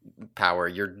this power.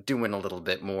 You're doing a little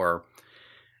bit more.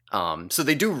 So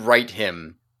they do write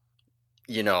him,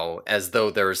 you know, as though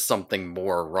there's something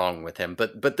more wrong with him.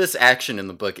 But this action in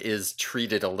the book is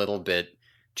treated a little bit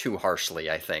too harshly,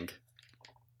 I think.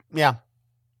 Yeah.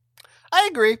 I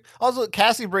agree. Also,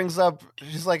 Cassie brings up,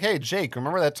 she's like, hey, Jake,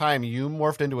 remember that time you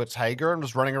morphed into a tiger and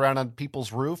was running around on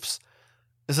people's roofs?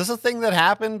 Is this a thing that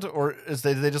happened, or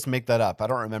did they just make that up? I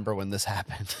don't remember when this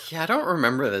happened. Yeah, I don't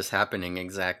remember this happening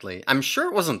exactly. I'm sure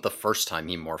it wasn't the first time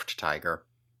he morphed tiger.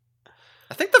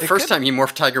 I think the first time he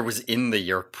morphed tiger was in the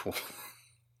Yeerk pool.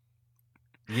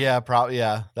 Yeah, probably.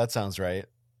 Yeah, that sounds right.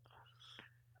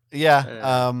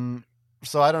 Yeah.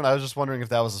 So I don't know. I was just wondering if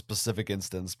that was a specific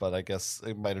instance, but I guess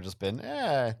it might have just been,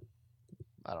 I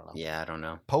don't know. Yeah, I don't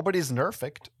know. Nobody's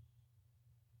nerfed.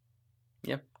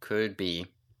 Yep, could be.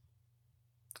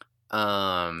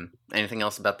 Anything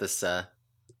else about this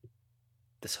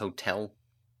this hotel?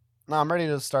 No, I'm ready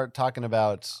to start talking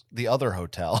about the other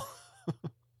hotel.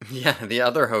 Yeah, the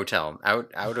other hotel.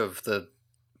 Out of the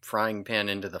frying pan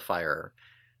into the fire.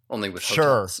 Only with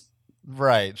hotels.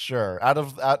 Right, sure.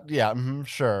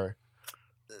 Sure.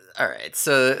 All right,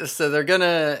 so they're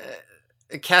gonna.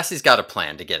 Cassie's got a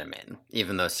plan to get him in,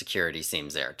 even though security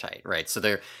seems airtight, right?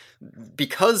 So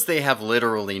because they have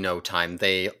literally no time,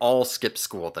 they all skip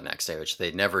school the next day, which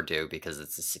they never do because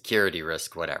it's a security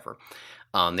risk, whatever.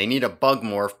 They need a bug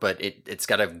morph, but it's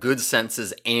got to have good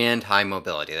senses and high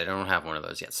mobility. They don't have one of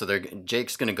those yet. So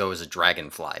Jake's going to go as a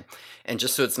dragonfly. And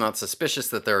just so it's not suspicious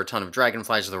that there are a ton of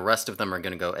dragonflies, the rest of them are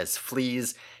going to go as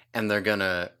fleas, and they're going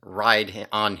to ride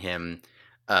on him,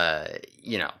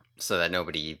 so that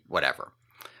nobody, whatever.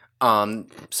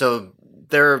 So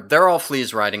they're all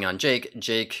fleas riding on Jake.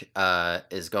 Jake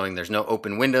is going, there's no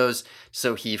open windows,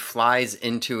 so he flies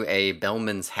into a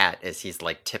bellman's hat as he's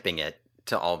like tipping it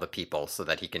to all the people so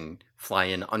that he can fly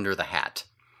in under the hat.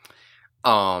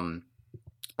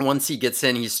 Once he gets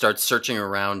in, he starts searching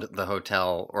around the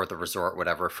hotel or the resort,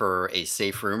 whatever, for a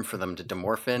safe room for them to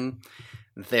demorph in.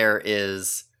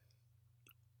 There's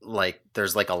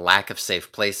a lack of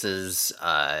safe places.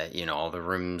 All the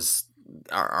rooms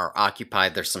are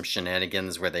occupied. There's some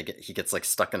shenanigans where he gets like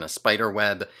stuck in a spider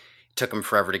web. It took him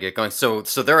forever to get going. So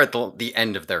they're at the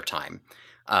end of their time.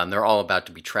 They're all about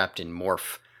to be trapped in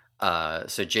morph.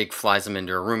 So Jake flies him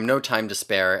into a room, no time to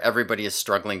spare. Everybody is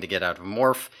struggling to get out of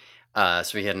morph.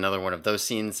 So we had another one of those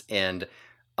scenes, and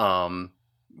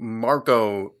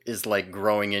Marco is like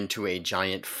growing into a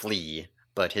giant flea,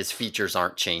 but his features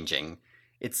aren't changing.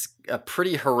 It's a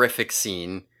pretty horrific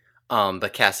scene,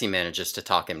 but Cassie manages to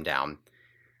talk him down.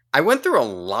 I went through a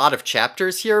lot of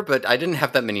chapters here, but I didn't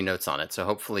have that many notes on it, so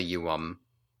hopefully you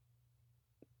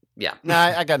yeah. No,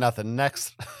 I got nothing.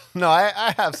 Next. No,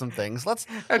 I have some things. Let's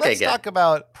talk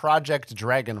about Project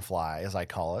Dragonfly, as I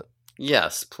call it.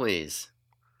 Yes, please.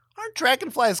 Aren't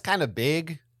dragonflies kind of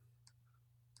big?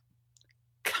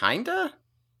 Kinda?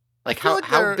 Like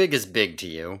how big is big to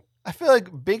you? I feel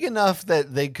like big enough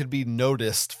that they could be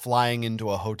noticed flying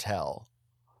into a hotel.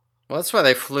 Well, that's why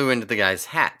they flew into the guy's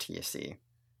hat, you see.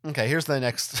 Okay, here's the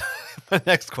next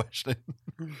question.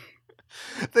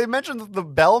 They mentioned that the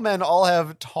bellmen all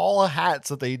have tall hats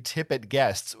that they tip at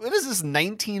guests. What is this,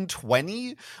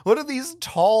 1920? What are these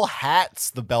tall hats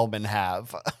the bellmen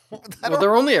have? Well,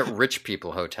 they're only at rich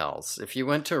people hotels. If you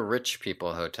went to rich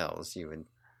people hotels, you would.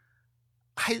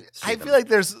 I feel like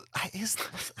I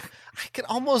can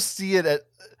almost see it at.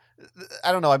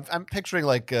 I don't know. I'm picturing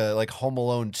like Home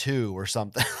Alone 2 or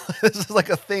something. This is like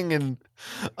a thing in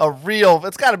a real.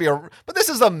 It's got to be but this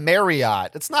is a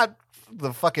Marriott. It's not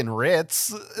the fucking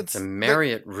Ritz. It's a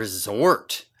Marriott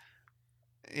resort.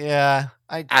 Yeah,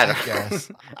 I guess.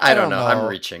 I don't know. I'm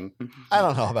reaching. I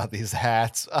don't know about these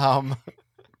hats.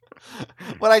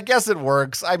 But I guess it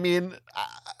works. I mean,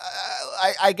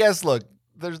 I guess, look,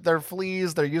 they're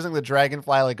fleas. They're using the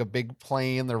dragonfly like a big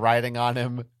plane. They're riding on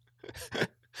him.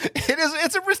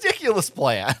 It's a ridiculous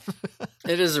plan.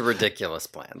 It is a ridiculous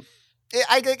plan.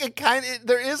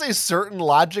 There is a certain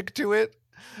logic to it,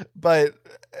 but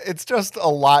it's just a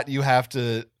lot you have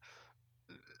to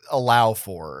allow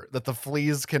for, that the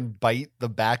fleas can bite the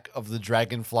back of the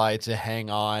dragonfly to hang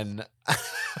on.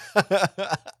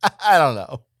 I don't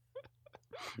know.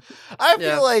 I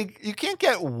feel like you can't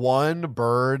get one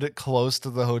bird close to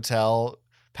the hotel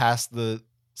past the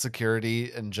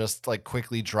security and just like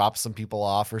quickly drop some people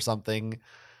off or something.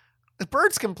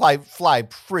 Birds can fly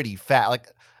pretty fast. Like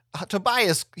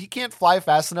Tobias, he can't fly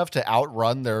fast enough to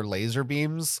outrun their laser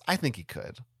beams. I think he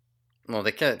could. Well,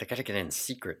 they got to get in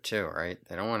secret too, right?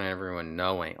 They don't want everyone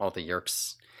knowing. All the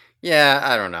Yerks. Yeah,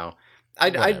 I don't know.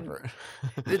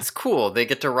 It's cool. They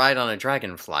get to ride on a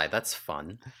dragonfly. That's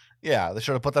fun. Yeah, they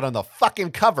should have put that on the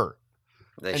fucking cover.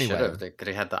 They should have. They could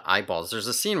have had the eyeballs. There's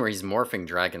a scene where he's morphing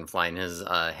dragonfly and his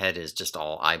head is just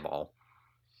all eyeball.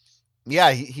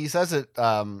 Yeah, he says it.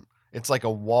 It's like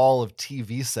a wall of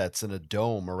TV sets and a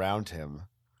dome around him.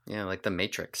 Yeah, like the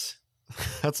Matrix.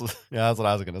 That's what I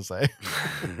was gonna say.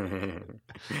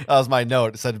 That was my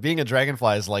note. It said being a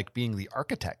dragonfly is like being the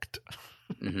architect.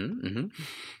 Mm-hmm, mm-hmm.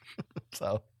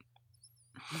 So,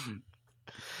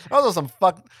 also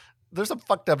there's some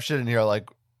fucked up shit in here. Like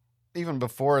even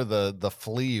before the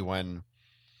flea, when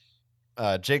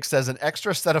Jake says an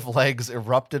extra set of legs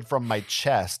erupted from my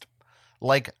chest,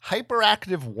 like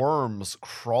hyperactive worms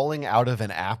crawling out of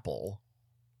an apple.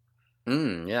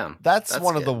 Yeah. That's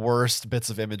one of the worst bits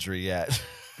of imagery yet.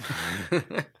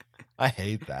 I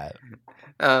hate that.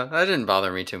 That didn't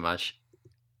bother me too much.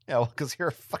 Yeah, well, because you're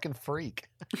a fucking freak.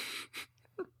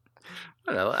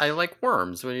 I like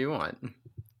worms. What do you want?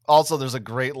 Also, there's a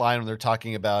great line when they're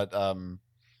talking about.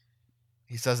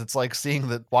 He says it's like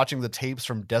watching the tapes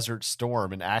from Desert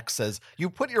Storm, and Axe says, "You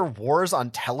put your wars on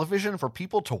television for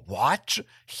people to watch?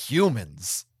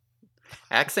 Humans."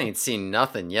 Axe ain't seen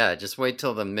nothing yet. Just wait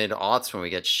till the mid-aughts when we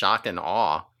get shock and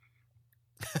awe.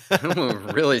 We'll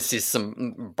really see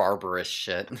some barbarous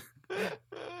shit.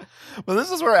 Well, this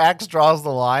is where Axe draws the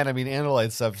line. I mean,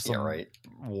 Andalites have some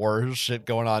war shit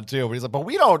going on too, but he's like, but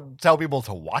we don't tell people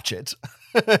to watch it.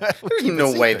 There's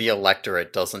no way the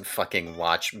electorate doesn't fucking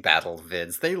watch battle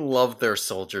vids. They love their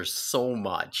soldiers so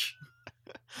much.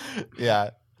 Yeah.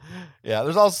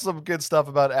 There's also some good stuff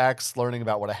about Axe learning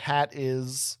about what a hat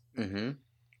is. Mm-hmm.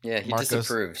 Yeah, he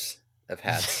disapproves of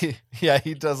hats. Yeah,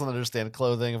 he doesn't understand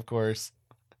clothing, of course.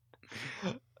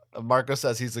 Marco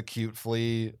says he's a cute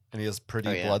flea and he has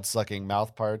pretty blood-sucking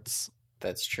mouth parts.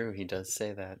 That's true. He does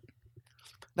say that.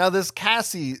 Now, this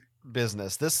Cassie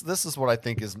business, this is what I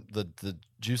think is the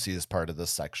juiciest part of this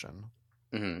section.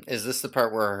 Mm-hmm. Is this the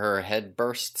part where her head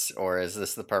bursts, or is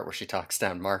this the part where she talks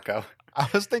down Marco? I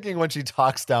was thinking when she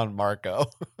talks down Marco.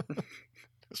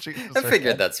 I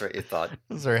figured that's what you thought.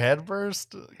 Does her head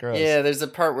burst? Gross. Yeah, there's a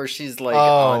part where she's like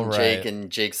on Jake and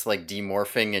Jake's like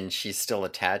demorphing and she's still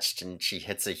attached and she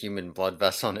hits a human blood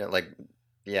vessel and it like,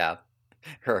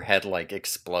 her head like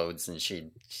explodes and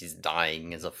she's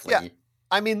dying as a flea. Yeah.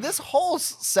 I mean, this whole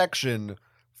section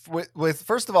with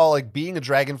first of all, like being a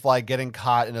dragonfly getting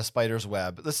caught in a spider's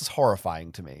web, this is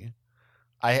horrifying to me.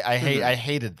 I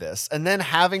hated this. And then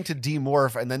having to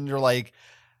demorph and then you're like,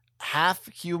 half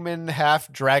human,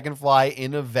 half dragonfly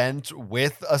in a vent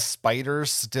with a spider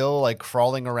still like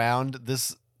crawling around.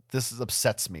 This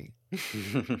upsets me.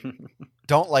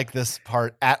 Don't like this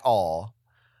part at all.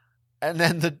 And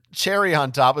then the cherry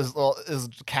on top is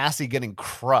Cassie getting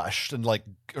crushed and like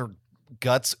her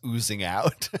guts oozing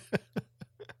out.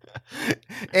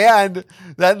 And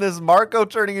then this Marco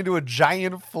turning into a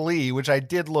giant flea, which I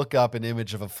did look up an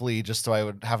image of a flea just so I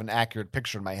would have an accurate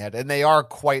picture in my head. And they are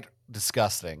quite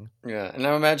disgusting. Yeah, and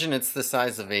I imagine it's the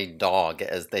size of a dog,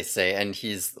 as they say, and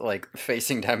he's like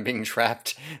facing down, being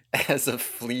trapped as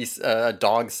a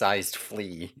dog-sized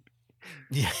flea.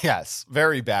 Yes,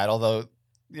 very bad. Although,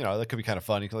 that could be kind of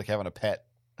fun. You could like having a pet,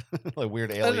 like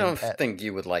weird alien. I don't think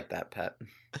you would like that pet.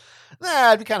 Nah,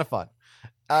 it'd be kind of fun.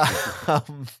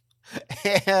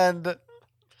 And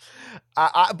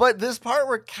but this part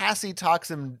where Cassie talks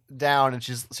him down and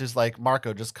she's like,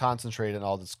 Marco, just concentrate on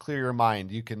all this. Clear your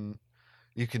mind. You can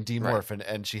demorph, right.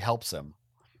 and she helps him.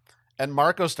 And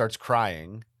Marco starts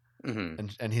crying. Mm-hmm.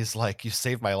 And he's like, you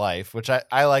saved my life, which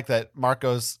I like that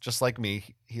Marco's just like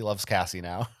me. He loves Cassie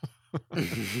now.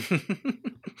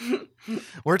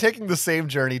 We're taking the same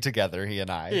journey together, he and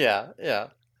I. Yeah.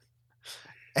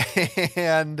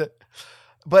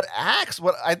 But Axe,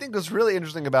 what I think was really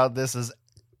interesting about this is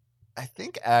I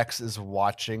think Axe is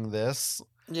watching this.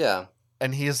 Yeah.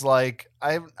 And he's like,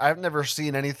 I've never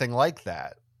seen anything like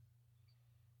that.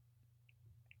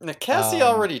 Now, Cassie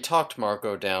already talked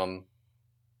Marco down.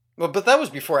 Well, but that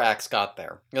was before Axe got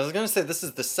there. I was going to say, this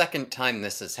is the second time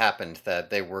this has happened,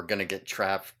 that they were going to get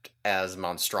trapped as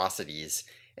monstrosities,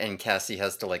 and Cassie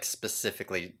has to, like,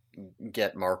 specifically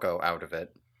get Marco out of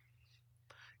it.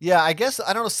 Yeah, I guess,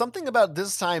 I don't know, something about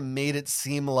this time made it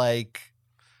seem like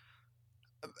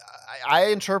I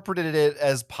interpreted it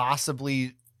as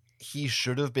possibly he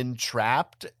should have been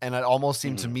trapped, and it almost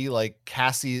seemed to me like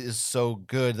Cassie is so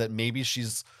good that maybe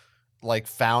she's like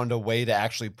found a way to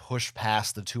actually push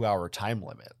past the 2-hour time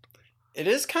limit. It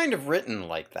is kind of written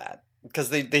like that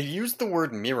because they used the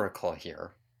word miracle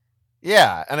here.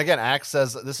 Yeah, and again, Axe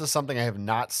says this is something I have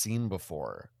not seen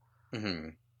before. Mm-hmm.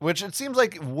 Which it seems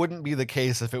like wouldn't be the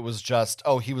case if it was just,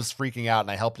 he was freaking out and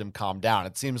I helped him calm down.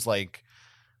 It seems like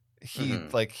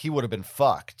he would have been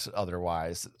fucked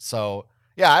otherwise. So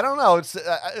yeah, I don't know.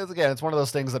 It's one of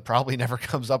those things that probably never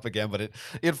comes up again, but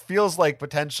it feels like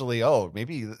potentially,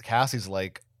 maybe Cassie's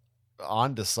like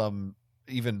onto some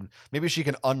maybe she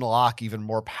can unlock even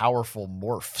more powerful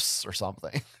morphs or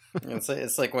something.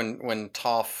 It's like when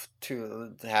Toph,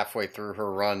 halfway through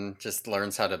her run, just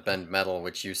learns how to bend metal,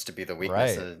 which used to be the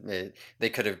weakness. Right. They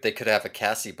could have a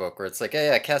Cassie book where it's like,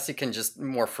 yeah, Cassie can just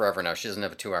morph forever now. She doesn't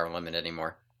have a 2-hour limit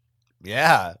anymore.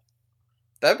 Yeah,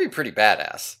 that'd be pretty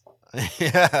badass.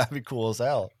 Yeah, that'd be cool as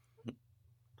hell.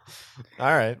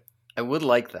 All right, I would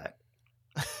like that.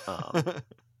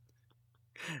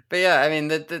 But yeah, I mean,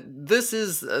 this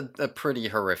is a pretty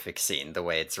horrific scene the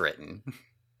way it's written.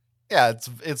 Yeah,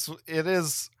 it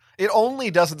is. It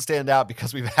only doesn't stand out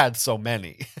because we've had so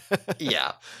many.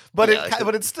 Yeah, but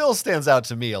it still stands out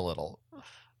to me a little.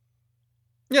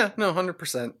 Yeah, no,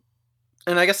 100%.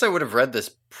 And I guess I would have read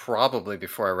this probably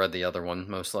before I read the other one,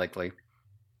 most likely.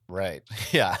 Right.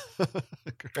 Yeah.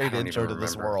 Great intro to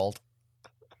this world.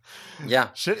 Yeah.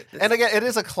 And again, it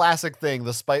is a classic thing.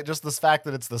 Just this fact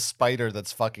that it's the spider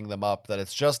that's fucking them up. That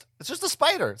it's just a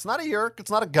spider. It's not a Yeerk.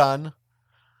 It's not a gun.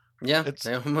 Yeah.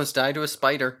 They almost die to a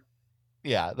spider.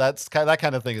 Yeah, that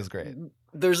kind of thing is great.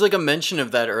 There's like a mention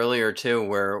of that earlier too,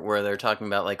 where they're talking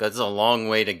about like it's a long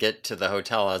way to get to the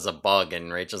hotel as a bug,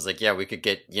 and Rachel's like, yeah, we could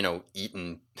get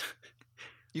eaten.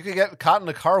 You could get caught in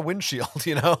a car windshield.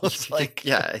 It's like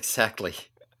yeah, exactly.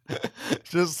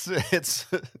 It's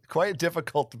quite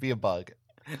difficult to be a bug.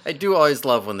 I do always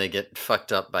love when they get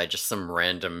fucked up by just some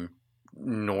random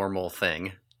normal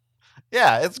thing.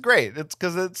 Yeah, it's great. It's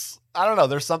because I don't know,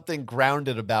 there's something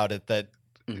grounded about it that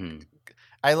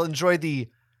I'll enjoy the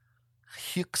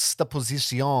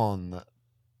juxtaposition.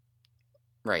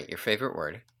 Right, your favorite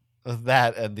word. Of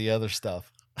that and the other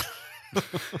stuff.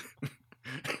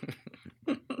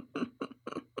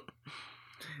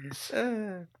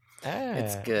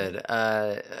 It's good.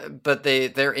 But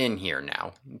they're in here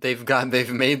now. They've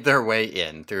made their way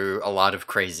in through a lot of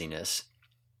craziness.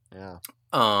 Yeah.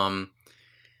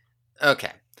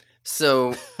 Okay.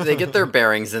 So they get their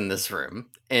bearings in this room,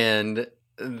 and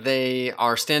they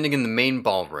are standing in the main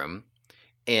ballroom,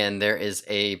 and there is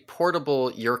a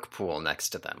portable Yeerk pool next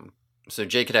to them. So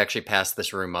Jake had actually passed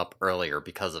this room up earlier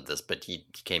because of this, but he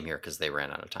came here because they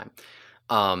ran out of time.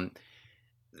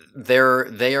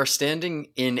 They are standing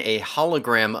in a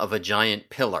hologram of a giant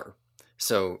pillar.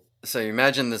 So you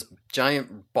imagine this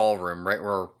giant ballroom, right?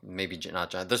 Or maybe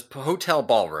not giant. This hotel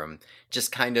ballroom,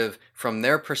 just kind of from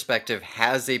their perspective,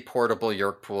 has a portable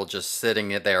Yeerk pool just sitting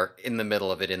there in the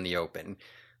middle of it in the open.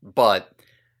 But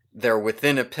they're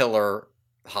within a pillar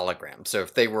hologram. So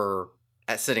if they were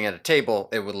sitting at a table,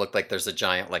 it would look like there's a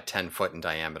giant, like 10-foot in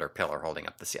diameter pillar holding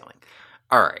up the ceiling.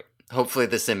 All right. Hopefully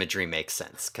this imagery makes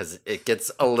sense, because it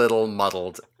gets a little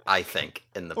muddled, I think,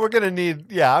 in the... I'm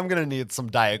going to need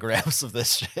some diagrams of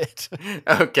this shit.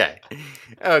 Okay.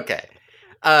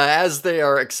 As they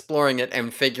are exploring it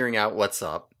and figuring out what's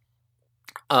up,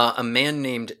 a man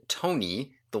named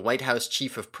Tony, the White House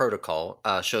chief of protocol,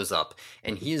 shows up,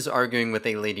 and he is arguing with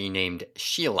a lady named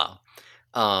Sheila.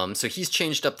 So he's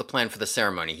changed up the plan for the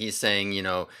ceremony. He's saying,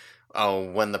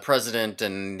 when the president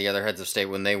and the other heads of state,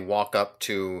 when they walk up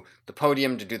to the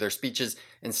podium to do their speeches,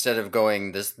 instead of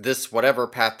going this whatever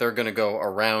path, they're going to go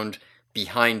around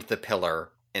behind the pillar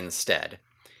instead.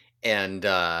 And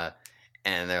they're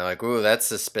like, ooh, that's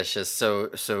suspicious.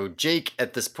 So Jake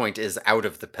at this point is out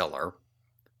of the pillar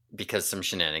because some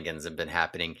shenanigans have been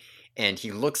happening. And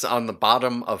he looks on the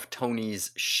bottom of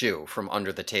Tony's shoe from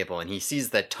under the table, and he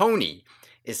sees that Tony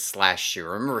is Slash Shoe.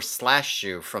 Remember Slash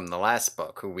Shoe from the last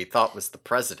book, who we thought was the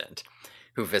president,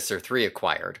 who Visser 3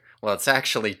 acquired. Well, it's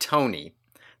actually Tony,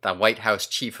 the White House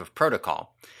chief of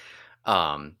protocol.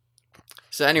 So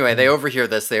anyway, they overhear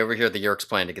this. They overhear the Yeerk's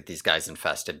plan to get these guys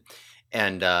infested.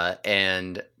 And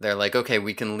they're like, okay,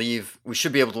 we can leave. We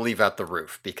should be able to leave out the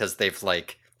roof, because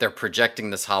they're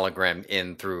projecting this hologram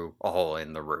in through a hole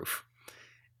in the roof.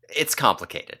 It's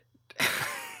complicated.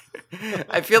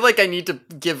 I feel like I need to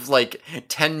give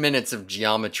 10 minutes of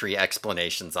geometry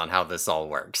explanations on how this all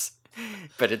works.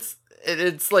 But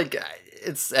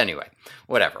anyway,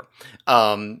 whatever.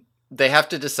 They have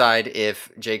to decide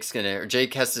if Jake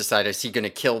has to decide, is he going to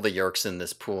kill the Yeerks in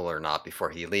this pool or not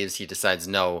before he leaves. He decides,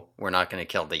 no, we're not going to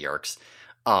kill the Yeerks.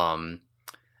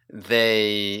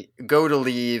 They go to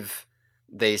leave.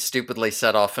 They stupidly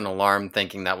set off an alarm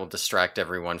thinking that will distract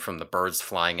everyone from the birds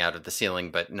flying out of the ceiling,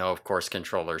 but no, of course,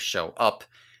 controllers show up.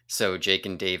 So Jake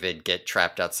and David get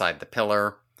trapped outside the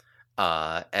pillar,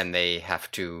 and they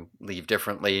have to leave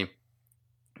differently.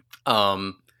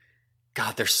 God,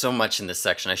 there's so much in this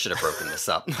section. I should have broken this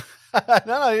up.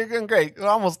 No, you're doing great. We're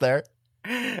almost there.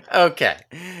 Okay.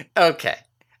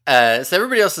 So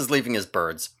everybody else is leaving as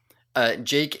birds.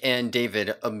 Jake and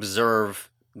David observe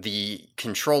the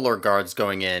controller guards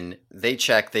going in. They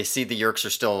check, they see the Yeerks are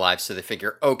still alive, so they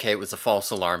figure, okay, it was a false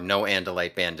alarm, no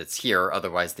Andalite bandits here,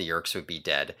 otherwise the Yeerks would be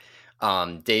dead.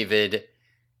 David,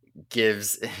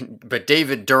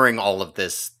 during all of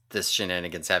this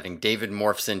shenanigans having, David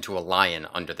morphs into a lion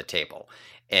under the table.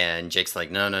 And Jake's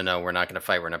like, no, we're not going to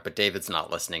fight, but David's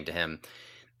not listening to him.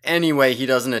 Anyway, he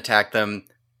doesn't attack them,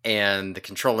 and the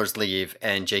controllers leave,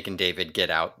 and Jake and David get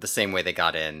out the same way they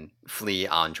got in, flee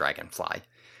on Dragonfly.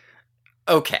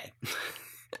 Okay.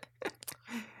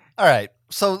 All right.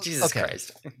 So, Jesus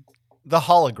Christ. The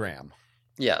hologram.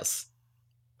 Yes.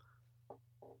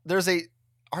 There's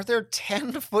are there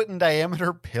 10-foot in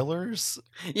diameter pillars?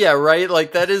 Yeah, right?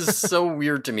 Like, that is so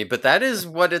weird to me, but that is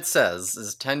what it says,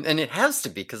 is 10, and it has to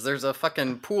be, because there's a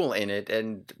fucking pool in it,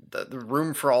 and the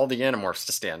room for all the Animorphs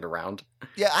to stand around.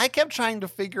 Yeah, I kept trying to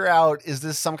figure out, is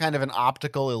this some kind of an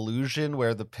optical illusion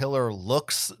where the pillar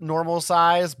looks normal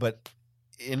size, but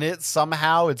in it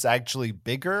somehow it's actually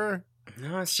bigger?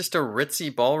 No, it's just a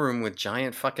ritzy ballroom with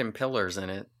giant fucking pillars in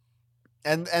it.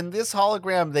 And this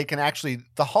hologram,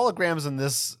 the holograms in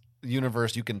this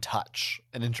universe you can touch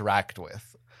and interact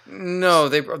with. No,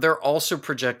 they're also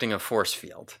projecting a force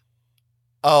field.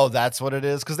 Oh, that's what it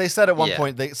is? Because they said at one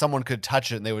point someone could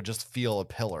touch it and they would just feel a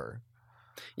pillar.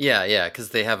 Yeah, because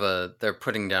they're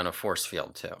putting down a force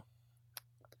field too.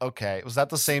 Okay, was that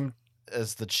the same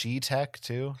as the Chi Tech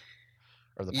too?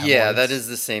 Yeah, that is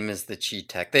the same as the Chi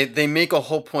Tech. They make a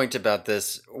whole point about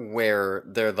this where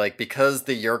they're like, because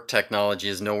the Yeerk technology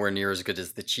is nowhere near as good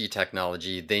as the Chi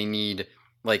technology, they need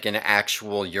like an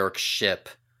actual Yeerk ship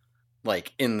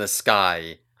like in the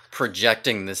sky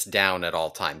projecting this down at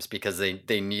all times, because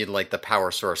they need like the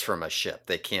power source from a ship.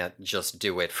 They can't just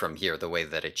do it from here the way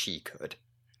that a Chi could.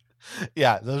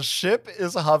 Yeah, the ship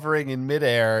is hovering in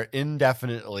midair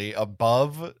indefinitely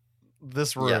above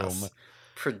this room. Yes.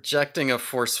 Projecting a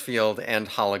force field and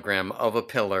hologram of a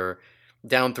pillar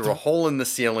down through a hole in the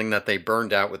ceiling that they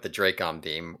burned out with the Dracon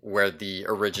beam, where the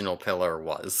original pillar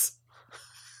was.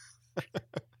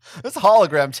 This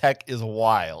hologram tech is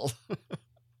wild.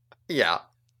 Yeah.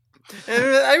 And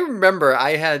I remember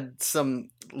I had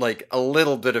a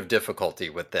little bit of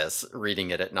difficulty with this, reading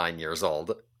it at 9 years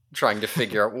old, trying to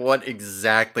figure out what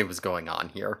exactly was going on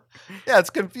here. Yeah, it's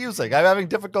confusing. I'm having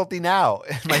difficulty now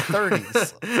in my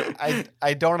 30s.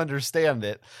 I don't understand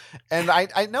it. And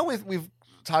I know we've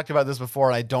talked about this before,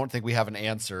 and I don't think we have an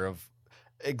answer of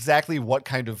exactly what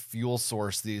kind of fuel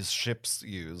source these ships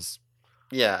use.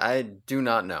 Yeah, I do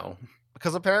not know.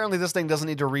 Because apparently this thing doesn't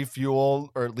need to refuel,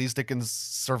 or at least it can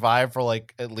survive for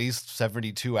like at least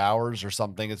 72 hours or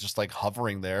something. It's just like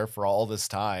hovering there for all this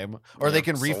time. Or they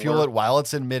can refuel it while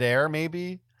it's in midair,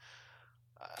 maybe.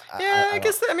 Yeah, I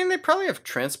guess they probably have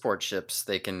transport ships.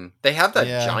 They have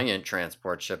that giant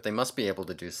transport ship. They must be able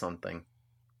to do something.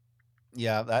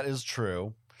 Yeah, that is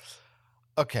true.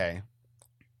 Okay.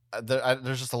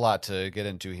 There's just a lot to get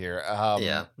into here.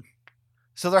 Yeah.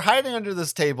 So they're hiding under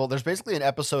this table. There's basically an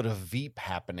episode of Veep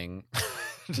happening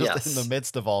just in the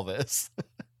midst of all this.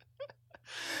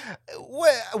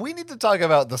 We need to talk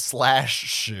about the Slash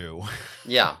shoe.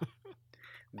 Yeah.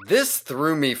 This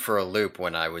threw me for a loop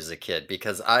when I was a kid,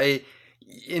 because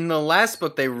in the last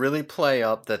book, they really play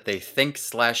up that they think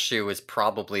Slash Shoe is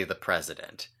probably the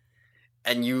president.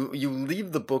 And you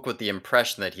leave the book with the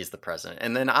impression that he's the president.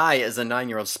 And then I, as a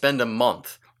 9-year-old, spend a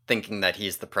month thinking that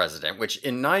he's the president, which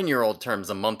in 9-year-old terms,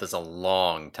 a month is a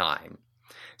long time.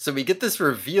 So we get this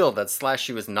reveal that Slash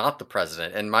Shoe is not the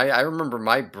president, and I remember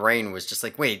my brain was just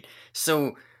like, wait,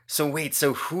 so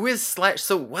who is Slash?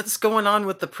 So what's going on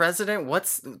with the president?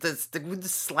 What's the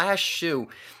Slash Shoe?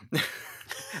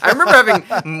 I remember having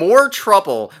more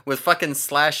trouble with fucking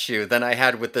Slash Shoe than I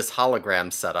had with this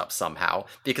hologram setup somehow,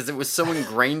 because it was so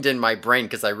ingrained in my brain,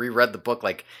 because I reread the book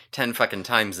like 10 fucking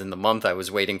times in the month I was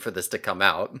waiting for this to come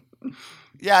out.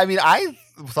 Yeah, I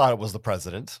thought it was the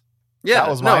president. Yeah, that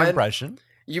was my impression.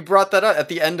 You brought that up at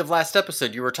the end of last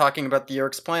episode. You were talking about the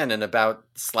Yeerk's plan and about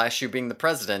Slash Shoe being the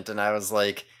president, and I was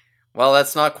like, well,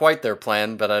 that's not quite their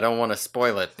plan, but I don't want to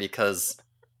spoil it because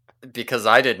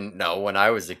I didn't know when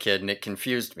I was a kid and it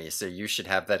confused me, so you should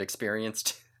have that experience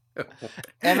too.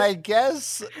 And I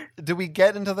guess, do we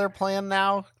get into their plan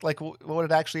now? Like what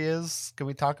it actually is? Can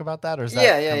we talk about that? Or is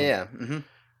that Yeah. Mm-hmm.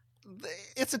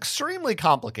 It's extremely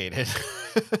complicated.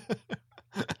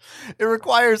 It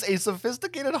requires a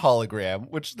sophisticated hologram,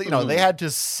 which they had to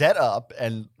set up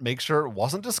and make sure it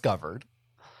wasn't discovered.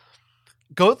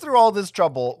 Go through all this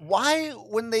trouble. Why,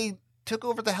 when they took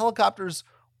over the helicopters,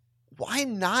 why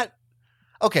not?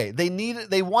 Okay,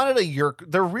 they wanted a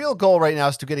Yeerk. Their real goal right now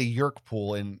is to get a Yeerk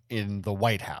pool in the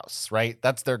White House, right?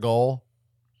 That's their goal.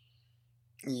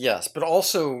 Yes, but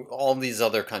also all these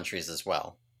other countries as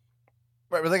well.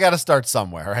 Right, but they got to start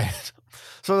somewhere, right?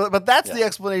 So, but that's the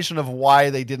explanation of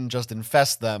why they didn't just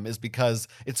infest them, is because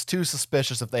it's too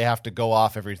suspicious if they have to go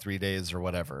off every 3 days or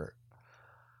whatever.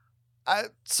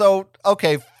 So,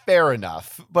 okay, fair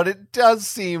enough. But it does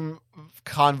seem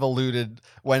convoluted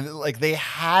when they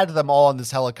had them all on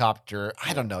this helicopter.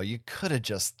 I don't know. You could have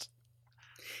just...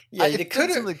 Yeah, you could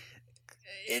have...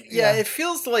 It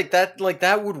feels like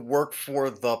that would work for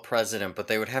the president, but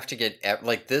they would have to get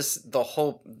the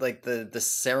whole the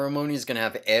ceremony is going to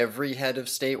have every head of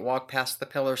state walk past the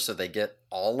pillar, so they get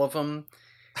all of them.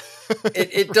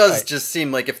 It does just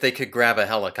seem like if they could grab a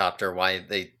helicopter, why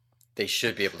they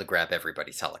should be able to grab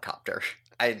everybody's helicopter.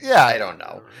 I don't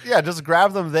know. Yeah, just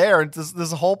grab them there. And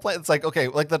this whole plan, it's like, okay,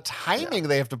 like the timing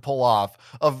they have to pull off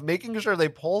of making sure they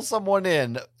pull someone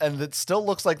in and it still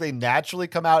looks like they naturally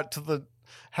come out to the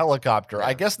helicopter. Yeah.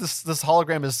 I guess this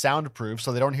hologram is soundproof,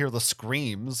 so they don't hear the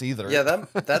screams either. Yeah,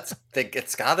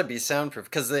 it's got to be soundproof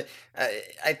because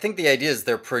I think the idea is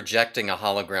they're projecting a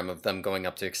hologram of them going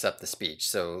up to accept the speech,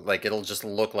 so like it'll just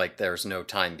look like there's no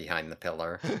time behind the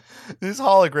pillar. These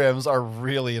holograms are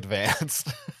really advanced.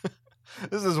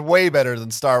 This is way better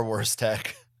than Star Wars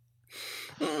tech.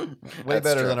 Way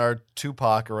better than our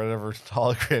Tupac or whatever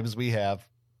holograms we have.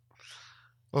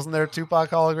 Wasn't there a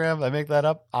Tupac hologram? Did I make that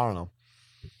up? I don't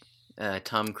know.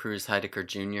 Tom Cruise, Heidecker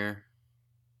Jr.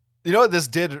 You know what this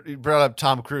did? You brought up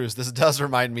Tom Cruise. This does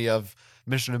remind me of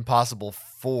Mission Impossible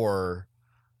 4.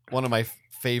 One of my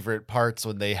favorite parts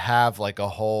when they have like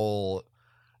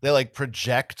they like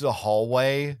project a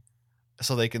hallway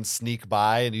so they can sneak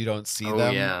by and you don't see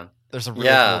them. Yeah. There's some really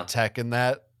cool tech in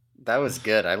that. That was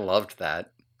good. I loved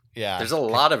that. Yeah. There's a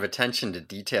lot of attention to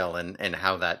detail in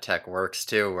how that tech works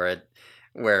too,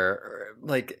 where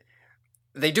like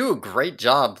they do a great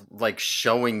job like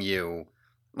showing you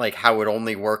like how it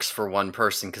only works for one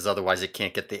person because otherwise it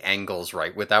can't get the angles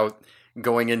right without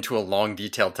going into a long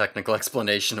detailed technical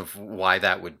explanation of why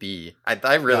that would be.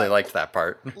 I really liked that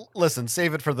part. Listen,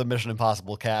 save it for the Mission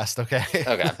Impossible cast, okay?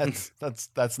 Okay.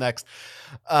 that's next.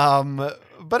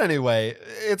 But anyway,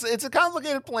 it's a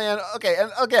complicated plan. Okay,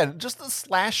 and again, just the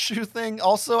slash shoe thing.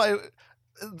 Also,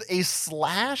 a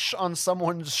slash on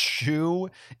someone's shoe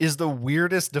is the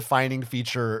weirdest defining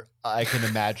feature I can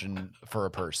imagine for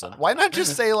a person. Why not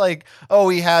just say like, oh,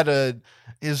 he had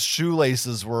his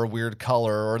shoelaces were a weird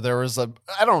color, or there was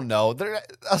I don't know,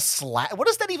 a slash. What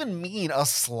does that even mean? A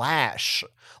slash?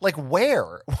 Like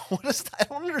where? What is that? I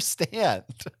don't understand.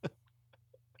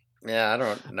 Yeah, I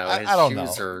don't know. His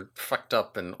shoes are fucked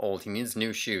up and old. He needs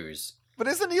new shoes. But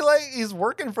isn't he like, he's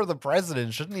working for the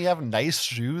president? Shouldn't he have nice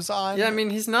shoes on? Yeah, I mean,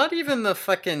 he's not even the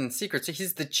fucking secret.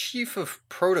 He's the chief of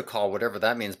protocol, whatever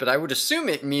that means. But I would assume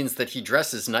it means that he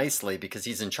dresses nicely because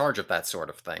he's in charge of that sort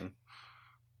of thing.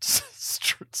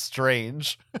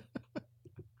 Strange.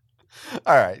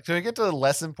 All right, can we get to the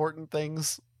less important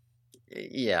things?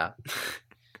 Yeah.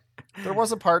 There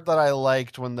was a part that I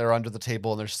liked when they're under the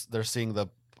table and they're seeing the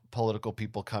political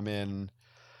people come in.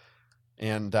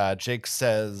 And Jake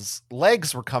says,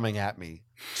 legs were coming at me.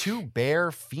 2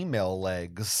 bare female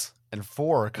legs and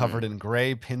 4 covered in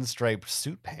gray pinstriped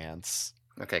suit pants.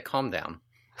 Okay, calm down.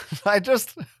 I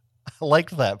just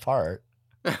liked that part.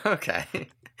 Okay.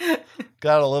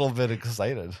 Got a little bit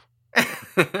excited.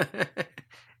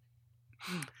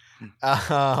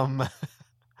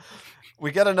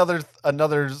 We get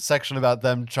another section about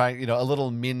them trying, a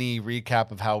little mini recap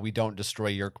of how we don't destroy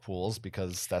Yerk pools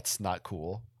because that's not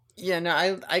cool. Yeah,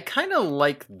 no, I kind of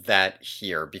like that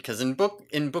here because in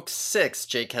book 6,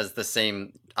 Jake has the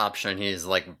same option. He's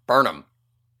like, burn him.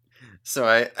 So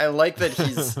I like that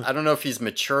he's, I don't know if he's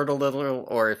matured a little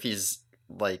or if he's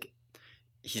like,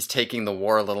 he's taking the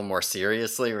war a little more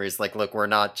seriously, or he's like, look, we're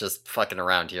not just fucking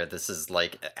around here. This is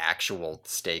like actual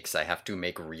stakes. I have to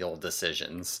make real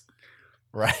decisions.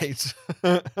 Right.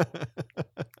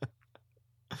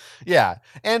 Yeah,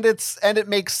 and it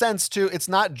makes sense too. It's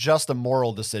not just a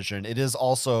moral decision. It is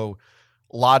also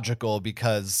logical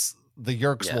because the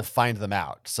Yeerks will find them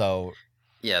out. So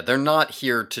yeah, they're not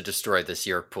here to destroy this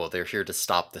Yeerk pool. They're here to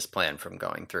stop this plan from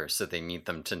going through. So they need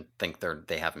them to think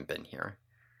they haven't been here.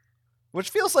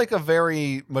 Which feels like a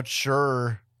very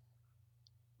mature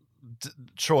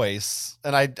choice.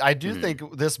 And I do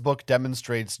think this book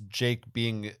demonstrates Jake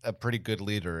being a pretty good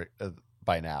leader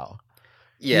by now.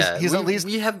 Yeah, he's at least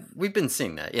we've been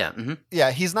seeing that. Yeah, yeah.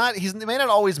 He may not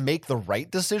always make the right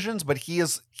decisions, but he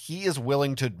is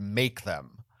willing to make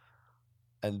them,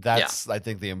 and that's I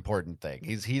think the important thing.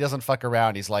 He doesn't fuck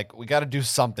around. He's like, we got to do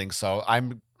something, so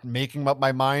I'm making up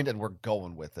my mind, and we're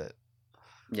going with it.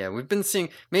 Yeah, we've been seeing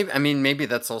maybe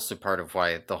that's also part of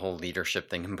why the whole leadership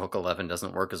thing in book 11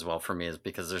 doesn't work as well for me, is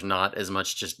because there's not as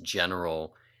much just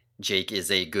general Jake is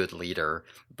a good leader,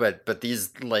 but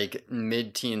these like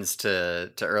mid-teens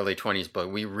to early 20s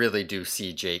book, we really do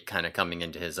see Jake kind of coming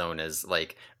into his own as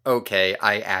like, okay,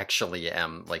 I actually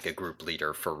am like a group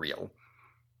leader for real,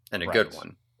 and a good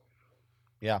one.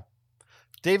 Yeah,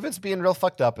 David's being real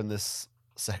fucked up in this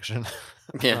section.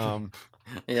 Yeah.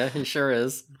 Yeah, he sure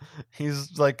is.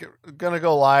 He's like gonna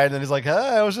go lie, and then he's like,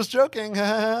 I was just joking.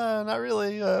 Not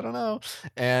really. I don't know.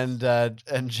 And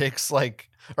Jake's like,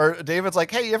 or David's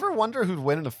like, hey, you ever wonder who'd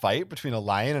win in a fight between a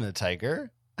lion and a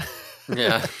tiger?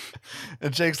 Yeah.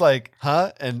 And Jake's like,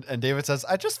 huh? And David says,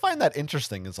 I just find that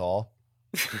interesting is all.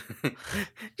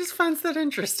 Just finds that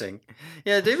interesting.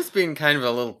 Yeah, David's being kind of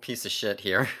a little piece of shit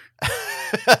here.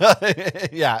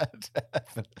 Yeah.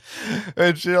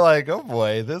 And you're like, oh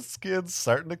boy, this kid's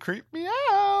starting to creep me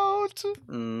out.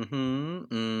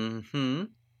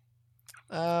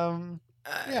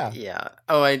 Yeah. Yeah.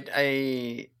 Oh,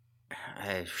 I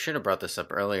should have brought this up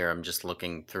earlier. I'm just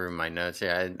looking through my notes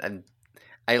here.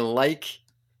 I like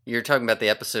you're talking about the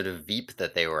episode of Veep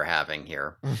that they were having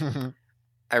here.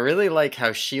 I really like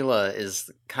how Sheila is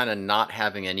kind of not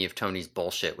having any of Tony's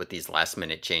bullshit with these last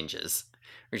minute changes.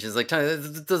 Which is like, Tony,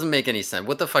 this doesn't make any sense.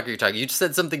 What the fuck are you talking? You just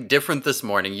said something different this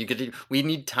morning. We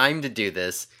need time to do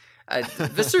this.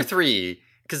 Visser 3,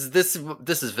 because this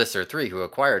is Visser 3 who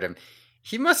acquired him.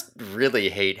 He must really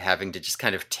hate having to just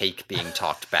kind of take being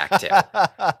talked back to.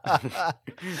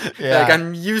 Yeah. Like,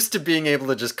 I'm used to being able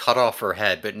to just cut off her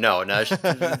head, but no,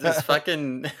 this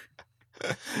fucking...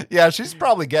 Yeah, she's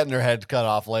probably getting her head cut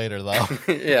off later, though.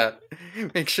 Yeah.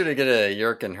 Make sure to get a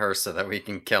yerk in her so that we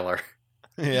can kill her.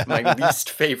 Yeah. My least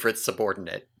favorite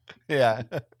subordinate. Yeah.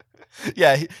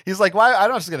 Yeah, he's like, why? I'm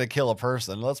not just going to kill a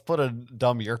person. Let's put a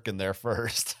dumb yerk in there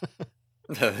first.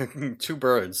 2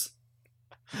 birds.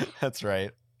 That's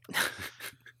right.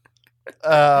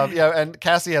 Yeah, and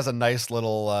Cassie has a nice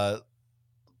little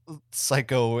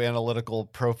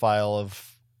psychoanalytical profile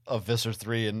of Visser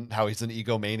 3 and how he's an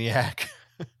egomaniac.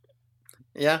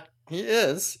 Yeah, he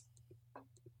is.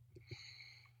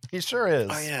 He sure is.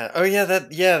 Oh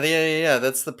yeah.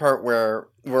 That's the part where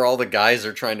all the guys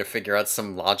are trying to figure out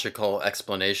some logical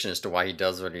explanation as to why he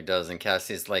does what he does, and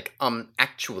Cassie's like,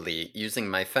 actually, using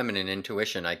my feminine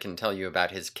intuition, I can tell you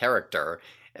about his character.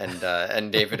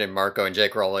 And David and Marco and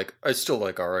Jake were all like, I still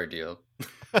like our idea.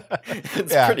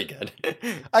 It's pretty good.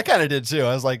 I kind of did too.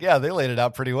 I was like, yeah, they laid it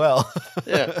out pretty well.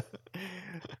 Yeah.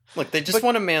 Look, they just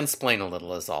want to mansplain a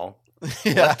little is all.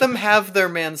 Yeah. Let them have their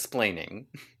mansplaining.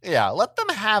 Yeah, let them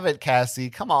have it, Cassie.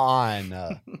 Come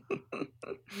on.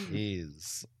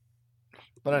 Jeez.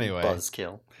 But anyway.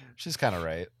 Buzzkill. She's kind of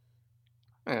right.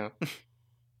 Yeah.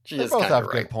 They both have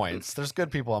good points. There's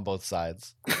good people on both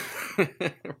sides.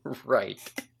 Right.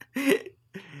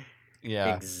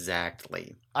 Yeah.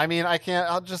 Exactly. I mean,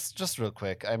 I'll just real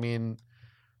quick. I mean,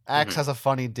 Axe has a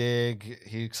funny dig.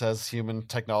 He says human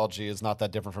technology is not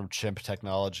that different from chimp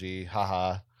technology.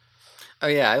 Haha. Oh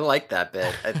yeah, I like that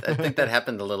bit. I think that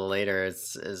happened a little later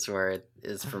is where it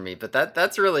is for me. But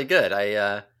that's really good.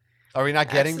 Are we not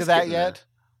getting to that yet?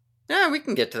 Yeah, we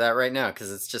can get to that right now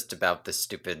because it's just about this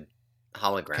stupid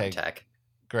hologram tech.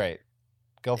 Great.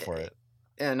 Go for it.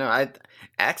 Yeah, no,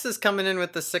 Axe is coming in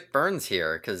with the sick burns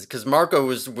here because Marco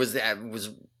was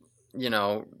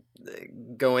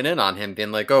going in on him,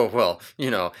 being like, oh well,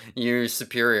 you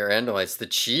superior Andalites, the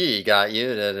Chi got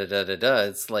you, da da da da da.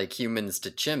 It's like humans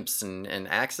to chimps, and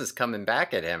Axe is coming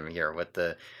back at him here with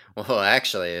the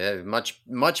actually a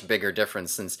much bigger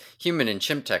difference since human and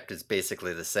chimp tech is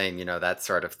basically the same, that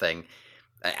sort of thing.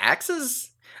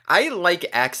 I like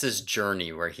Axe's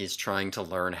journey where he's trying to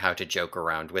learn how to joke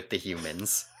around with the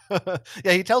humans.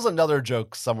 Yeah, he tells another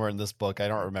joke somewhere in this book. I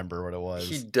don't remember what it was.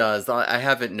 He does. I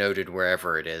have it noted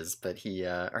wherever it is, but he,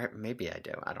 or maybe I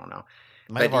do. I don't know.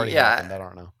 Might have already happened. I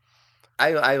don't know.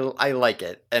 I like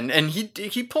it, and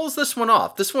he pulls this one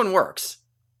off. This one works.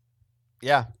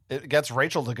 Yeah, it gets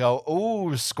Rachel to go,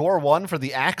 ooh, score 1 for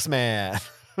the Axeman.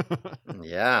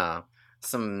 Yeah.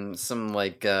 Some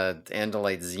like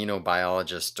Andalite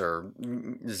xenobiologist or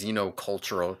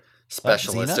xenocultural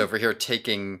specialist over here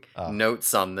taking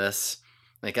notes on this.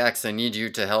 Like, Axe, I need you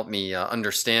to help me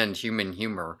understand human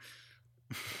humor.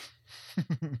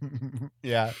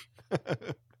 Yeah.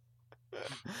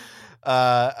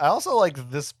 I also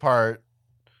like this part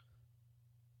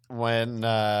when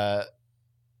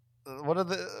what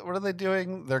are they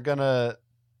doing? They're gonna.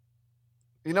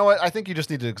 You know what? I think you just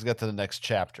need to get to the next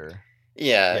chapter.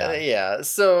 Yeah.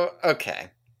 So, okay.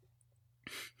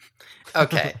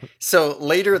 So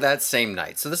later that same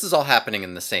night. So this is all happening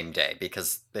in the same day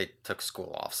because they took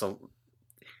school off. So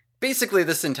basically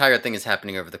this entire thing is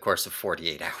happening over the course of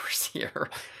 48 hours here.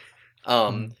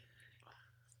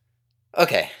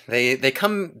 Okay. They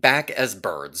come back as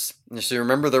birds. So you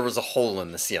remember there was a hole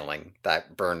in the ceiling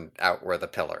that burned out where the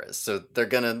pillar is. So they're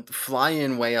going to fly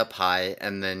in way up high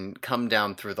and then come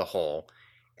down through the hole.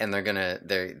 And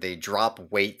they drop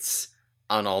weights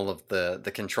on all of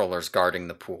the controllers guarding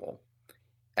the pool.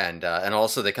 And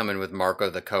also they come in with Marco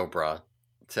the Cobra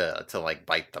to like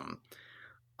bite them.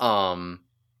 To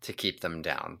keep them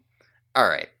down. All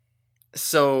right.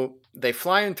 So they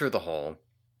fly in through the hole.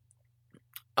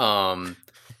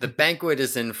 the banquet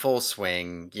is in full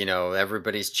swing.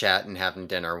 Everybody's chatting, having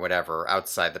dinner, whatever,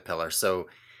 outside the pillar. So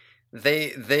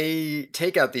they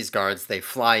take out these guards. They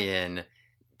fly in.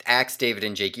 Axe, David,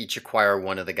 and Jake each acquire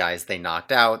one of the guys they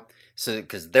knocked out. So,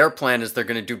 because their plan is they're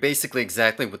going to do basically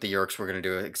exactly what the Yeerks were going to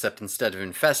do, except instead of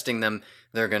infesting them,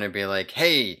 they're going to be like,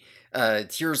 hey,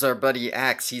 here's our buddy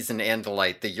Axe. He's an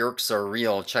Andalite. The Yeerks are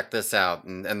real. Check this out.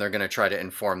 And they're going to try to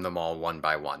inform them all one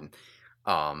by one.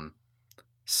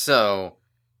 So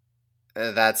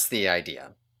that's the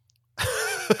idea.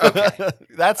 Okay.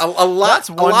 That's a lot. That's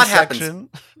one a lot section.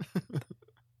 happens.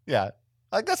 Yeah,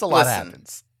 I guess a lot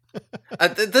happens.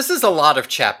 This is a lot of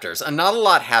chapters. Not a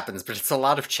lot happens, but it's a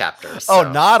lot of chapters. So.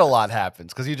 Oh, not a lot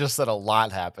happens, because you just said a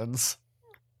lot happens.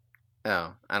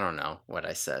 Oh, I don't know what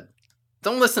I said.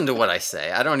 Don't listen to what I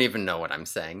say. I don't even know what I'm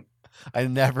saying. I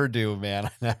never do, man.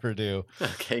 I never do.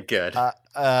 Okay, good.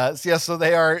 So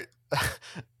they are...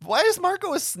 Why is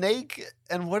Marco a snake,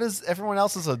 and what is everyone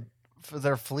else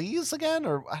they're fleas again?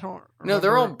 Or I don't remember. No,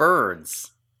 they're all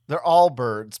birds. They're all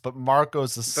birds, but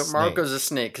Marco's a snake. But Marco's a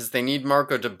snake because they need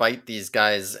Marco to bite these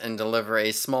guys and deliver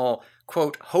a small,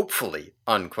 quote, hopefully,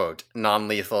 unquote,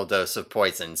 non-lethal dose of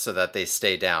poison so that they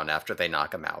stay down after they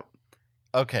knock him out.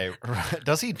 Okay.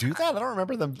 Does he do that? I don't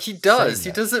remember them. He does.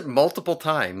 He does it multiple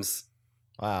times.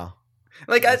 Wow.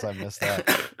 Like, I missed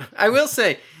that. I will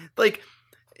say, like,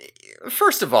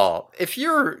 first of all, if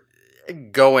you're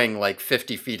going like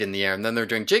 50 feet in the air and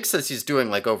then Jake says he's doing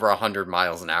like over 100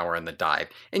 miles an hour in the dive,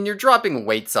 and you're dropping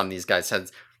weights on these guys'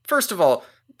 heads, first of all,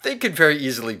 they could very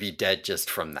easily be dead just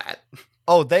from that.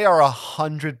 Oh, they are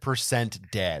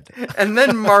 100% dead. And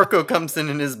then Marco comes in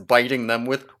and is biting them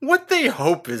with what they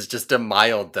hope is just a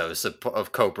mild dose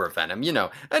of cobra venom,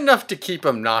 enough to keep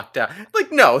them knocked out.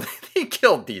 Like, no, they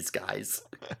killed these guys.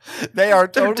 They are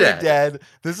totally dead.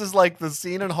 This is like the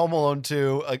scene in Home Alone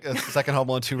 2, like a second Home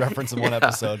Alone 2 reference in one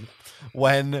episode,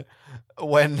 when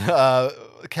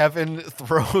Kevin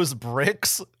throws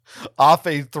bricks off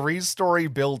a 3-story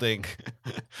building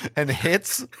and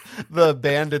hits the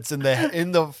bandits in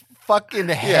the fucking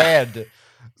head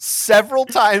several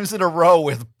times in a row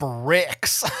with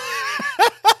bricks.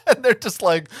 And they're just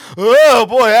like, oh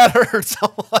boy, that hurts.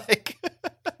 I'm like,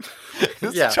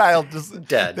 this child just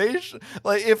dead.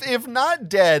 If not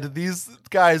dead, these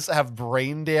guys have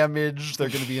brain damage. They're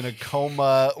going to be in a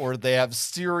coma, or they have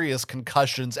serious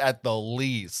concussions at the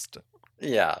least.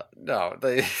 Yeah, no.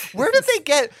 Where did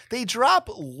they drop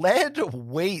lead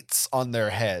weights on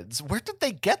their heads? Where did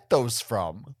they get those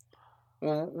from?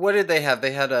 Well, what did they have?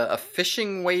 They had a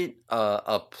fishing weight,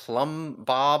 a plumb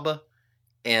bob,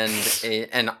 and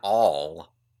an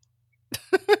awl.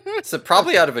 So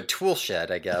probably out of a tool shed,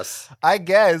 I guess.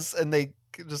 And they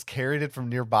just carried it from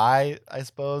nearby, I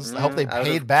suppose. I hope they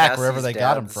paid back wherever they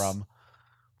got them from.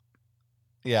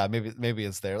 Yeah, maybe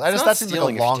it's there. That seems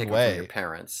like a long way. From your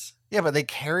parents. Yeah, but they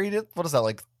carried it. What is that,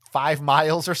 like 5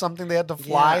 miles or something? They had to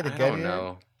fly to get it. I don't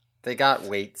know. They got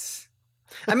weights.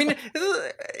 I mean,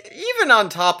 even on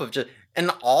top of just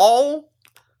an awl.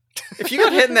 If you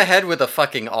got hit in the head with a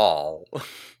fucking awl,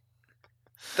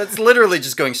 that's literally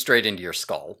just going straight into your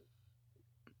skull.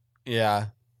 Yeah.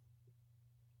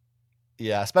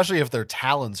 Yeah, especially if their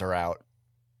talons are out.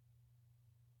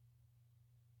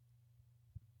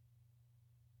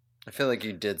 I feel like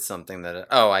you did something that...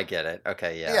 Oh, I get it.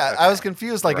 Okay, yeah. Yeah, okay. I was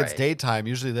confused. Like, it's daytime.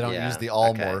 Usually they don't use the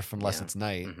all morph unless it's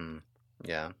night. Mm-hmm.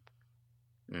 Yeah.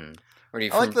 Mm. Or are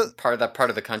you from part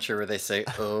of the country where they say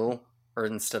 "oh" or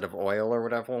instead of oil or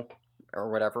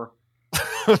whatever?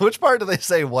 Which part do they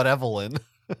say "what Evelyn"?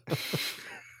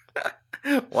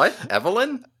 What,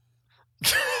 Evelyn?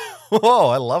 Whoa,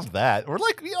 I love that.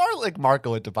 We are like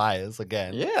Marco and Tobias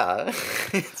again. Yeah,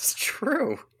 it's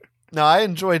true. No, I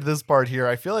enjoyed this part here.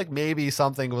 I feel like maybe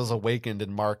something was awakened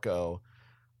in Marco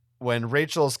when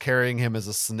Rachel's carrying him as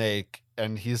a snake,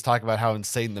 and he's talking about how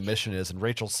insane the mission is, and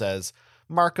Rachel says,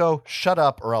 "Marco, shut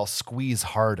up or I'll squeeze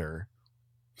harder."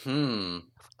 I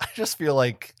just feel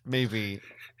like maybe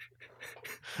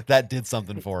that did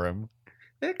something for him.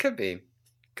 It could be.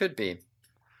 Could be.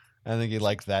 I think he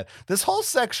liked that. This whole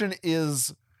section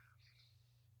is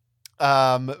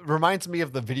reminds me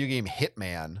of the video game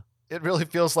Hitman. It really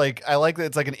feels like, I like that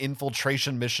it's like an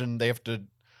infiltration mission. They have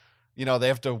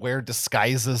to wear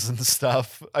disguises and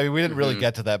stuff. I mean, we didn't really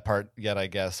get to that part yet, I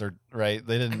guess, or right?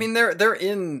 They didn't. I mean,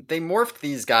 they morphed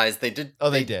these guys. They did. Oh,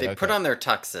 they did. They put on their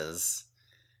tuxes.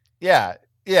 Yeah.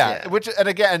 Which, and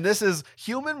again, this is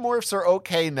human morphs are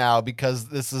okay now because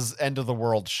this is end of the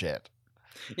world shit.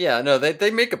 Yeah, no,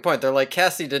 they make a point. They're like,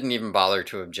 Cassie didn't even bother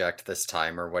to object this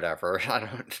time or whatever. I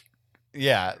don't.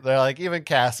 Yeah, they're like, even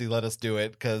Cassie let us do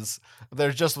it because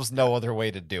there just was no other way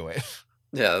to do it.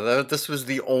 Yeah, this was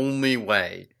the only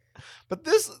way. But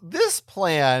this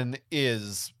plan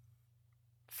is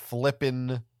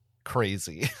flippin'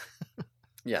 crazy.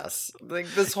 Yes, like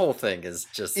this whole thing is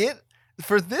just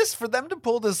for them to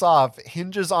pull this off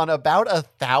hinges on about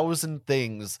 1,000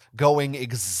 things going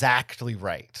exactly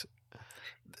right.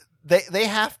 They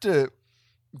have to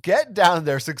get down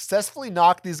there, successfully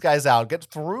knock these guys out, get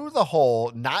through the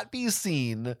hole, not be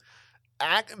seen.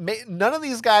 None of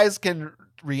these guys can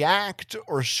react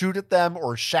or shoot at them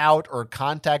or shout or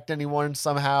contact anyone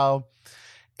somehow.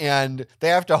 And they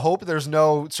have to hope there's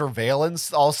no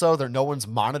surveillance also. No one's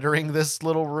monitoring this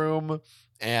little room.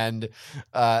 And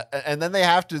then they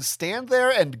have to stand there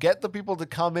and get the people to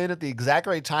come in at the exact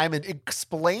right time and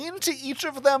explain to each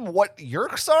of them what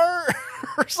Yeerks are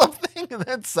or something, and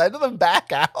then send them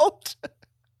back out.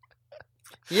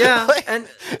 Yeah, and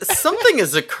something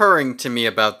is occurring to me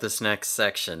about this next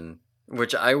section,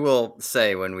 which I will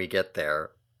say when we get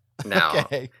there. Now,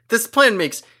 okay. This plan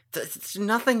makes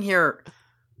nothing here.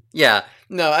 Yeah,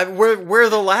 no, where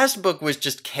the last book was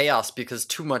just chaos because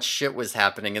too much shit was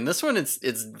happening, and this one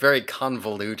it's very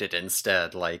convoluted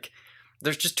instead. Like,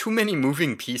 there's just too many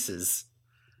moving pieces.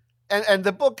 And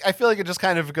the book, I feel like it just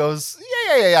kind of goes,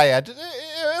 yeah.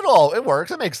 It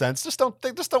works. It makes sense.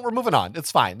 We're moving on.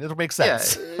 It's fine. It'll make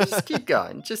sense. Yeah, just keep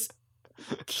going. Just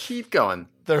keep going.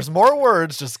 There's more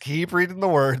words. Just keep reading the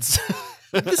words.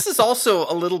 This is also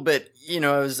a little bit, I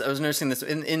was noticing this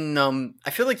in I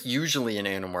feel like usually in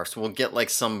Animorphs we'll get like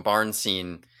some barn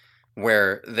scene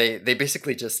where they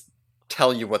basically just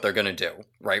tell you what they're going to do,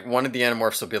 right? One of the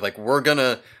Animorphs will be like, we're going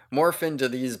to morph into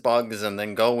these bugs and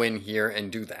then go in here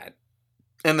and do that.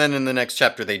 And then in the next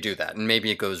chapter they do that and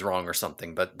maybe it goes wrong or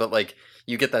something, but like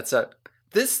you get that set.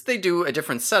 This, they do a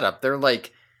different setup. They're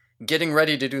like getting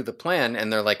ready to do the plan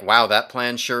and they're like, wow, that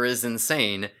plan sure is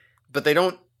insane, but they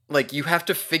don't. Like, you have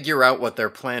to figure out what their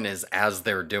plan is as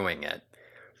they're doing it.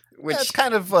 Which it's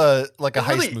kind of like a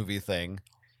heist movie thing.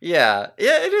 Yeah,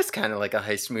 it is kind of like a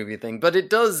heist movie thing, but it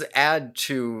does add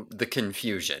to the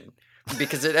confusion.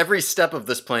 Because at every step of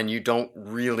this plan, you don't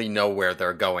really know where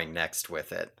they're going next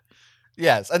with it.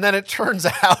 Yes, and then it turns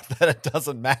out that it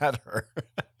doesn't matter.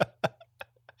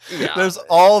 Yeah. There's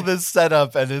all this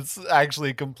setup, and it's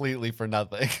actually completely for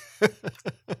nothing.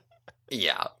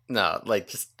 Yeah, no, like,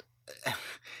 just...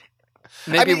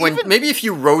 Maybe maybe if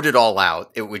you wrote it all out,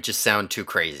 it would just sound too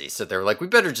crazy. So they're like, we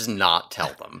better just not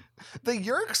tell them. The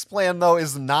Yeerks plan, though,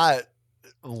 is not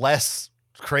less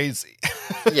crazy.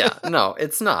 Yeah, no,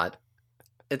 it's not.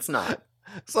 It's not.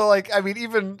 So, like, I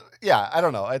mean, I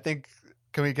don't know. I think,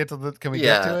 can we get to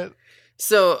it?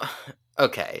 So,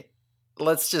 okay.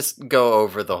 Let's just go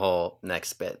over the whole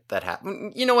next bit that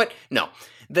happened. You know what? No.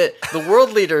 The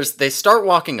world leaders, they start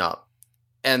walking up.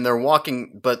 And they're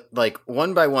walking, but like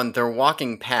one by one, they're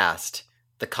walking past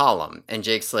the column. And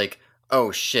Jake's like,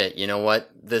 oh shit, you know what?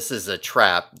 This is a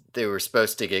trap. They were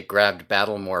supposed to get grabbed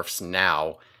battle morphs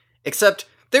now. Except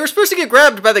they were supposed to get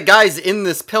grabbed by the guys in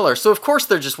this pillar. So of course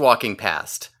they're just walking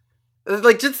past.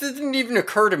 Like, this didn't even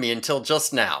occur to me until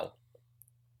just now.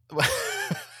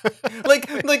 like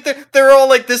they're all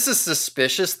like, this is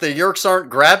suspicious. The Yeerks aren't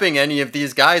grabbing any of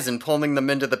these guys and pulling them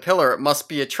into the pillar. It must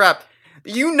be a trap.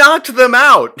 You knocked them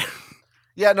out.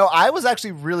 Yeah, no, I was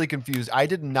actually really confused. I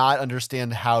did not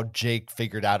understand how Jake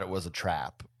figured out it was a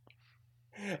trap.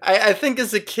 I think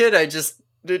as a kid, I just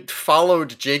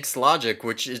followed Jake's logic,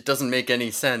 which it doesn't make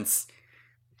any sense.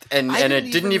 And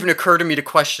it didn't even occur to me to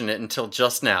question it until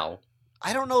just now.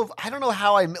 I don't know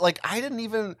how I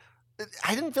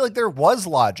didn't feel like there was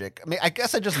logic. I mean, I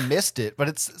guess I just missed it, but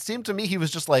it seemed to me he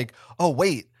was just like, oh,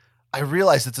 wait. I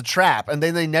realized it's a trap, and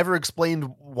then they never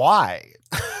explained why.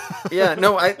 Yeah,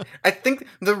 no, I think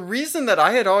the reason that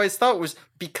I had always thought was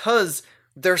because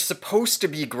they're supposed to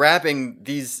be grabbing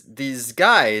these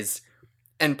guys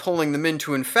and pulling them in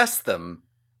to infest them.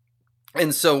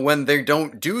 And so when they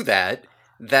don't do that,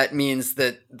 that means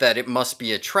that it must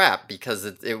be a trap because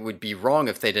it would be wrong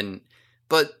if they didn't.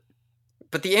 But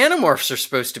the Animorphs are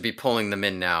supposed to be pulling them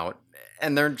in now.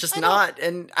 And they're just not,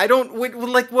 and I don't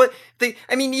like what they.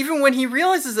 I mean, even when he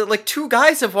realizes that, like, two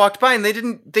guys have walked by and they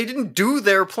didn't do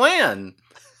their plan.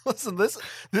 Listen, this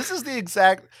is the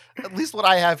exact, at least what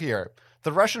I have here.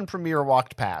 The Russian premier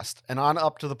walked past and on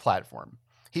up to the platform.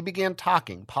 He began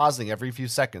talking, pausing every few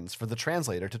seconds for the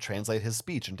translator to translate his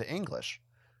speech into English.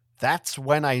 That's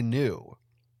when I knew.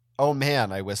 Oh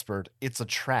man, I whispered, it's a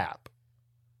trap.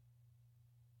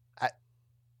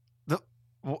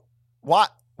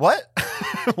 What? What?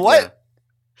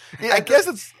 Yeah. I guess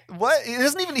it's what he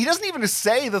doesn't even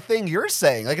say the thing you're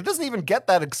saying. Like, it doesn't even get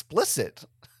that explicit.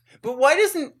 But why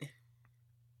doesn't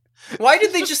Why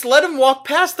did they just let him walk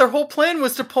past? Their whole plan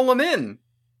was to pull him in.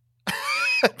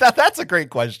 That's a great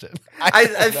question.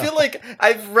 I feel like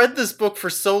I've read this book for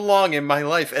so long in my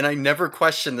life, and I never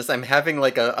question this. I'm having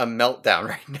like a meltdown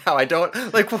right now. I don't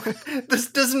like this.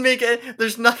 Doesn't make it.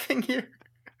 There's nothing here.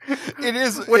 It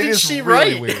is. What it did is she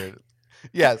really write? Weird.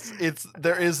 Yes,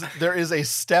 there is a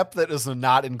step that is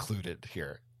not included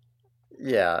here.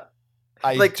 Yeah,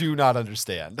 I do not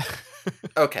understand.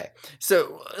 Okay,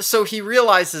 so he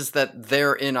realizes that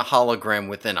they're in a hologram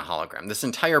within a hologram. This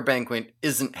entire banquet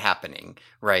isn't happening,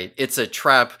 right? It's a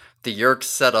trap. The Yeerks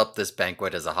set up this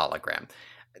banquet as a hologram.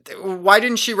 Why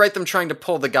didn't she write them trying to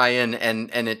pull the guy in,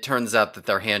 and it turns out that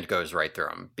their hand goes right through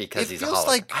him because he's a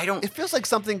hologram? It feels like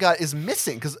something is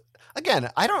missing because,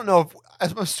 again, I don't know if,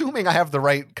 I'm assuming I have the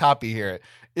right copy here.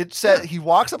 It said he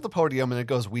walks up the podium and it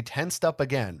goes, "We tensed up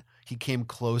again. He came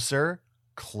closer,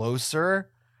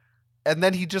 and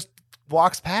then he just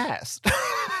walks past."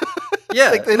 Yeah,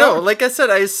 like I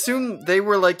said, I assume they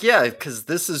were like, yeah, because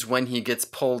this is when he gets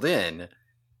pulled in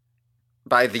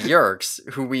by the Yeerks,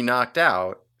 who we knocked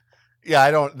out. Yeah,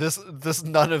 I don't.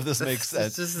 None of this makes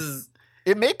sense.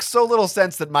 It makes so little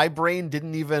sense that my brain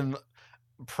didn't even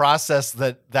process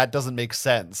that doesn't make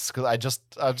sense, because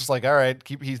I was just like, all right,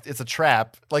 it's a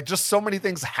trap. Like, just so many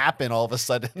things happen all of a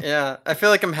sudden. Yeah, I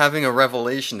feel like I'm having a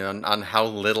revelation on how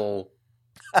little.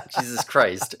 Jesus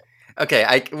Christ.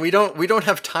 Okay, we don't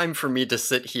have time for me to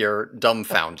sit here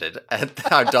dumbfounded at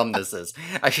how dumb this is.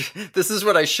 This is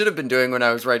what I should have been doing when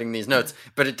I was writing these notes,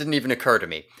 but it didn't even occur to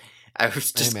me. I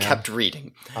was just kept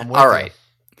reading. All right,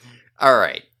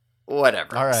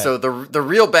 whatever. All right. So the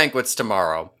real banquet's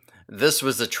tomorrow. This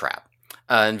was a trap.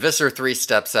 And Visser 3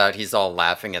 steps out. He's all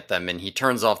laughing at them, and he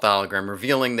turns off the hologram,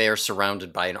 revealing they are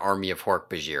surrounded by an army of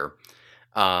Hork-Bajir.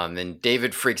 And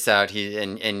David freaks out.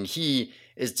 He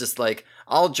is just like,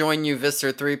 "I'll join you,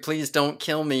 Visser 3. Please don't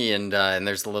kill me." And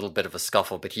there's a little bit of a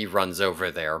scuffle, but he runs over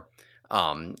there,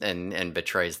 and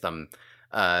betrays them.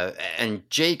 And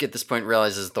Jake at this point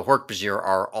realizes the Hork-Bajir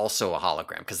are also a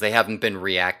hologram because they haven't been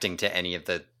reacting to any of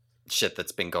the shit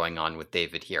that's been going on with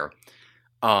David here.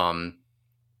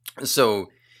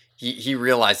 So he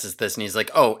realizes this, and he's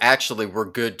like, "Oh, actually, we're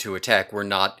good to attack. We're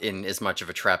not in as much of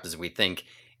a trap as we think."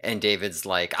 And David's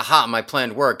like, "Aha, my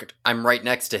plan worked. I'm right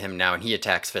next to him now," and he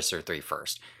attacks Visser 3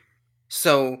 first.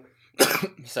 So,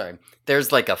 sorry,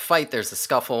 there's like a fight, there's a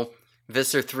scuffle.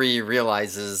 Visser 3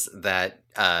 realizes that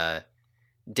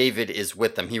David is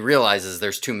with them. He realizes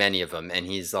there's too many of them, and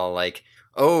he's all like,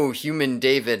 "Oh, human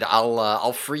David,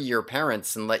 I'll free your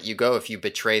parents and let you go if you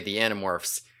betray the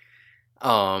Animorphs."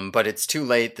 But it's too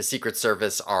late. The Secret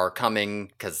Service are coming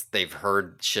because they've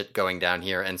heard shit going down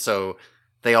here, and so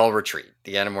they all retreat.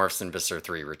 The Animorphs and Visser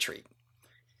 3 retreat.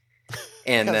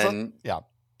 And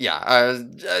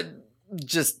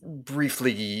just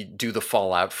briefly do the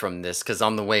fallout from this, because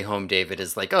on the way home, David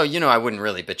is like, "Oh, I wouldn't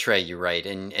really betray you, right?"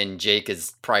 And Jake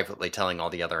is privately telling all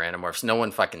the other Animorphs, "No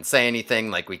one fucking say anything.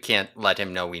 Like, we can't let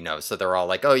him know we know." So they're all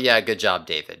like, "Oh yeah, good job,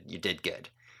 David. You did good."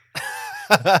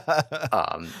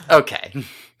 Okay.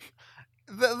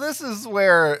 This is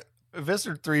where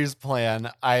Visser 3's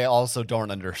plan I also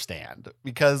don't understand,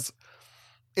 because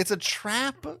it's a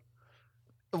trap.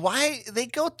 Why they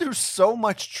go through so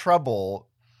much trouble?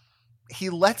 He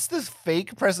lets this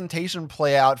fake presentation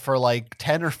play out for like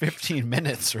 10 or 15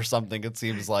 minutes or something, it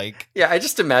seems like. Yeah, I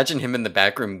just imagine him in the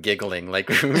back room giggling like,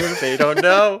 "They don't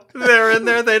know. They're in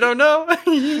there. They don't know."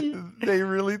 They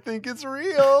really think it's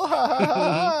real.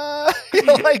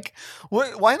 Like,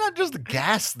 why not just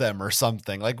gas them or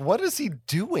something? Like, what is he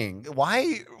doing?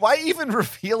 Why even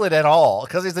reveal it at all?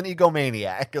 Because he's an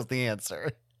egomaniac is the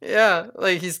answer. Yeah,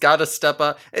 like, he's got to step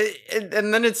up.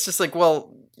 And then it's just like,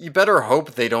 well, you better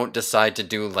hope they don't decide to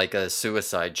do like a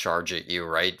suicide charge at you,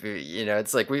 right?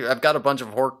 It's like, I've got a bunch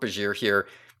of Hork-Bajir here.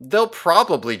 They'll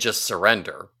probably just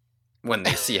surrender when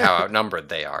they see how outnumbered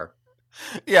they are.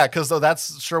 Yeah, because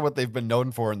that's sure what they've been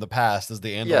known for in the past, is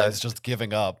the Andalites just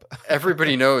giving up.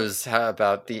 Everybody knows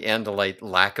about the Andalite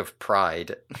lack of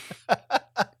pride.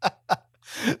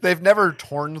 They've never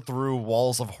torn through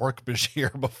walls of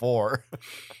Hork-Bajir before.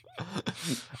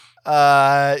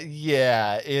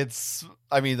 Yeah,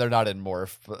 they're not in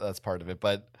Morph, but that's part of it.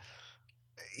 But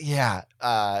yeah,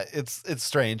 it's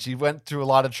strange. He went through a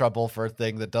lot of trouble for a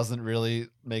thing that doesn't really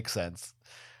make sense.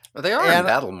 Well, they are in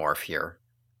Battle Morph here.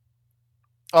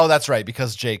 Oh, that's right,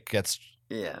 because Jake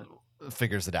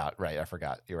figures it out. Right, I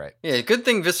forgot. You're right. Yeah, good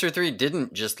thing Visser 3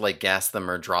 didn't just like gas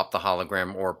them or drop the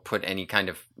hologram or put any kind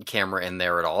of camera in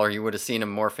there at all, or you would have seen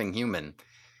him morphing human.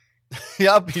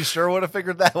 Yep, he sure would have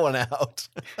figured that one out.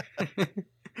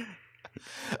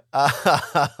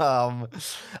 I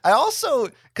also,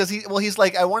 because he's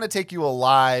like, I want to take you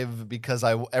alive because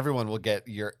everyone will get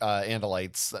your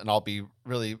Andalites and I'll be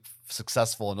really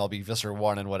successful and I'll be Visser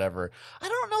 1 and whatever. I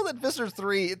don't know that Visser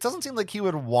 3, it doesn't seem like he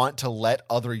would want to let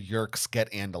other Yeerks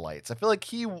get Andalites. I feel like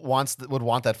he would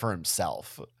want that for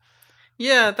himself.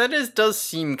 Yeah, that does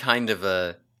seem kind of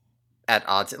at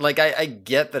odds. Like, I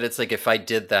get that it's like, if I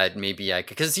did that, maybe I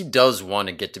could, because he does want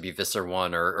to get to be Visser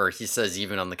 1, or he says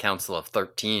even on the Council of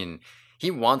 13,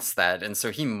 he wants that, and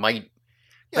so he might.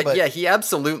 Yeah, but yeah, he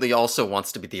absolutely also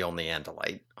wants to be the only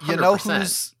Andalite.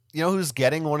 100%. You know who's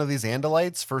getting one of these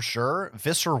Andalites for sure?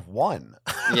 Visser 1.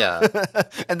 Yeah.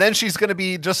 And then she's going to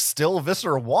be just still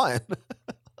Visser 1.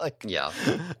 Like, yeah.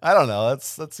 I don't know.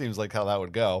 That seems like how that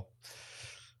would go.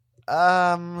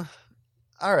 All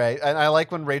right. And I like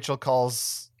when Rachel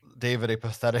calls David a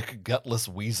pathetic, gutless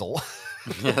weasel.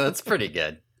 Yeah, that's pretty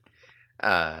good.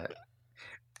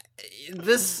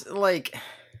 This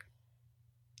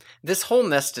whole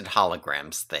nested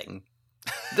holograms thing.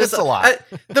 This a lot.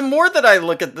 The more that I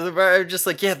look at I'm just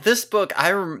like, yeah, this book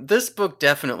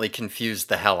definitely confused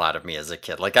the hell out of me as a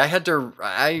kid. Like,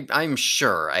 I'm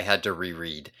sure I had to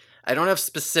reread. I don't have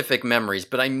specific memories,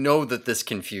 but I know that this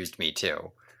confused me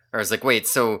too. I was like, wait,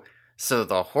 so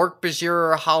the Hork-Bajir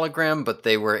are a hologram, but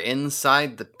they were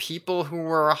inside the people who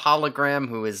were a hologram,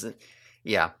 who isn't.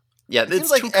 Yeah. Yeah, it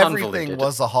seems like everything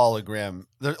was a hologram.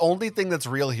 The only thing that's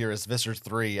real here is Visser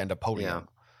 3 and a podium.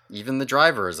 Yeah. Even the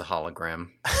driver is a hologram.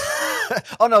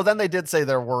 Oh no, then they did say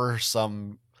there were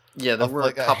some. Yeah, there were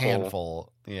like a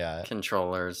handful. Yeah,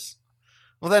 controllers.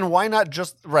 Well, then why not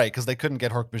just right? Because they couldn't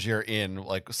get Hork-Bajir in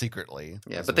like secretly.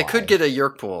 Yeah, but they could get a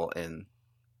Yeerkpool in.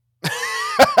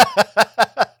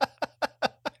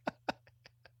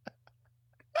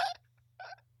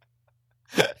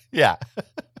 Yeah.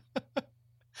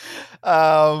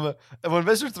 When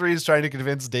Visser 3 is trying to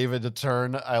convince David to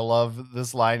turn, I love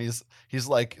this line. He's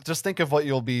like, just think of what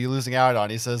you'll be losing out on.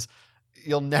 He says,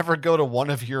 you'll never go to one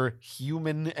of your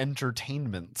human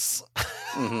entertainments.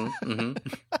 Mm-hmm, mm-hmm.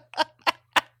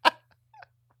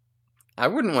 I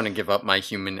wouldn't want to give up my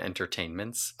human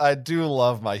entertainments. I do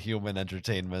love my human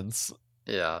entertainments.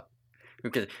 Yeah.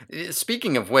 Because,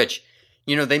 speaking of which,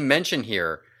 they mention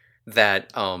here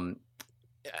that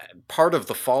part of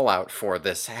the fallout for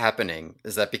this happening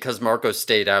is that because Marco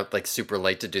stayed out like super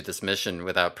late to do this mission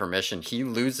without permission, he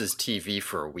loses TV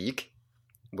for a week,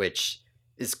 which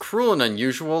is cruel and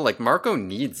unusual. Like, Marco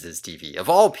needs his TV, of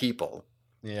all people.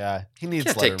 Yeah, he needs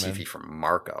Letterman. Can't take TV from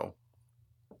Marco.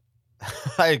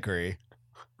 I agree.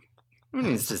 Who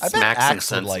needs to smack some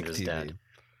sense into his dad?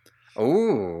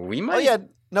 Oh, we might. Oh yeah,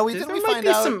 no, didn't we find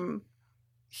out?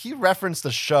 He referenced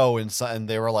the show and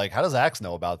they were like, "How does Axe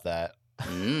know about that?"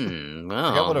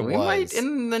 Well, what it was. Might,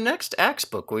 in the next Axe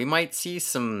book, we might see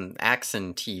some Axe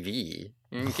and TV.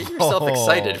 Get yourself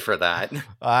excited for that.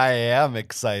 I am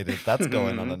excited. That's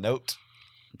going on a note.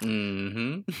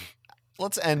 Mm-hmm.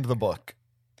 Let's end the book.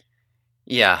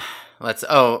 Yeah, let's.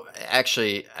 Oh,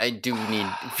 actually, I do need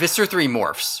Visser 3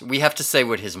 morphs. We have to say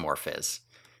what his morph is.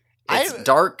 It's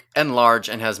dark and large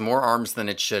and has more arms than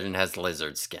it should and has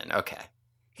lizard skin. Okay.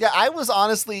 Yeah, I was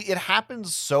honestly, it happened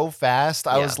so fast.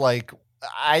 I was like,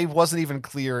 I wasn't even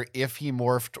clear if he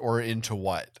morphed or into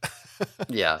what.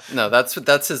 Yeah, no, that's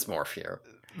his morph here.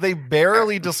 They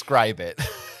barely describe it.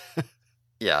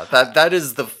 Yeah, that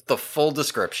is the full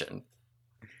description.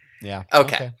 Yeah.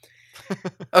 Okay.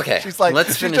 Okay, she's like,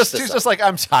 let's finish this. She's just like,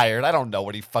 I'm tired. I don't know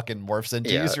what he fucking morphs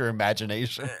into. Use your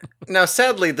imagination. Now,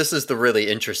 sadly, this is the really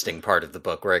interesting part of the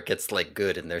book where it gets like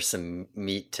good and there's some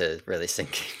meat to really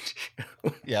sink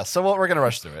into. Yeah, so we're gonna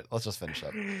rush through it. Let's just finish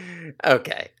up.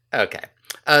 Okay.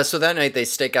 So that night they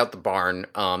stake out the barn,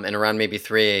 and around maybe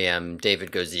 3 a.m.,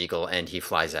 David goes eagle and he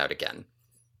flies out again.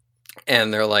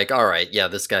 And they're like, all right, yeah,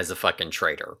 this guy's a fucking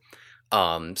traitor.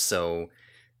 So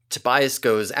Tobias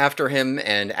goes after him,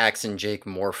 and Axe and Jake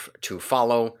morph to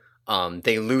follow.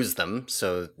 They lose them,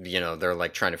 so they're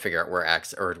like trying to figure out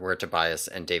where Tobias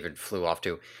and David flew off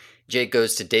to. Jake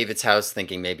goes to David's house,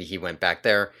 thinking maybe he went back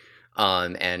there.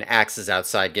 And Axe is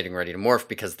outside getting ready to morph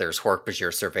because there's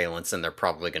Hork-Bajir surveillance, and they're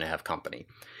probably going to have company.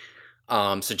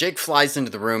 So Jake flies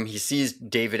into the room. He sees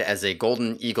David as a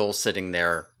golden eagle sitting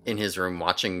there in his room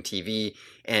watching TV,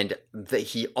 and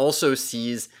he also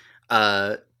sees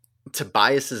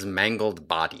Tobias's mangled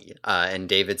body, and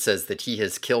David says that he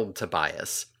has killed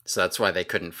Tobias, so that's why they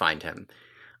couldn't find him.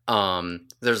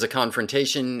 There's a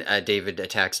confrontation. David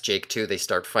attacks Jake too. They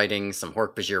start fighting. Some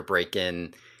Hork-Bajir break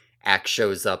in. Axe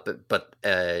shows up, but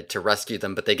to rescue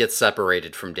them, but they get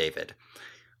separated from David.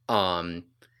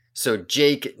 So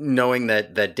Jake, knowing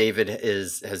that David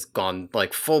has gone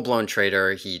like full blown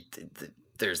traitor,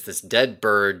 there's this dead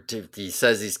bird. He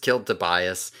says he's killed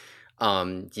Tobias.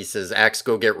 He says, "Axe,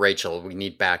 go get Rachel. We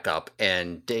need backup."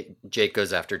 And Jake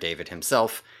goes after David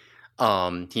himself.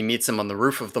 He meets him on the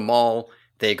roof of the mall.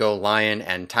 They go lion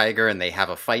and tiger, and they have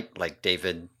a fight, like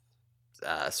David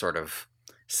sort of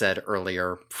said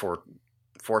earlier,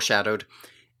 foreshadowed.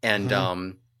 And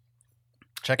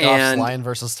Chekhov's lion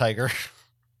versus tiger.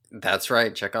 That's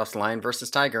right, Chekhov's lion versus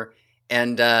tiger.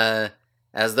 And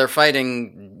as they're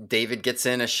fighting, David gets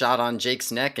in a shot on Jake's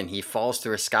neck, and he falls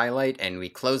through a skylight, and we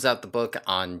close out the book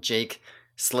on Jake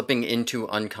slipping into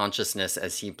unconsciousness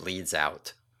as he bleeds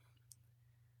out.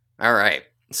 All right,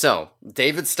 so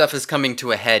David's stuff is coming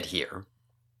to a head here.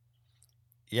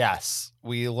 Yes,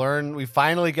 we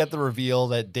finally get the reveal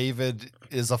that David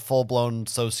is a full-blown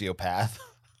sociopath.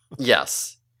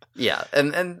 Yes. Yeah,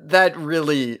 and that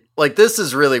really, like, this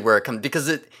is really where it comes, because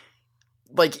it,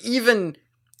 like, even,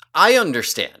 I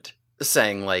understand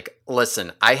saying, like,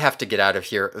 listen, I have to get out of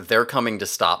here, they're coming to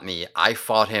stop me, I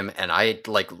fought him, and I,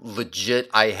 like, legit,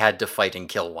 I had to fight and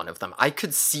kill one of them. I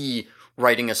could see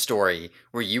writing a story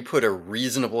where you put a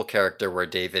reasonable character where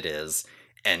David is,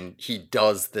 and he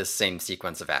does this same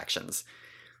sequence of actions.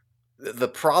 The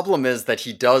problem is that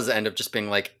he does end up just being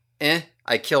like,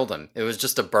 I killed him, it was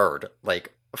just a bird,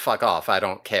 like, fuck off, I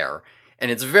don't care. And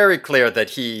it's very clear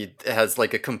that he has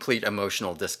like a complete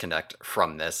emotional disconnect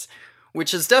from this,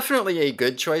 which is definitely a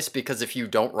good choice, because if you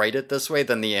don't write it this way,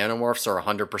 then the Animorphs are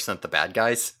 100% the bad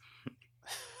guys.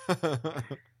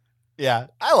 Yeah,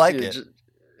 I like it.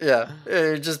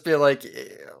 It'd just be like,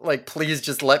 please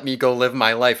just let me go live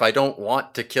my life. I don't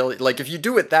want to kill you. Like, if you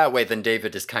do it that way, then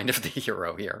David is kind of the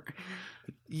hero here.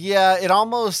 Yeah, it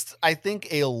almost, I think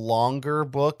a longer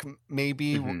book,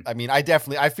 maybe. Mm-hmm. I mean, I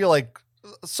feel like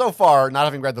so far, not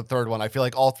having read the third one, I feel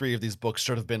like all three of these books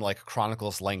should have been like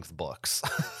Chronicles length books.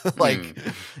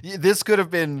 This could have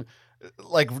been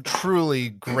like truly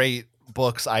great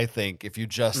books, I think, if you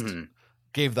just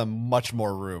gave them much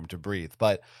more room to breathe.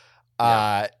 But,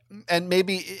 and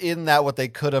maybe in that, what they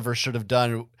could have or should have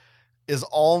done is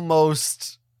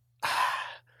almost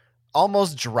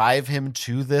drive him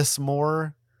to this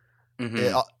more.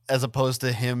 As opposed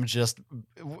to him just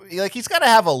like, he's got to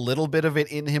have a little bit of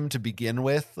it in him to begin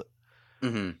with.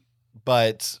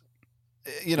 But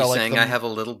you know, you're like saying I have a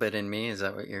little bit in me. Is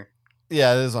that what you're?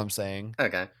 Yeah, that is what I'm saying.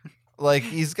 Okay. Like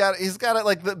he's got it,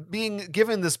 like being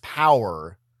given this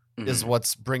power is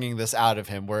what's bringing this out of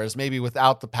him. Whereas maybe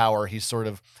without the power, he's sort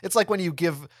of, it's like when you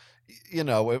give, you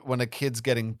know, when a kid's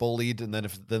getting bullied and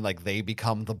then like they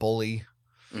become the bully.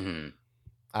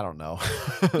 I don't know.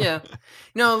 Yeah.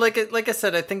 No, like I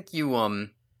said, I think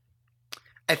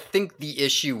I think the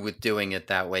issue with doing it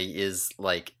that way is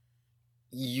like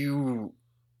the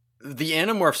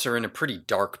Animorphs are in a pretty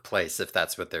dark place if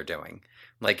that's what they're doing.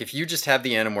 Like if you just have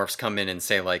the Animorphs come in and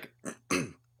say like,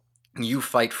 you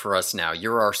fight for us now,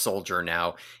 you're our soldier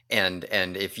now, and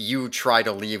if you try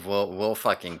to leave, we'll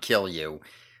fucking kill you.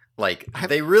 Like,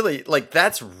 they really, like,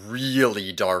 that's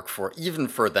really dark even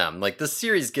for them. Like, the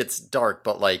series gets dark,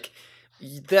 but, like,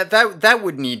 that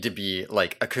would need to be,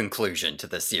 like, a conclusion to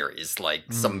the series.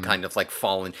 Like, some kind of, like,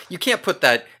 fallen... You can't put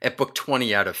that at book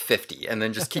 20 out of 50 and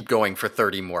then just keep going for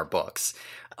 30 more books.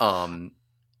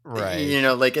 Right. You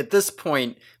know, like, at this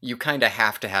point, you kind of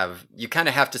have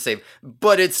to say,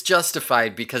 but it's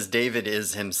justified because David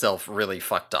is himself really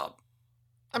fucked up.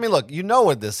 I mean, look, you know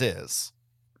what this is.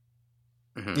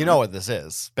 You know what this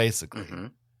is, basically.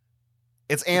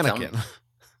 It's Anakin.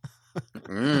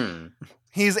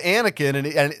 He's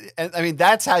Anakin, and I mean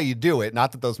that's how you do it.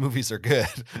 Not that those movies are good,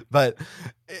 but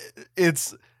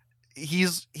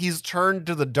he's turned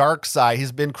to the dark side.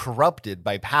 He's been corrupted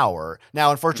by power.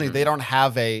 Now, unfortunately, they don't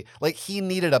have he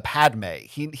needed a Padme.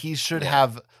 He should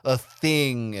have a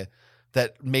thing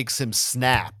that makes him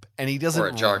snap, and he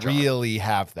doesn't Jar Jar. really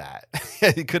have that.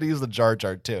 He could use the Jar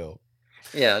Jar too.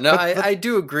 Yeah, no, I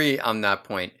do agree on that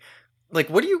point. Like,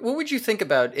 what would you think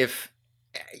about if,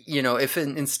 you know, if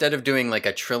instead of doing like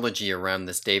a trilogy around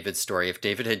this David story, if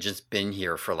David had just been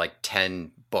here for like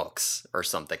 10 books or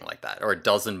something like that, or a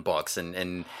dozen books,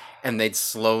 and they'd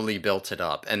slowly built it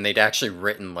up, and they'd actually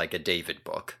written like a David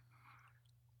book?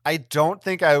 I don't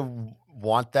think I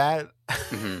want that.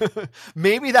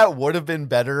 Maybe that would have been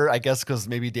better, I guess, because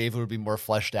maybe David would be more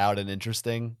fleshed out and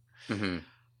interesting.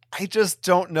 I just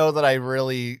don't know that I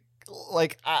really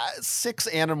like 6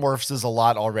 Animorphs is a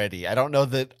lot already. I don't know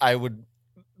that I would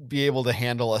be able to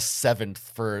handle a 7th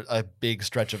for a big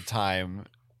stretch of time.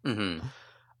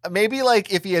 maybe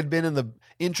like if he had been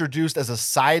introduced as a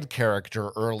side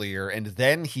character earlier and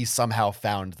then he somehow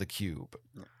found the cube.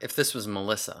 If this was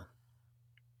Melissa.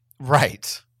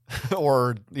 Right.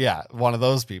 Or one of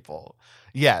those people.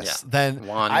 Yes. Then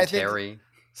Juan, Terry.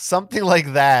 Something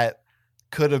like that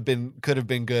could have been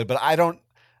good, but I don't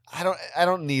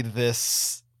need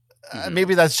this.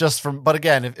 Maybe that's just but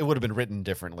again, it would have been written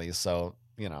differently. So,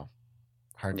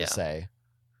 hard to say.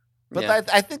 But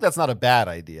I think that's not a bad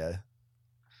idea.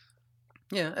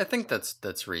 Yeah, I think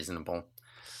that's reasonable.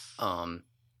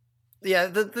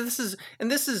 This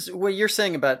is what you're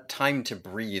saying about time to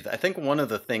breathe. I think one of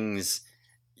the things,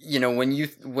 when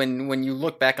you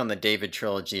look back on the David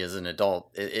trilogy as an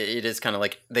adult, it is kind of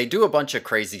like they do a bunch of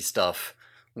crazy stuff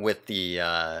with the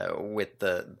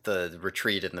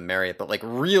retreat and the Marriott, but like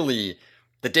really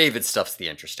the David stuff's the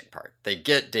interesting part. They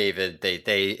get David,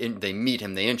 they meet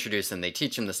him, they introduce him, they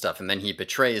teach him the stuff, and then he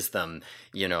betrays them.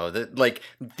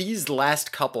 These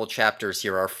last couple chapters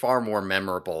here are far more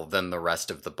memorable than the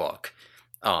rest of the book,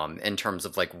 in terms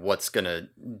of like what's gonna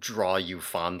draw you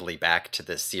fondly back to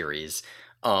this series.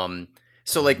 So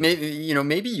like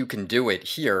maybe you can do it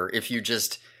here if you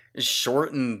just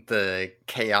shorten the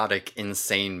chaotic,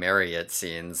 insane Marriott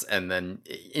scenes and then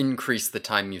increase the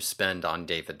time you spend on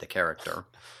David the character.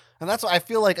 And that's what I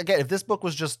feel like, again, if this book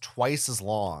was just twice as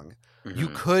long, you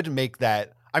could make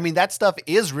that. I mean, that stuff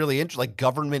is really interesting. Like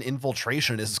government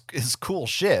infiltration is cool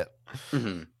shit.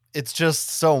 It's just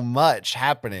so much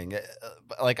happening.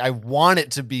 Like I want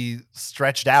it to be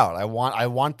stretched out. I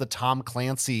want the Tom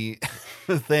Clancy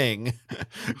thing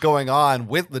going on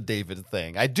with the David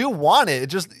thing. I do want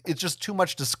it. It's just too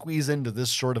much to squeeze into this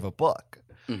short of a book.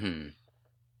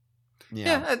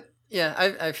 Yeah,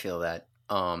 I feel that.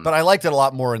 But I liked it a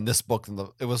lot more in this book than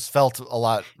it felt a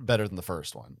lot better than the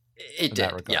first one. It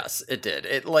did. Yes, it did.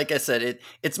 It, like I said,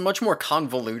 it's much more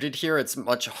convoluted here. It's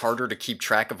much harder to keep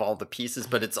track of all the pieces,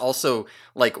 but it's also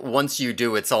like once you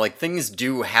do, it's all like things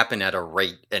do happen at a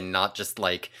rate and not just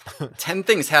like 10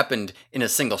 things happened in a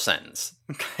single sentence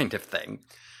kind of thing.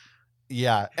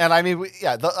 Yeah. And I mean,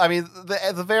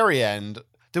 the very end,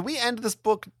 did we end this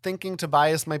book thinking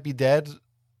Tobias might be dead?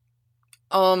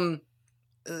 I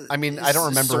mean, I don't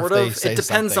remember sort if they of. say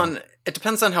It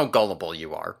depends on how gullible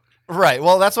you are. Right.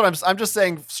 Well, that's what I'm just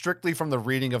saying strictly from the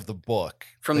reading of the book.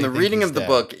 From the reading of the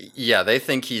book, yeah, they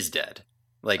think he's dead.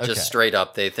 Like just straight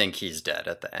up, they think he's dead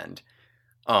at the end.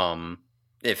 I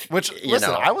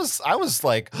was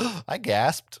like, I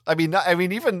gasped. I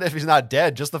mean, even if he's not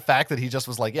dead, just the fact that he just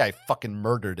was like, yeah, I fucking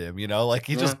murdered him. Like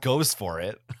he just goes for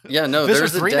it. Yeah, no, Visser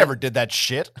 3 never did that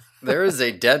shit. There is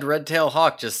a dead red-tailed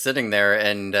hawk just sitting there,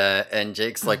 and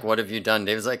Jake's like, "What have you done?"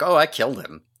 David's like, "Oh, I killed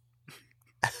him."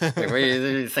 Like, what do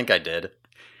you think I did?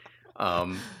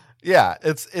 Yeah,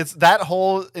 it's that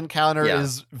whole encounter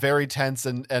is very tense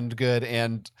and good,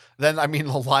 and then I mean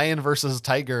the lion versus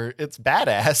tiger, it's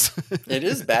badass. It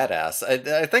is badass.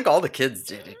 I think all the kids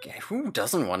did. Who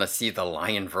doesn't want to see the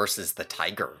lion versus the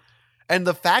tiger? And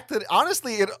the fact that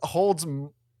honestly it holds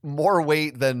more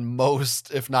weight than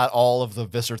most, if not all, of the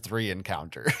Visser 3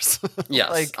 encounters.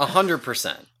 Yes, like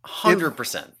 100%.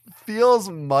 100%. Feels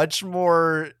much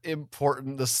more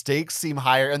important. The stakes seem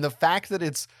higher, and the fact that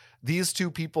it's these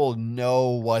two people know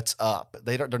what's up.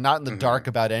 They're not in the dark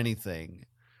about anything.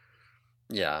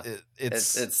 Yeah,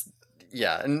 it's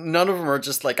and none of them are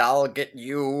just like, "I'll get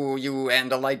you, you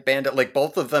Andalite bandit." Like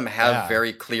both of them have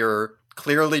very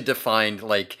clearly defined,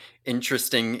 like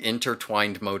interesting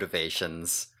intertwined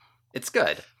motivations. It's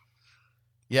good.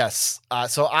 Yes.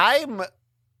 To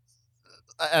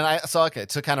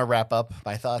kind of wrap up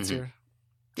my thoughts here.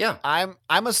 Yeah.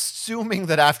 I'm assuming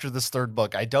that after this third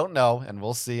book, I don't know, and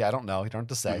we'll see. I don't know. You don't have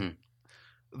to say.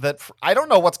 That I don't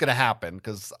know what's going to happen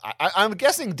because I'm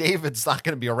guessing David's not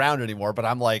going to be around anymore, but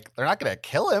I'm like, they're not going to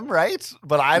kill him, right?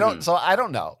 But I don't, so I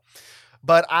don't know.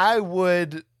 But I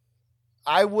would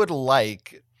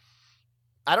like,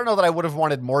 I don't know that I would have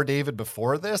wanted more David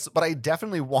before this, but I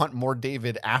definitely want more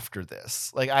David after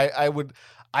this. Like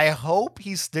I hope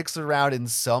he sticks around in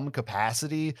some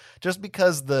capacity just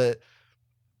because the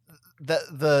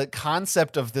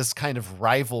concept of this kind of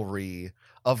rivalry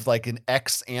of like an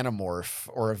ex-Animorph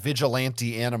or a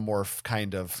vigilante Animorph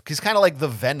kind of, he's kind of like the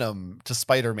Venom to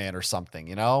Spider-Man or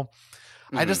something,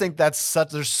 I just think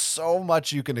there's so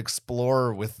much you can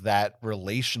explore with that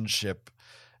relationship.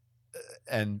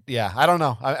 And yeah, I don't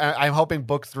know. I'm hoping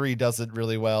book 3 does it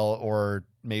really well, or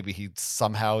maybe he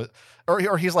somehow,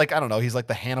 or he's like, I don't know, he's like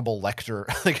the Hannibal Lecter.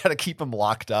 They got to keep him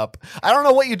locked up. I don't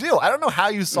know what you do. I don't know how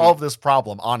you solve this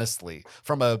problem, honestly,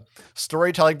 from a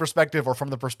storytelling perspective or from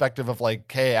the perspective of like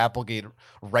Kay Applegate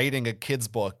writing a kid's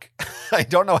book. I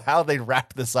don't know how they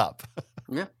wrap this up.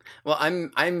 Yeah. Well,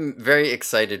 I'm very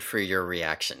excited for your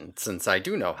reaction since I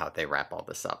do know how they wrap all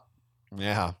this up.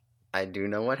 Yeah. I do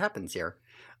know what happens here.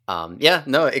 Yeah,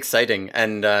 no, exciting,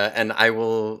 and I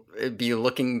will be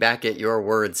looking back at your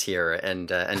words here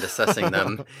and assessing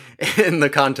them in the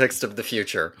context of the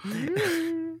future.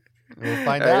 We'll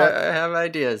find out. I have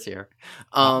ideas here.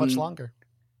 Not much longer.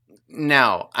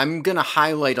 Now, I'm gonna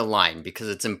highlight a line because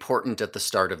it's important at the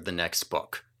start of the next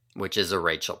book, which is a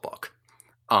Rachel book.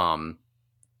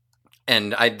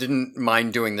 And I didn't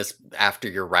mind doing this after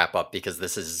your wrap up because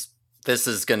this is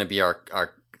going to be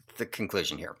the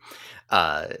conclusion here,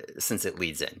 since it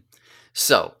leads in.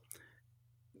 So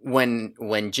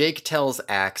when Jake tells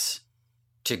Axe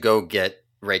to go get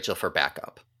Rachel for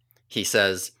backup, he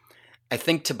says, "I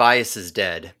think Tobias is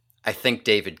dead. I think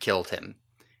David killed him."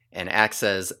 And Axe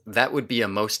says, "That would be a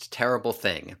most terrible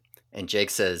thing." And Jake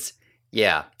says,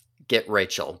 "Yeah, get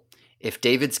Rachel. If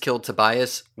David's killed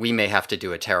Tobias, we may have to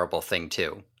do a terrible thing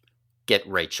too. Get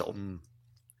Rachel."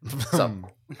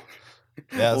 So,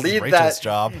 yeah, this is Rachel's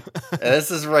job.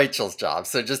 This is Rachel's job.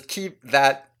 So just keep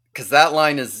that, because that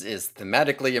line is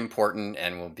thematically important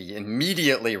and will be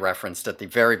immediately referenced at the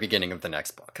very beginning of the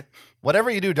next book.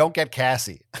 Whatever you do, don't get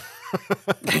Cassie.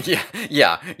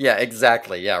 Yeah,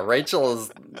 exactly. Yeah, Rachel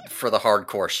is for the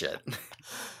hardcore shit.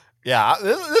 Yeah,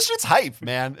 this shit's hype,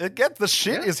 man. The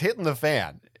shit is hitting the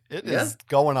fan. It is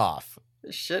going off.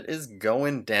 This shit is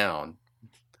going down.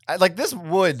 I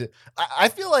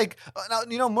feel like,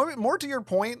 more to your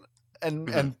point,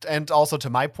 and also to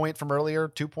my point from earlier,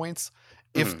 2 points.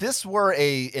 If this were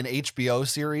an HBO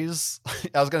series,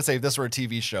 I was going to say if this were a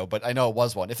TV show, but I know it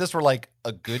was one. If this were like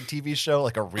a good TV show,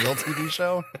 like a real TV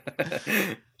show,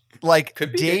 like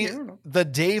the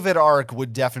David arc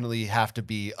would definitely have to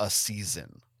be a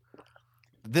season.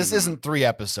 This isn't 3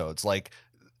 episodes. Like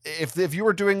if you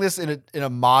were doing this in a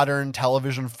modern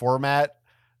television format,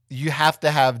 you have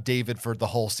to have David for the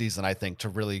whole season, I think, to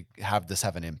really have this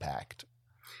have an impact.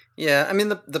 Yeah, I mean,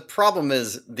 the problem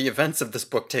is the events of this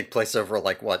book take place over,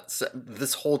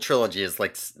 this whole trilogy is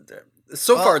like,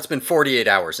 so far it's been 48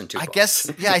 hours in 2 books. I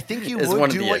guess, yeah, I think you would one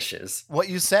do of the issues. What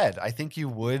you said. I think you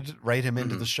would write him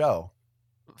into the show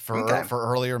for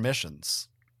earlier missions.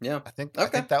 Yeah. I think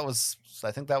that was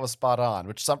spot on,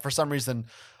 which for some reason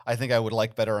I think I would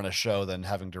like better on a show than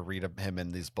having to read him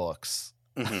in these books.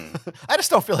 I just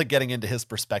don't feel like getting into his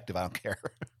perspective. I don't care.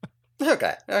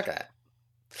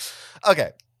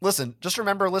 Okay. Listen, just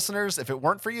remember, listeners, if it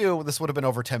weren't for you, this would have been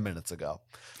over 10 minutes ago.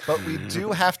 But we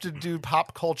do have to do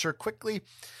pop culture quickly.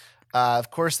 Of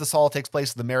course, this all takes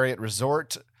place at the Marriott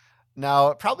Resort.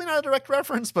 Now, probably not a direct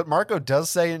reference, but Marco does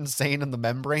say "insane in the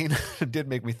membrane." It did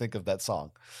make me think of that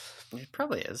song. It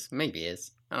probably is. Maybe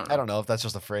is. I don't know if that's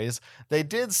just a phrase. They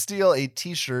did steal a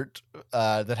T-shirt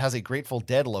that has a Grateful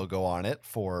Dead logo on it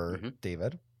for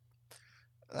David.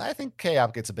 I think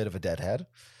K-Op gets a bit of a deadhead.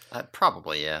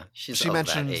 Probably, yeah. She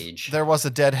mentioned that age. There was a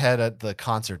deadhead at the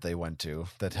concert they went to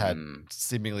that had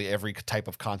seemingly every type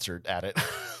of concert at it.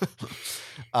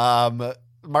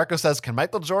 Marco says, "Can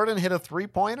Michael Jordan hit a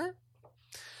 3-pointer?"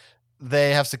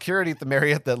 They have security at the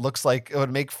Marriott that looks like it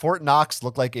would make Fort Knox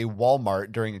look like a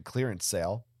Walmart during a clearance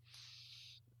sale.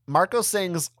 Marco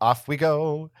sings, "Off we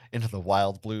go into the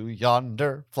wild blue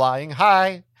yonder, flying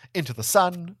high into the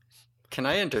sun." Can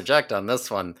I interject on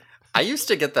this one? I used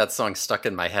to get that song stuck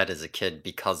in my head as a kid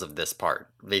because of this part.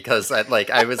 Because I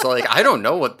was like, I don't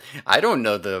know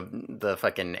the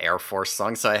fucking Air Force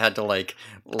song, so I had to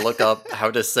look up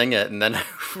how to sing it, and then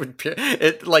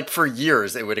for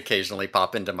years it would occasionally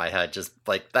pop into my head, just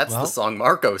that's the song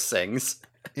Marco sings.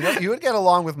 You would get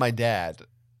along with my dad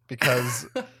because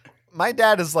my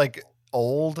dad is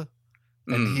old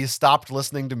and he stopped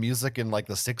listening to music in the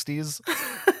 60s.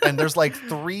 And there's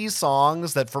 3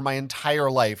 songs that for my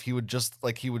entire life he would just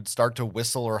he would start to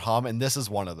whistle or hum, and this is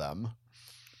one of them.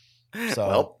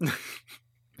 So,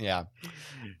 yeah.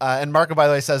 And Marco, by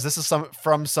the way, says this is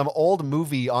from some old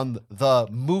movie on the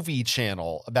Movie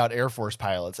Channel about Air Force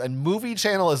pilots, and Movie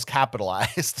Channel is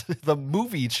capitalized. The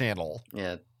Movie Channel.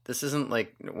 Yeah, this isn't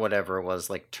whatever it was,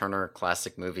 Turner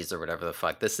Classic Movies or whatever the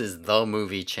fuck. This is the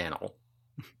Movie Channel.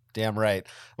 Damn right.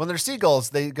 When they're seagulls,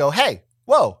 they go, "Hey,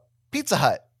 whoa, Pizza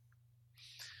Hut."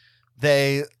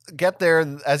 They get there,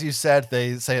 and as you said,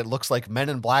 they say it looks like Men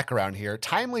in Black around here.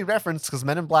 Timely reference, because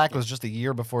Men in Black was just a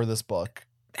year before this book.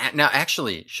 Now,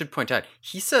 actually, should point out,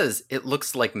 he says it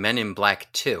looks like Men in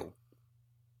Black 2.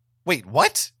 Wait,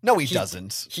 what? No, he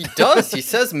doesn't. He does. He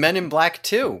says Men in Black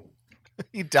 2.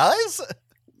 He does?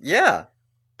 Yeah.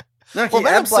 No, he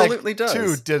absolutely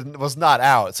does. 2 was not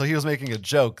out, so he was making a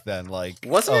joke then.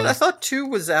 Wasn't it? I thought 2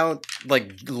 was out,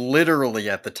 literally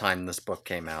at the time this book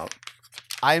came out.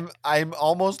 I'm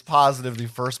almost positive the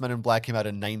first Men in Black came out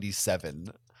in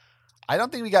 97. I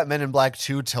don't think we got Men in Black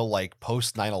 2 till like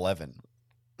post 9/11.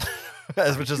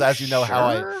 Which is, as you know,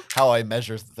 sure? how I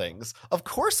measure things. Of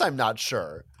course I'm not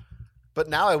sure. But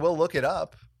now I will look it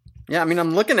up. Yeah, I mean,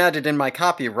 I'm looking at it in my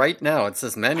copy right now. It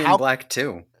says Men in Black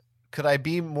 2. Could I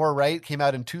be more right? Came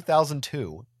out in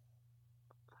 2002.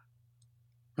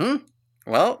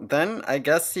 Well, then I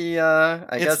guess he's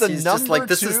just like,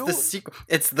 this is the sequel.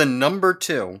 It's the number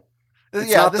 2.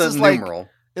 It's not the numeral.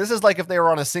 This is like if they were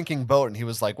on a sinking boat and he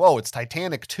was like, whoa, it's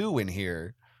Titanic 2 in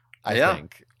here, I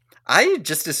think. I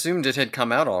just assumed it had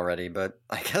come out already, but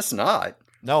I guess not.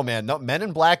 No, man. No, Men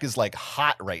in Black is like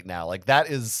hot right now. Like that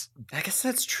is. I guess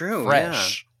that's true.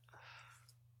 Fresh.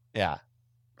 Yeah.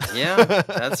 Yeah,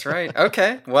 that's right.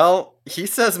 Okay. Well, he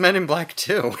says Men in Black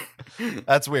 2.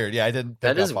 That's weird. Yeah, I didn't.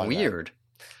 That is weird.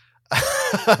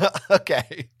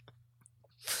 Okay.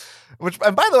 Which,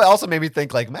 and by the way, also made me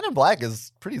think like Men in Black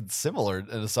is pretty similar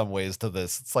in some ways to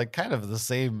this. It's like kind of the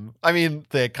same. I mean,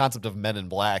 the concept of Men in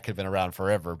Black had been around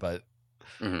forever, but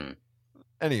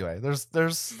anyway, there's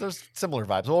similar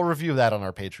vibes. We'll review that on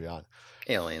our Patreon.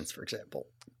 Aliens, for example.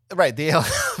 Right. In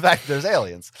fact, there's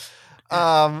aliens.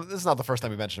 This is not the first time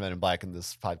we mentioned Men in Black in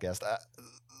this podcast.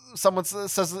 Someone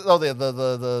says, "Oh,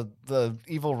 the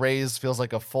evil rays feels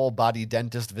like a full body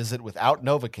dentist visit without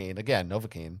Novocaine." Again,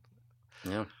 Novocaine.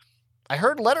 Yeah. I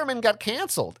heard Letterman got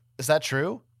canceled. Is that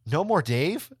true? No more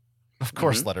Dave? Of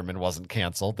course Letterman wasn't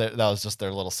canceled. That was just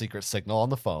their little secret signal on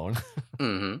the phone.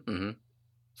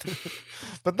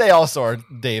 But they also are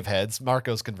Dave heads.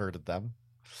 Marco's converted them.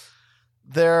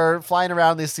 They're flying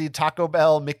around. They see Taco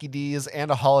Bell, Mickey D's,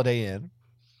 and a Holiday Inn.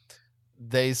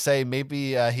 They say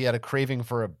maybe he had a craving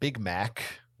for a Big Mac.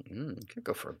 Could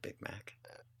go for a Big Mac.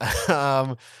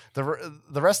 The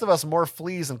rest of us more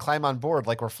fleas and climb on board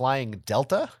like we're flying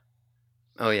Delta.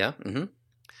 Oh, yeah?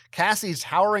 Cassie's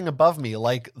towering above me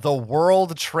like the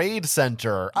World Trade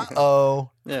Center.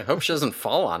 Uh-oh. Yeah, hope she doesn't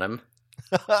fall on him.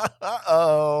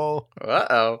 Uh-oh.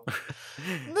 Uh-oh.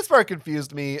 This part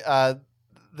confused me.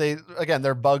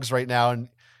 They're bugs right now, and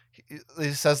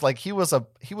he says like he was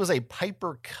a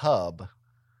Piper Cub,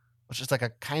 which is like a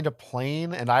kind of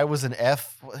plane, and I was an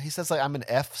F. He says like I'm an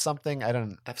F something.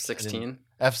 F-16.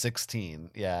 F-16.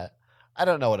 Yeah. I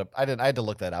don't know what I had to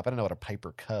look that up. I don't know what a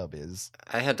Piper Cub is.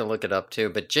 I had to look it up too.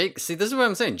 But Jake, see, this is what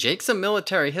I'm saying. Jake's a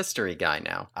military history guy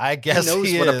now. I guess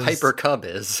he knows what a Piper Cub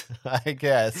is. I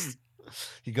guess.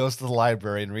 He goes to the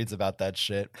library and reads about that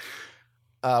shit.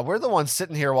 We're the ones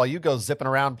sitting here while you go zipping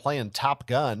around playing Top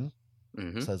Gun,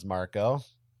 says Marco.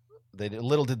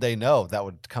 Little did they know that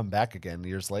would come back again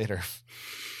years later.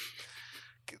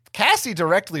 Cassie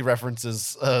directly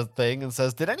references a thing and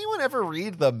says, did anyone ever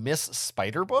read the Miss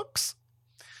Spider books?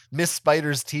 Miss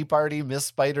Spider's Tea Party, Miss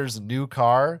Spider's New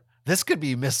Car. This could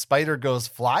be Miss Spider Goes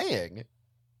Flying.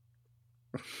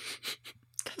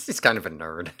 Cassie's kind of a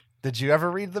nerd. Did you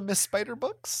ever read the Miss Spider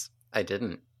books? I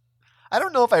didn't. I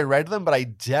don't know if I read them, but I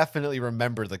definitely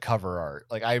remember the cover art.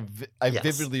 Like I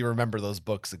vividly remember those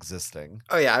books existing.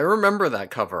 Oh yeah, I remember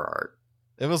that cover art.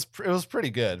 It was pretty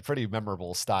good, pretty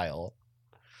memorable style.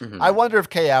 I wonder if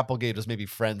Kay Applegate was maybe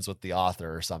friends with the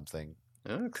author or something.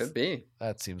 Oh, it could be.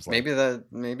 That seems like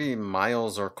maybe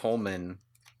Miles or Coleman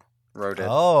wrote it.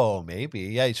 Oh, maybe.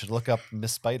 Yeah, you should look up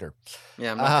Miss Spider.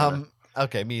 Yeah, I'm not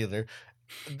okay, me either.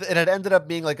 And it ended up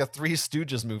being like a Three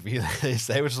Stooges movie, they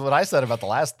say, which is what I said about the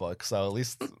last book. So at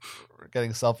least we're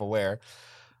getting self-aware.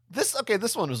 This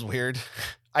one was weird.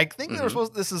 I think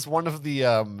this is one of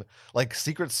the like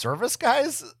Secret Service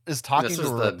guys is talking to a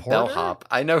reporter. This was the bellhop.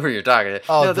 I know who you're talking to.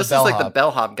 Oh, no, this is like the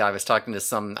bellhop guy was talking to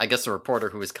some, I guess, a reporter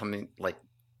who was coming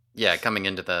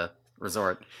into the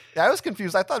resort. Yeah, I was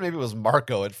confused. I thought maybe it was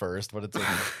Marco at first, but it's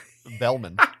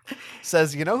Bellman.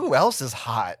 Says, you know who else is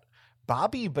hot?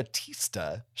 Bobby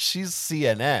Batista. She's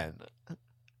CNN.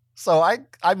 So I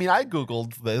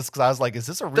Googled this because I was like, is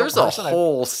this a real person? There's a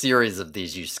whole series of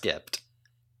these you skipped.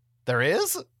 There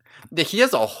is? He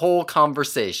has a whole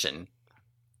conversation.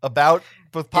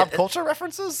 With pop culture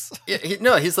references?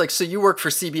 He's like, so you work for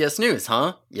CBS News,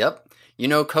 huh? Yep. You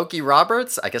know Cokie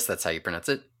Roberts? I guess that's how you pronounce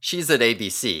it. She's at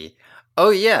ABC. Oh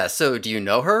yeah, so do you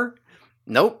know her?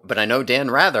 Nope, but I know Dan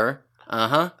Rather.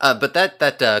 But that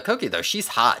Cokie though, she's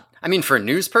hot. I mean, for a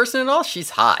news person and all,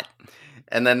 she's hot.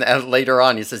 And then later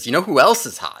on, he says, you know who else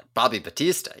is hot? Bobby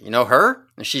Batista. You know her?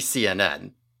 And she's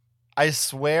CNN. I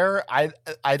swear, I don't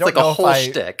know. It's like a whole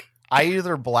shtick. I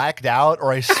either blacked out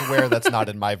or I swear that's not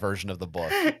in my version of the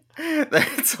book.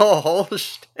 That's a whole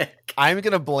shtick. I'm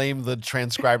going to blame the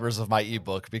transcribers of my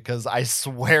ebook because I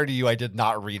swear to you I did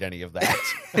not read any of that.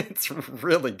 It's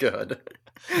really good.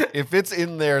 If it's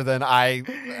in there, then I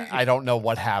don't know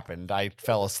what happened. I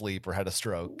fell asleep or had a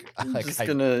stroke. You're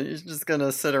just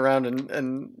gonna sit around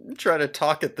and try to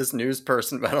talk at this news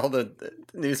person about all the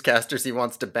newscasters he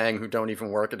wants to bang who don't even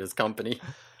work at his company.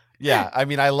 Yeah, I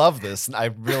mean, I love this, and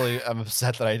I really am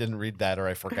upset that I didn't read that or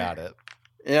I forgot it.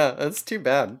 Yeah, that's too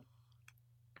bad.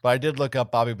 But I did look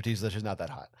up Bobby Batista. She's not that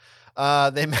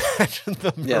hot. They mentioned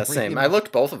the Marine. Yeah, same. I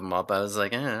looked both of them up. I was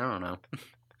like, I don't know.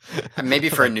 Maybe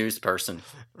for a news person.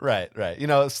 Right. You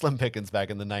know, Slim Pickens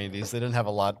back in the 90s. They didn't have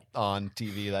a lot on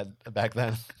TV back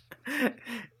then.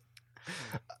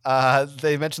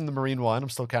 They mentioned the Marine one. I'm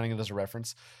still counting it as a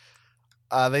reference.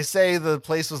 They say the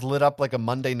place was lit up like a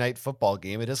Monday Night Football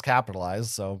game. It is capitalized,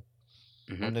 so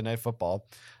Monday Night Football.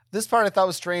 This part I thought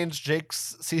was strange. Jake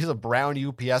sees a brown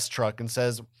UPS truck and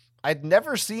says, I'd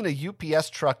never seen a UPS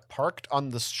truck parked on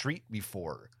the street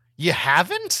before. You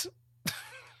haven't?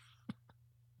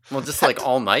 Well, just like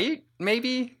all night,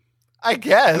 maybe? I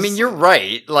guess. I mean, you're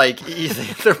right. Like,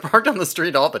 they're parked on the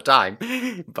street all the time,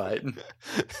 but...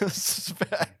 It's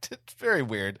very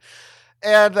weird.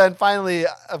 And then finally,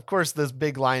 of course, this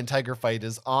big lion-tiger fight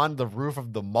is on the roof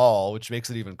of the mall, which makes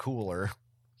it even cooler.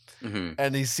 Mm-hmm.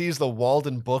 And he sees the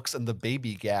Walden books and the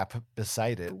Baby Gap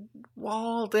beside it.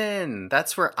 Walden!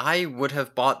 That's where I would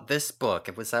have bought this book.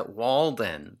 It was at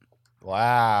Walden.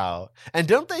 Wow. And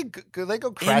don't they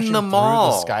go crashing through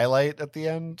the skylight at the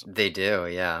end? They do,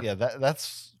 yeah. Yeah,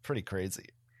 that's pretty crazy.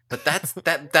 But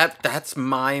that's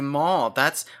my mall.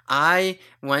 I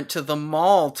went to the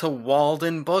mall to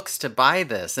Walden Books to buy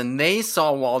this, and they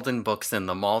saw Walden Books in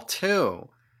the mall too.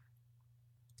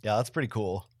 Yeah, that's pretty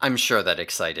cool. I'm sure that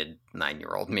excited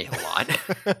 9-year-old me a lot.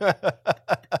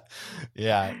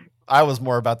 Yeah, I was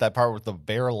more about that part with the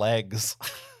bare legs.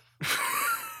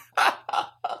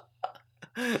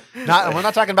 We're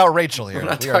not talking about Rachel here. We're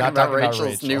not talking about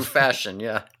Rachel's new fashion,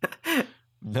 yeah.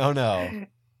 No.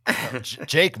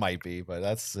 Jake might be, but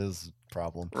that's his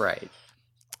problem. Right.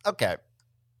 Okay.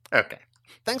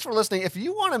 Thanks for listening. If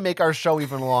you want to make our show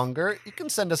even longer, you can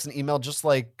send us an email just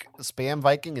like Spam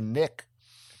Viking and Nick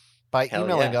by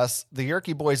emailing us,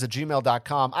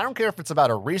 theyerkyboys@gmail.com. I don't care if it's about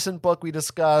a recent book we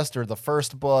discussed or the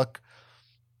first book.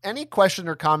 Any question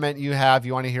or comment you have,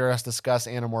 you want to hear us discuss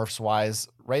Animorphs-wise,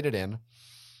 write it in.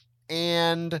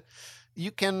 And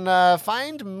you can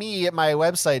find me at my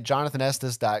website,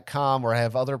 jonathanestis.com, where I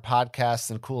have other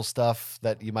podcasts and cool stuff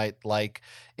that you might like,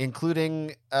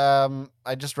 including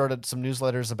I just wrote some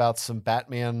newsletters about some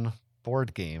Batman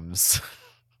board games.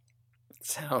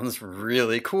 Sounds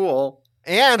really cool.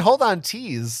 And hold on,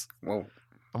 tease. Whoa.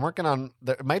 I'm working on,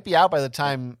 it might be out by the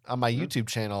time on my YouTube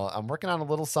channel. I'm working on a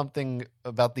little something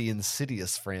about the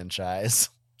Insidious franchise.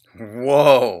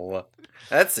 Whoa.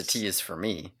 That's a tease for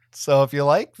me. So if you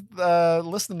like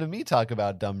listening to me talk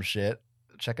about dumb shit,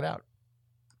 check it out.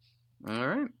 All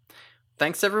right.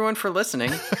 Thanks everyone for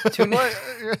listening. Tune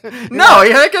in. No,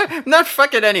 you're not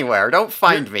fucking anywhere. Don't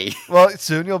find me. Well,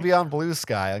 soon you'll be on Blue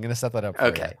Sky. I'm going to set that up for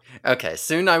you. Okay.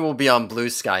 Soon I will be on Blue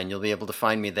Sky, and you'll be able to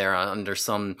find me there under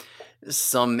some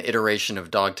iteration of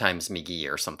Dog Times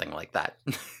McGee or something like that.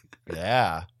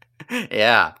 Yeah.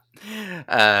 Yeah.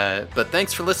 But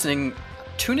thanks for listening.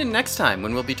 Tune in next time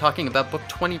when we'll be talking about Book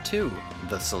 22,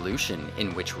 The Solution,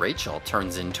 in which Rachel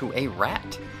turns into a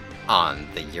rat on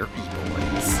the Yerky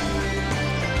Boys.